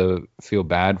supposed to feel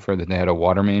bad for that they had a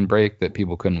water main break that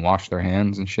people couldn't wash their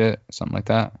hands and shit, something like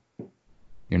that?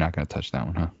 You're not going to touch that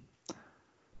one, huh?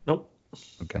 Nope.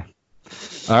 Okay.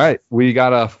 All right. We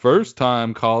got a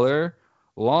first-time caller,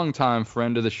 longtime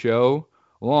friend of the show,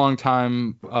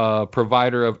 longtime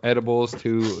provider of edibles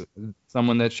to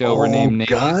someone that shall rename name.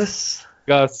 Gus.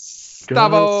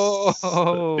 Gustavo.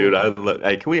 Dude,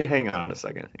 hey, can we hang on a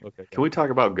second? Okay. Can we talk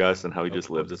about Gus and how he just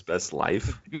lived his best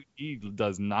life? Dude, he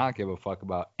does not give a fuck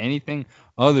about anything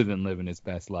other than living his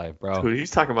best life, bro. Dude,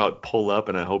 he's talking about pull up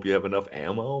and I hope you have enough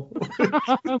ammo.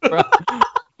 Bro,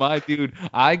 my dude,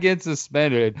 I get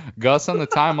suspended. Gus on the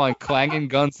timeline clanging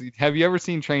guns. Have you ever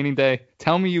seen Training Day?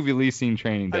 Tell me you've at least seen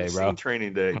Training Day, I've bro. seen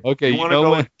Training Day. Okay, you you want to know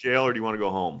go when- to jail or do you want to go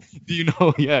home? Do you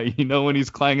know? Yeah, you know when he's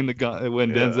clanging the gun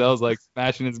when Yeah. Denzel's like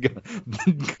smashing his gun.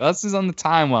 Gus is on the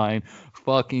timeline,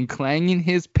 fucking clanging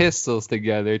his pistols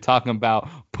together, talking about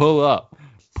pull up,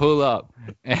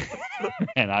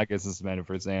 and I get suspended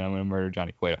for saying I'm gonna murder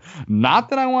Johnny Cueto. Not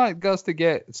that I want Gus to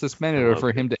get suspended or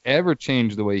for him to ever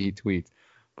change the way he tweets,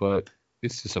 but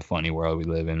it's just a funny world we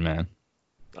live in, man.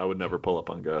 I would never pull up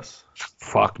on Gus.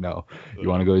 Fuck no. You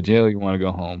want to go to jail? You want to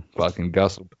go home? Fucking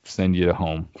Gus will send you to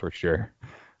home for sure,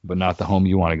 but not the home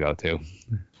you want to go to.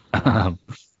 All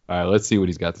right, let's see what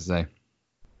he's got to say.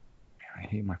 I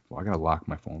hate my. I gotta lock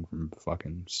my phone from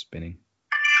fucking spinning.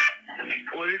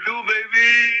 What do you do, baby?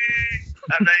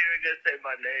 I'm not even gonna say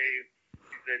my name.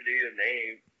 You said do your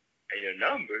name and your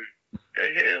number. The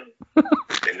hell?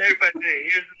 And everybody said,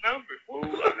 here's the number. Fool, I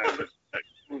gotta look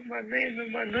who's my name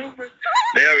and my number.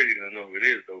 They already gonna know who it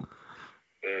is though.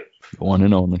 But The one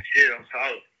and only. shit, I'm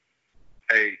solid.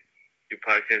 Hey, your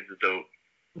podcast is dope.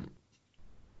 You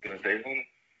wanna say something?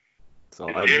 So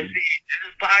Jesse, this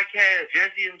is podcast.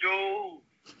 Jesse and Joel.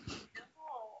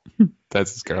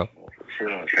 That's his girl. Shit,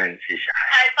 I'm trying to see.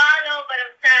 I follow, but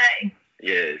I'm shy.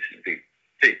 Yeah, she's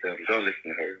big stuff. Don't listen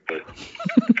to her. But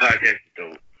the podcast is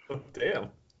dope. oh, damn.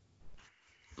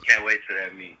 Can't wait for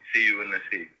that meet. See you when I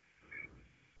see you.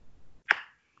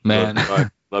 Man.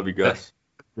 Love you, Gus.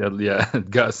 Yeah,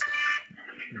 Gus.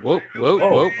 Whoa.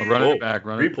 I'm running it back.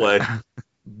 Running it Replay.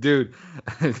 Dude,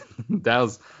 that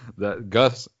was the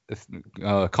Gus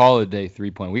call of the day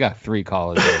 3 point. We got 3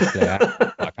 call of the days today.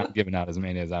 I'm giving out as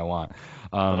many as I want.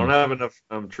 I don't have enough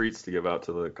treats to give out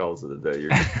to the calls of the day.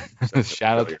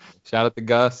 Shout out to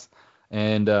Gus.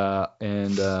 And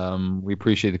we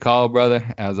appreciate the call,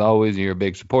 brother. As always, you're a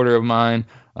big supporter of mine.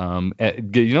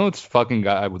 You know what's fucking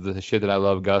with the shit that I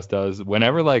love Gus does?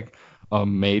 Whenever like a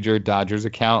major Dodgers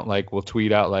account like will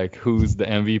tweet out like who's the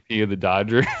MVP of the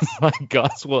Dodgers, like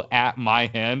Gus will at my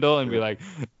handle and be like,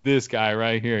 this guy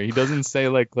right here. He doesn't say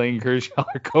like Clayton Kershaw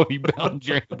or Cody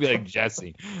Bellinger. He'll be like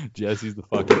Jesse. Jesse's the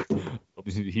fucking.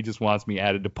 He just wants me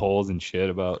added to polls and shit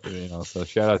about, you know. So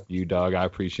shout out to you, dog. I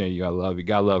appreciate you. I love you.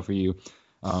 Got love for you,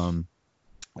 and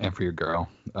for your girl.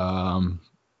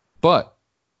 But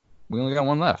we only got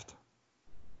one left,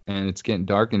 and it's getting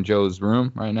dark in Joe's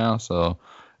room right now. So,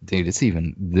 dude,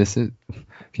 can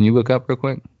you look up real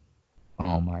quick?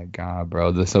 Oh my God,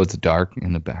 bro. So it's dark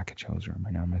in the back of Joe's room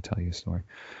right now. I'm gonna tell you a story.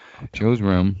 Joe's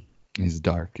room is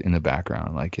dark in the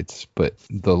background, but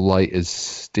the light is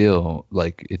still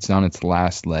like it's on its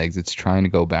last legs. It's trying to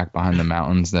go back behind the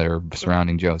mountains that are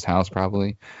surrounding Joe's house,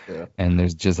 probably. Yeah. And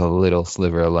there's just a little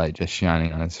sliver of light just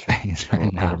shining on his face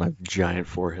right now. My giant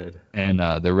forehead. And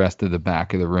the rest of the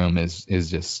back of the room is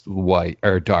just white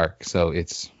or dark. So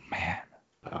it's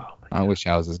I wish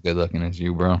I was as good looking as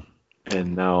you, bro.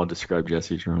 And now I'll describe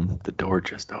Jesse's room. The door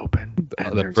just opened.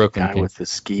 And the there's a guy with the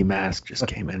ski mask just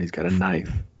came in. He's got a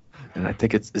knife. And I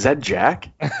think is that Jack?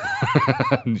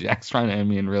 Jack's trying to end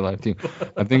me in real life too.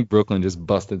 I think Brooklyn just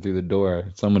busted through the door.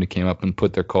 Somebody came up and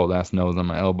put their cold ass nose on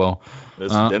my elbow.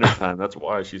 It's dinner time. That's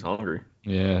why she's hungry.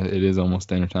 Yeah, it is almost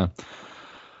dinner time.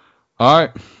 All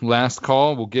right, last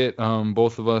call. We'll get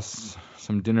both of us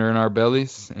some dinner in our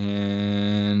bellies.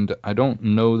 And I don't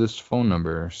know this phone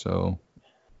number, so.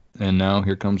 And now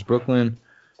here comes Brooklyn.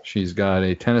 She's got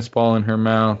a tennis ball in her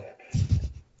mouth.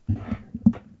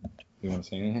 You want to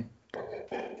say anything?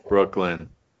 Brooklyn.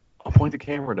 I'll point the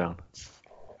camera down.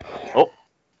 Oh.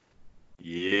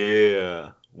 Yeah.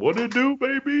 What it do,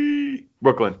 baby?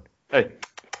 Brooklyn. Hey.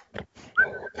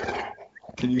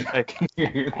 Can you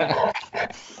hear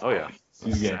that? Oh, yeah.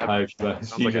 She's getting hyped. But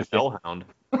sounds like a hellhound.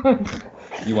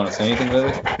 You want to say anything,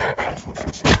 Lily?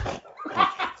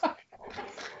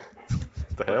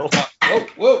 The hell?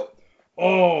 Whoa.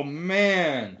 Oh,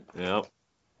 man. Yep.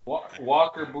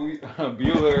 Walker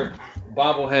Buehler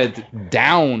bobblehead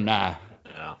down.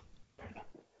 Yeah.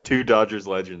 2 Dodgers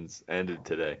legends ended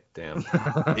today. Damn.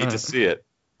 Need to see it.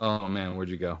 Oh, man. Where'd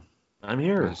you go? I'm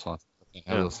here. I just lost it.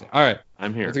 Yeah. All right.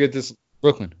 I'm here. Let's get this.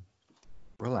 Brooklyn.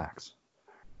 Relax.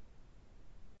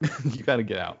 You got to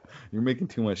get out. You're making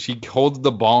too much. She holds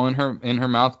the ball in her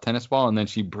mouth, tennis ball, and then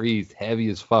she breathes heavy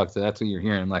as fuck. So that's what you're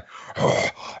hearing. Like,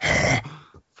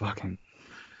 fucking.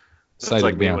 That's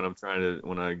like me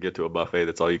when I get to a buffet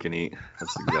that's all you can eat.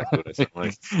 That's exactly what I sound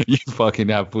like. You fucking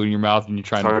have food in your mouth and you're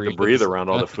trying to breathe around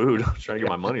all the food. I'm trying to get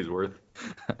my money's worth.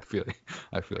 I feel you.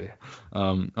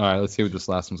 All right, let's see what this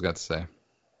last one's got to say.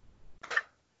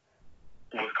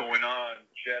 What's going on,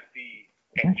 Jesse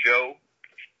and Joe?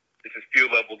 This is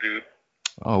Field Level Dude.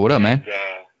 Oh, what up, man?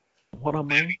 What up,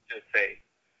 man? Let me just say,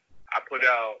 I put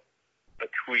out a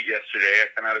tweet yesterday. I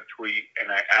sent out a tweet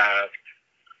and I asked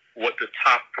what the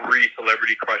top 3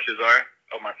 celebrity crushes are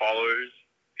of my followers,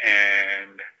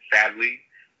 and sadly,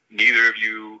 neither of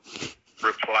you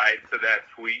replied to that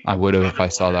tweet. I would have if I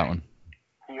saw that one.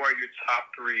 Who are your top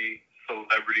 3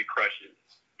 celebrity crushes?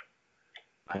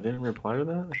 I didn't reply to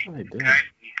that? I thought I did.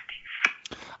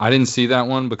 I didn't see that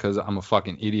one because I'm a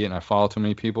fucking idiot and I follow too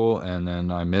many people, and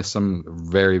then I miss some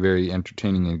very, very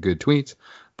entertaining and good tweets.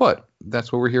 But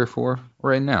that's what we're here for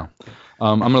right now.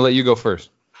 I'm going to let you go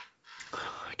first.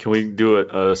 Can we do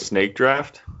a snake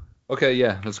draft? Okay,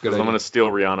 yeah, that's good. I'm going to steal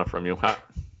Rihanna from you.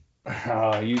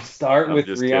 You start with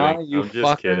Rihanna, kidding. you I'm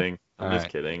just kidding. I'm just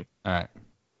kidding. All right.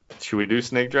 Should we do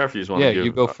snake draft? Or you just want to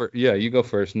you go first. Yeah, you go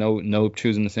first. No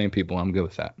choosing the same people. I'm good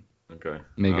with that. Okay.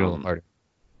 Make it a little harder.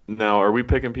 Now, are we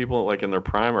picking people like in their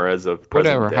prime or as of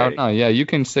present Whatever. day? Yeah, you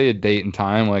can say a date and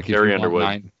time. Like Carrie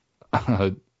Underwood.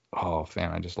 Oh,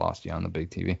 fam, I just lost you on the big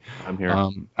TV. I'm here.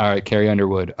 All right, Carrie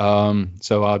Underwood.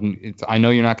 So I know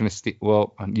you're not going to steal.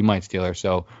 Well, you might steal her.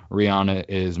 So Rihanna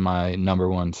is my number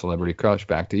 1 celebrity crush.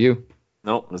 Back to you.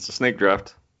 Nope, it's a snake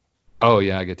draft. Oh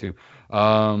yeah, I get to.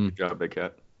 Good job, Big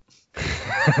Cat.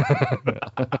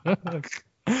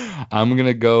 I'm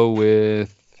gonna go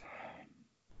with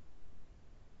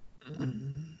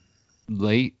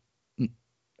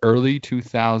early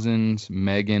 2000s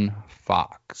Megan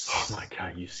Fox. Oh my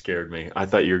god, you scared me. I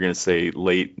thought you were gonna say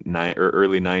early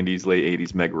 90s, late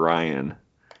 80s Meg Ryan.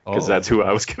 Because that's who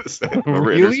I was gonna say. Remember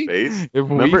Really? Inner Space? If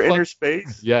we Remember fuck- Inner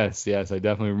Space? Yes, I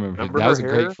definitely remember. Remember That was a her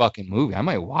great hair? fucking movie. I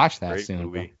might watch that Great soon.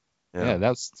 movie.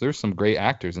 Yeah, there's some great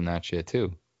actors in that shit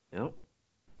too. Yep.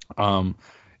 If Oh,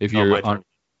 you're my on,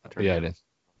 turn. yeah, it is.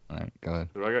 All right, go ahead.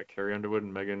 So I got Carrie Underwood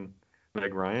and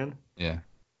Meg Ryan, Yeah.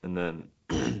 and then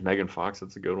Megan Fox.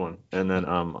 That's a good one. And then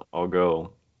I'll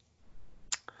go.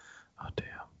 Oh damn.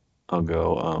 I'll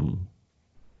go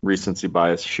recency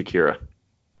bias Shakira.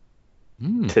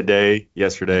 Today,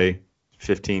 yesterday,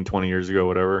 15, 20 years ago,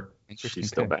 whatever. Interesting She's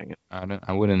still pick. banging.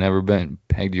 I would have never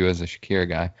pegged you as a Shakira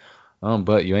guy.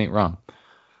 But you ain't wrong.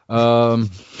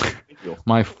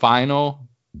 My final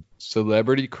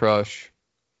celebrity crush.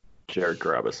 Jared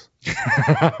Carabas.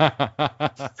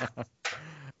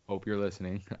 Hope you're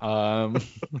listening.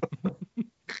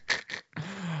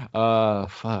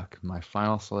 Fuck. My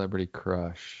final celebrity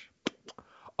crush.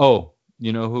 Oh,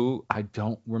 you know who? I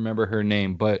don't remember her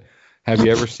name, but have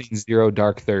you ever seen Zero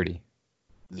Dark 30?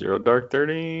 Zero Dark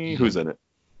 30? Who's in it?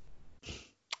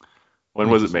 When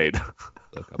was it made?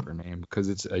 Look up her name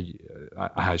because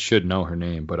I should know her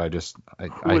name, but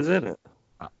Who was in it?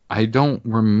 I don't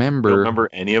remember. I don't remember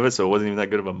any of it, so it wasn't even that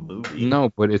good of a movie.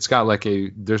 No, but it's got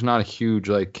there's not a huge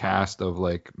cast of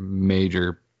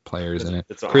major players in it.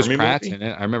 It's an Chris army Pratt's movie?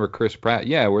 in it. I remember Chris Pratt.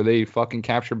 Yeah, where they fucking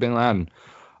captured Bin Laden.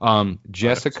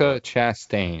 Jessica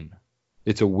Chastain.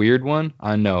 It's a weird one,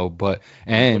 I know, but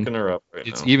Looking her up right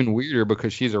it's now. even weirder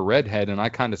because she's a redhead, and I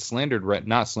kind of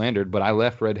not slandered, but I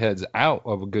left redheads out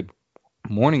of a Good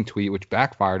Morning tweet, which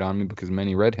backfired on me because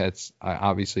many redheads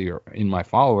obviously are in my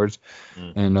followers,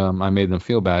 and I made them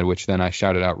feel bad, which then I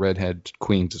shouted out redhead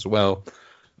queens as well.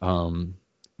 So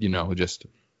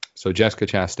Jessica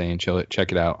Chastain,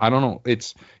 check it out. I don't know,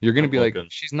 you're gonna be looking.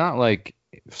 she's not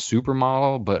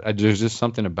supermodel, but there's just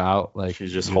something about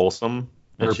she's just wholesome.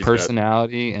 her and she's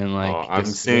personality and I'm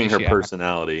just seeing the her way she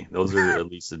personality. Those are at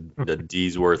least a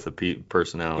D's worth of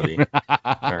personality,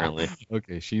 apparently.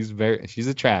 Okay, she's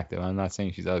attractive. I'm not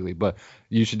saying she's ugly, but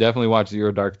you should definitely watch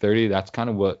Zero Dark 30. That's kind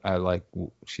of what I like.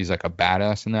 She's like a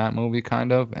badass in that movie,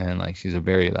 kind of, and she's a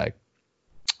very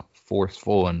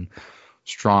forceful and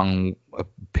strong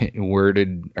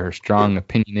strong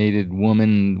opinionated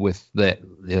woman with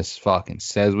this fucking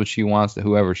says what she wants to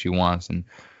whoever she wants, and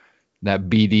that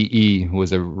BDE was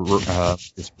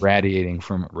this radiating.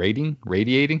 Radiating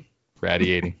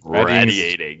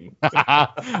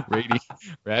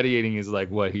is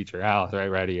what heats your house, right?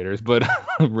 Radiators, but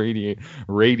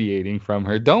radiating from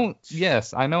her.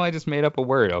 Yes, I know I just made up a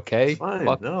word, okay? Fine,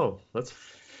 no, let's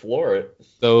floor it.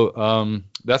 So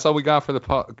that's all we got for the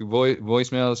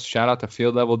voicemails. Shout out to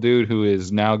Field Level Dude, who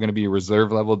is now going to be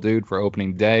Reserve Level Dude for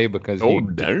opening day because he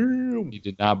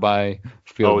did not buy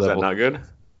Field Level. Is that not good?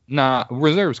 Nah,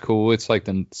 Reserve's cool. It's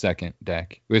the second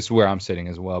deck. It's where I'm sitting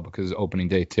as well because opening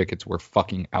day tickets were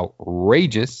fucking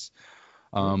outrageous.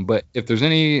 But if there's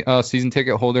any season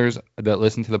ticket holders that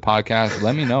listen to the podcast,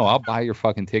 let me know. I'll buy your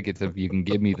fucking tickets if you can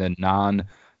give me the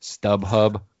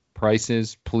non-StubHub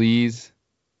prices, please.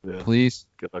 Yeah. Please.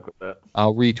 Good luck with that.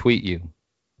 I'll retweet you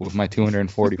with my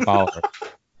 240 followers.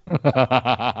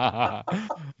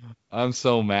 I'm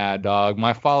so mad, dog.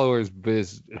 My followers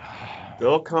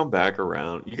They'll come back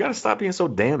around. You got to stop being so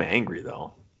damn angry,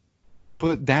 though.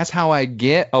 But that's how I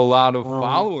get a lot of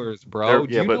followers, bro.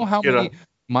 Do you know how many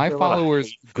my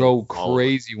followers go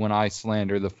crazy when I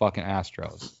slander the fucking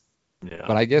Astros? Yeah.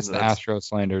 But I guess the Astros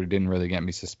slander didn't really get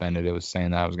me suspended. It was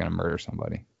saying that I was going to murder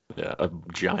somebody. Yeah, a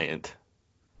giant.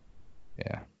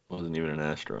 Yeah. Wasn't even an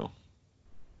Astro.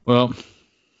 Well,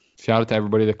 shout out to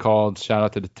everybody that called. Shout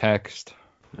out to the text.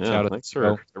 Yeah, shout out thanks to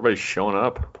for everybody showing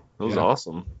up. It was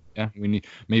awesome. Yeah,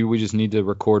 maybe we just need to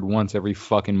record once every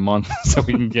fucking month so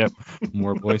we can get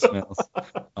more voicemails.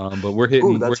 But we're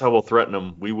hitting. That's how we'll threaten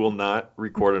them. We will not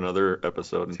record another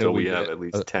episode until we have at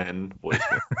least 10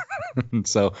 voicemails.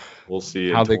 So we'll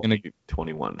see. How they gonna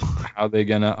 21? How they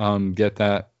gonna get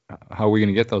that? How are we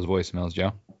gonna get those voicemails,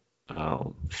 Joe?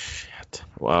 Oh shit!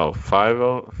 Wow,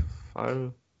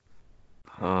 505.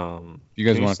 If you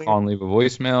guys want to call and leave a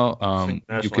voicemail,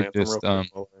 you could just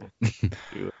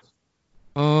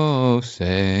oh,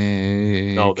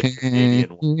 say,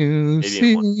 can you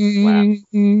see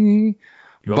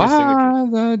by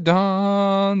the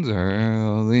dawn's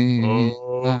early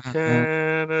light?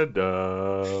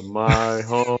 Canada, my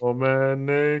home and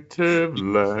native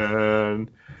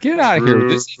land. Get out of here.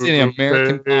 This is an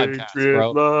American podcast,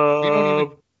 bro.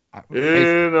 Love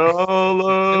in all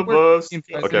of us.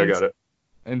 Okay, I got it.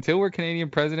 Until we're Canadian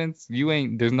presidents,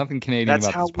 there's nothing Canadian about this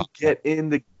podcast. That's how we get in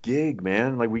the gig,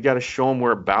 man. We got to show them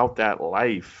we're about that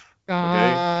life.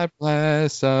 God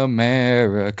bless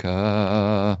America.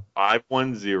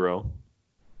 510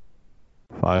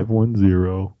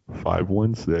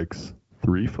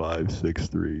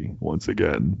 510-516-3563. Once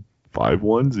again,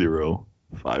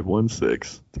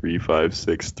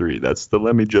 510-516-3563. That's the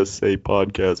Let Me Just Say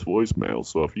podcast voicemail.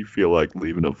 So if you feel like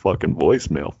leaving a fucking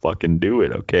voicemail, fucking do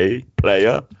it, okay?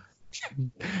 Playa.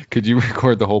 Could you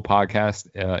record the whole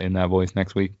podcast in that voice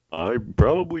next week? I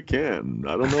probably can.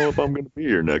 I don't know if I'm going to be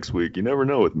here next week. You never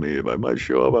know with me. If I might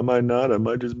show up, I might not. I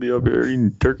might just be up here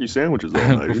eating turkey sandwiches all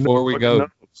night. Before we go,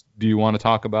 do you want to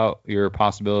talk about your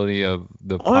possibility of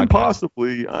the podcast?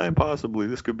 I'm possibly.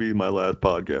 This could be my last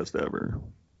podcast ever.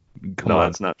 Come on.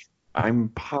 That's not true.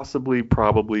 I'm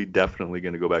probably, definitely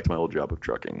going to go back to my old job of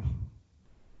trucking.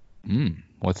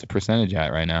 What's the percentage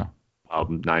at right now?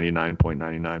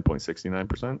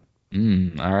 99.99.69%.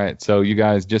 All right. So you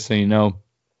guys, just so you know,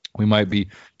 we might be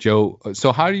Joe.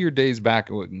 So how do your days back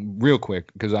real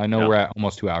quick? Because I know we're at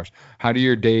almost 2 hours. How do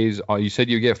your days? You said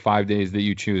you get 5 days that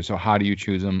you choose. So how do you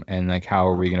choose them? And like, how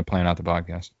are we going to plan out the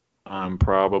podcast? I'm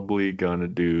probably going to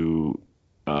do,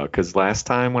 because last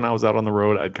time when I was out on the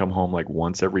road, I'd come home like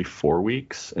once every 4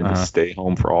 weeks and just stay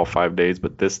home for all 5 days.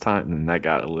 But this time, and that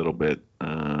got a little bit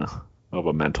of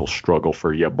a mental struggle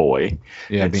for ya boy.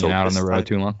 Yeah, and being out on the road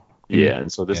too long. Yeah, and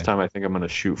so this time I think I'm going to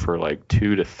shoot for like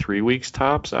 2 to 3 weeks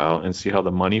tops out and see how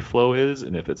the money flow is.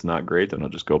 And if it's not great, then I'll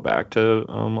just go back to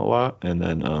a lot. And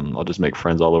then I'll just make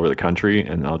friends all over the country,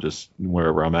 and I'll just,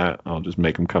 wherever I'm at, I'll just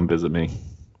make them come visit me.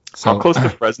 So, how close to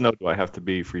Fresno do I have to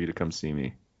be for you to come see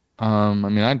me? I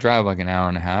mean, I drive like an hour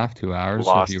and a half, 2 hours.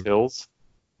 Lost Hills?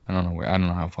 I don't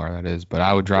know how far that is, but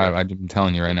I would drive. I'm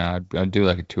telling you right now, I'd do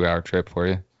like a 2 hour trip for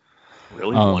you.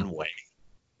 Really? One way?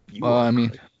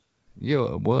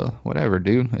 Whatever,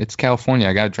 dude. It's California.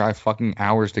 I got to drive fucking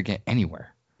hours to get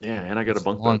anywhere. Yeah, and I got a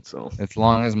bunk bed, so. As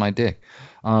long as my dick.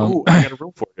 I got a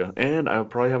room for you. And I'll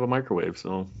probably have a microwave,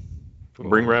 so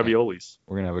bring raviolis.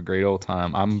 We're going to have a great old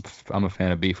time. I'm a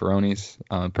fan of beefaronis,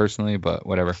 personally, but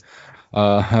whatever.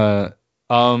 So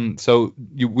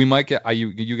we might get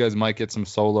you guys might get some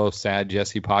solo sad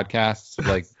Jesse podcasts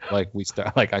like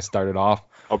I started off.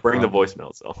 I'll bring the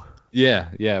voicemails though.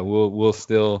 Yeah, we'll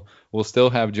still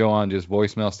have Joe on just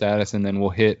voicemail status, and then we'll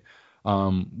hit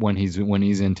when he's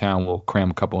in town, we'll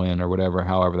cram a couple in or whatever,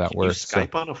 however that works.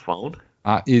 Skype on a phone?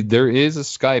 There is a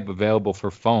Skype available for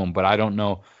phone, but I don't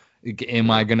know. Am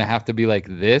I gonna have to be like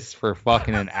this for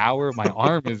fucking an hour? My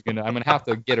arm is I'm gonna have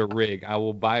to get a rig. I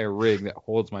will buy a rig that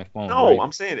holds my phone. No, right?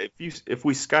 I'm saying if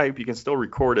we Skype, you can still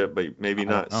record it, but maybe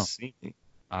not see me.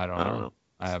 I don't know.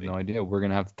 I have no idea. We're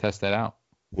gonna have to test that out.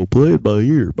 We'll play it by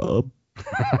ear, Bob.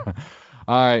 All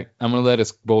right, I'm gonna let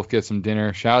us both get some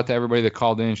dinner. Shout out to everybody that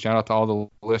called in. Shout out to all the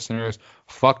listeners.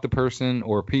 Fuck the person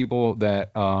or people that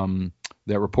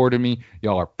reported me.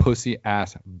 Y'all are pussy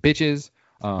ass bitches.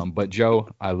 But Joe,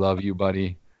 I love you,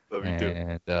 buddy. Love you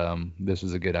too. And this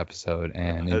was a good episode.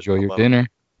 And enjoy your dinner.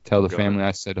 Tell the family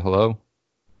I said hello,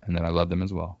 and that I love them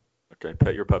as well. Okay,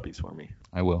 pet your puppies for me.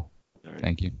 I will. Right.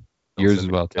 Thank you. Yours as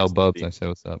well. Tell Bubs I said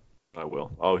what's up. I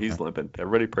will. Oh, he's limping.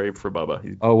 Everybody pray for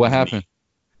Bubba. What happened?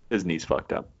 His knee's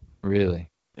fucked up. Really?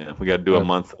 Yeah, we got to do a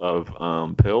month of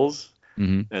pills.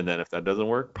 Mm-hmm. And then if that doesn't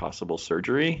work, possible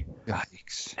surgery.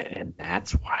 Yikes. And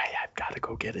that's why I've got to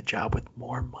go get a job with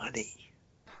more money.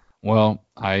 Well,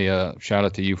 I shout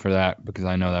out to you for that, because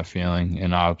I know that feeling,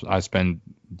 and I spend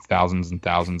thousands and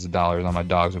thousands of dollars on my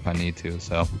dogs if I need to.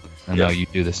 So I know you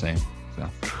do the same. So.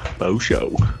 Bo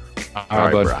show. All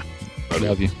right, bud.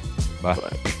 Love you. Bye.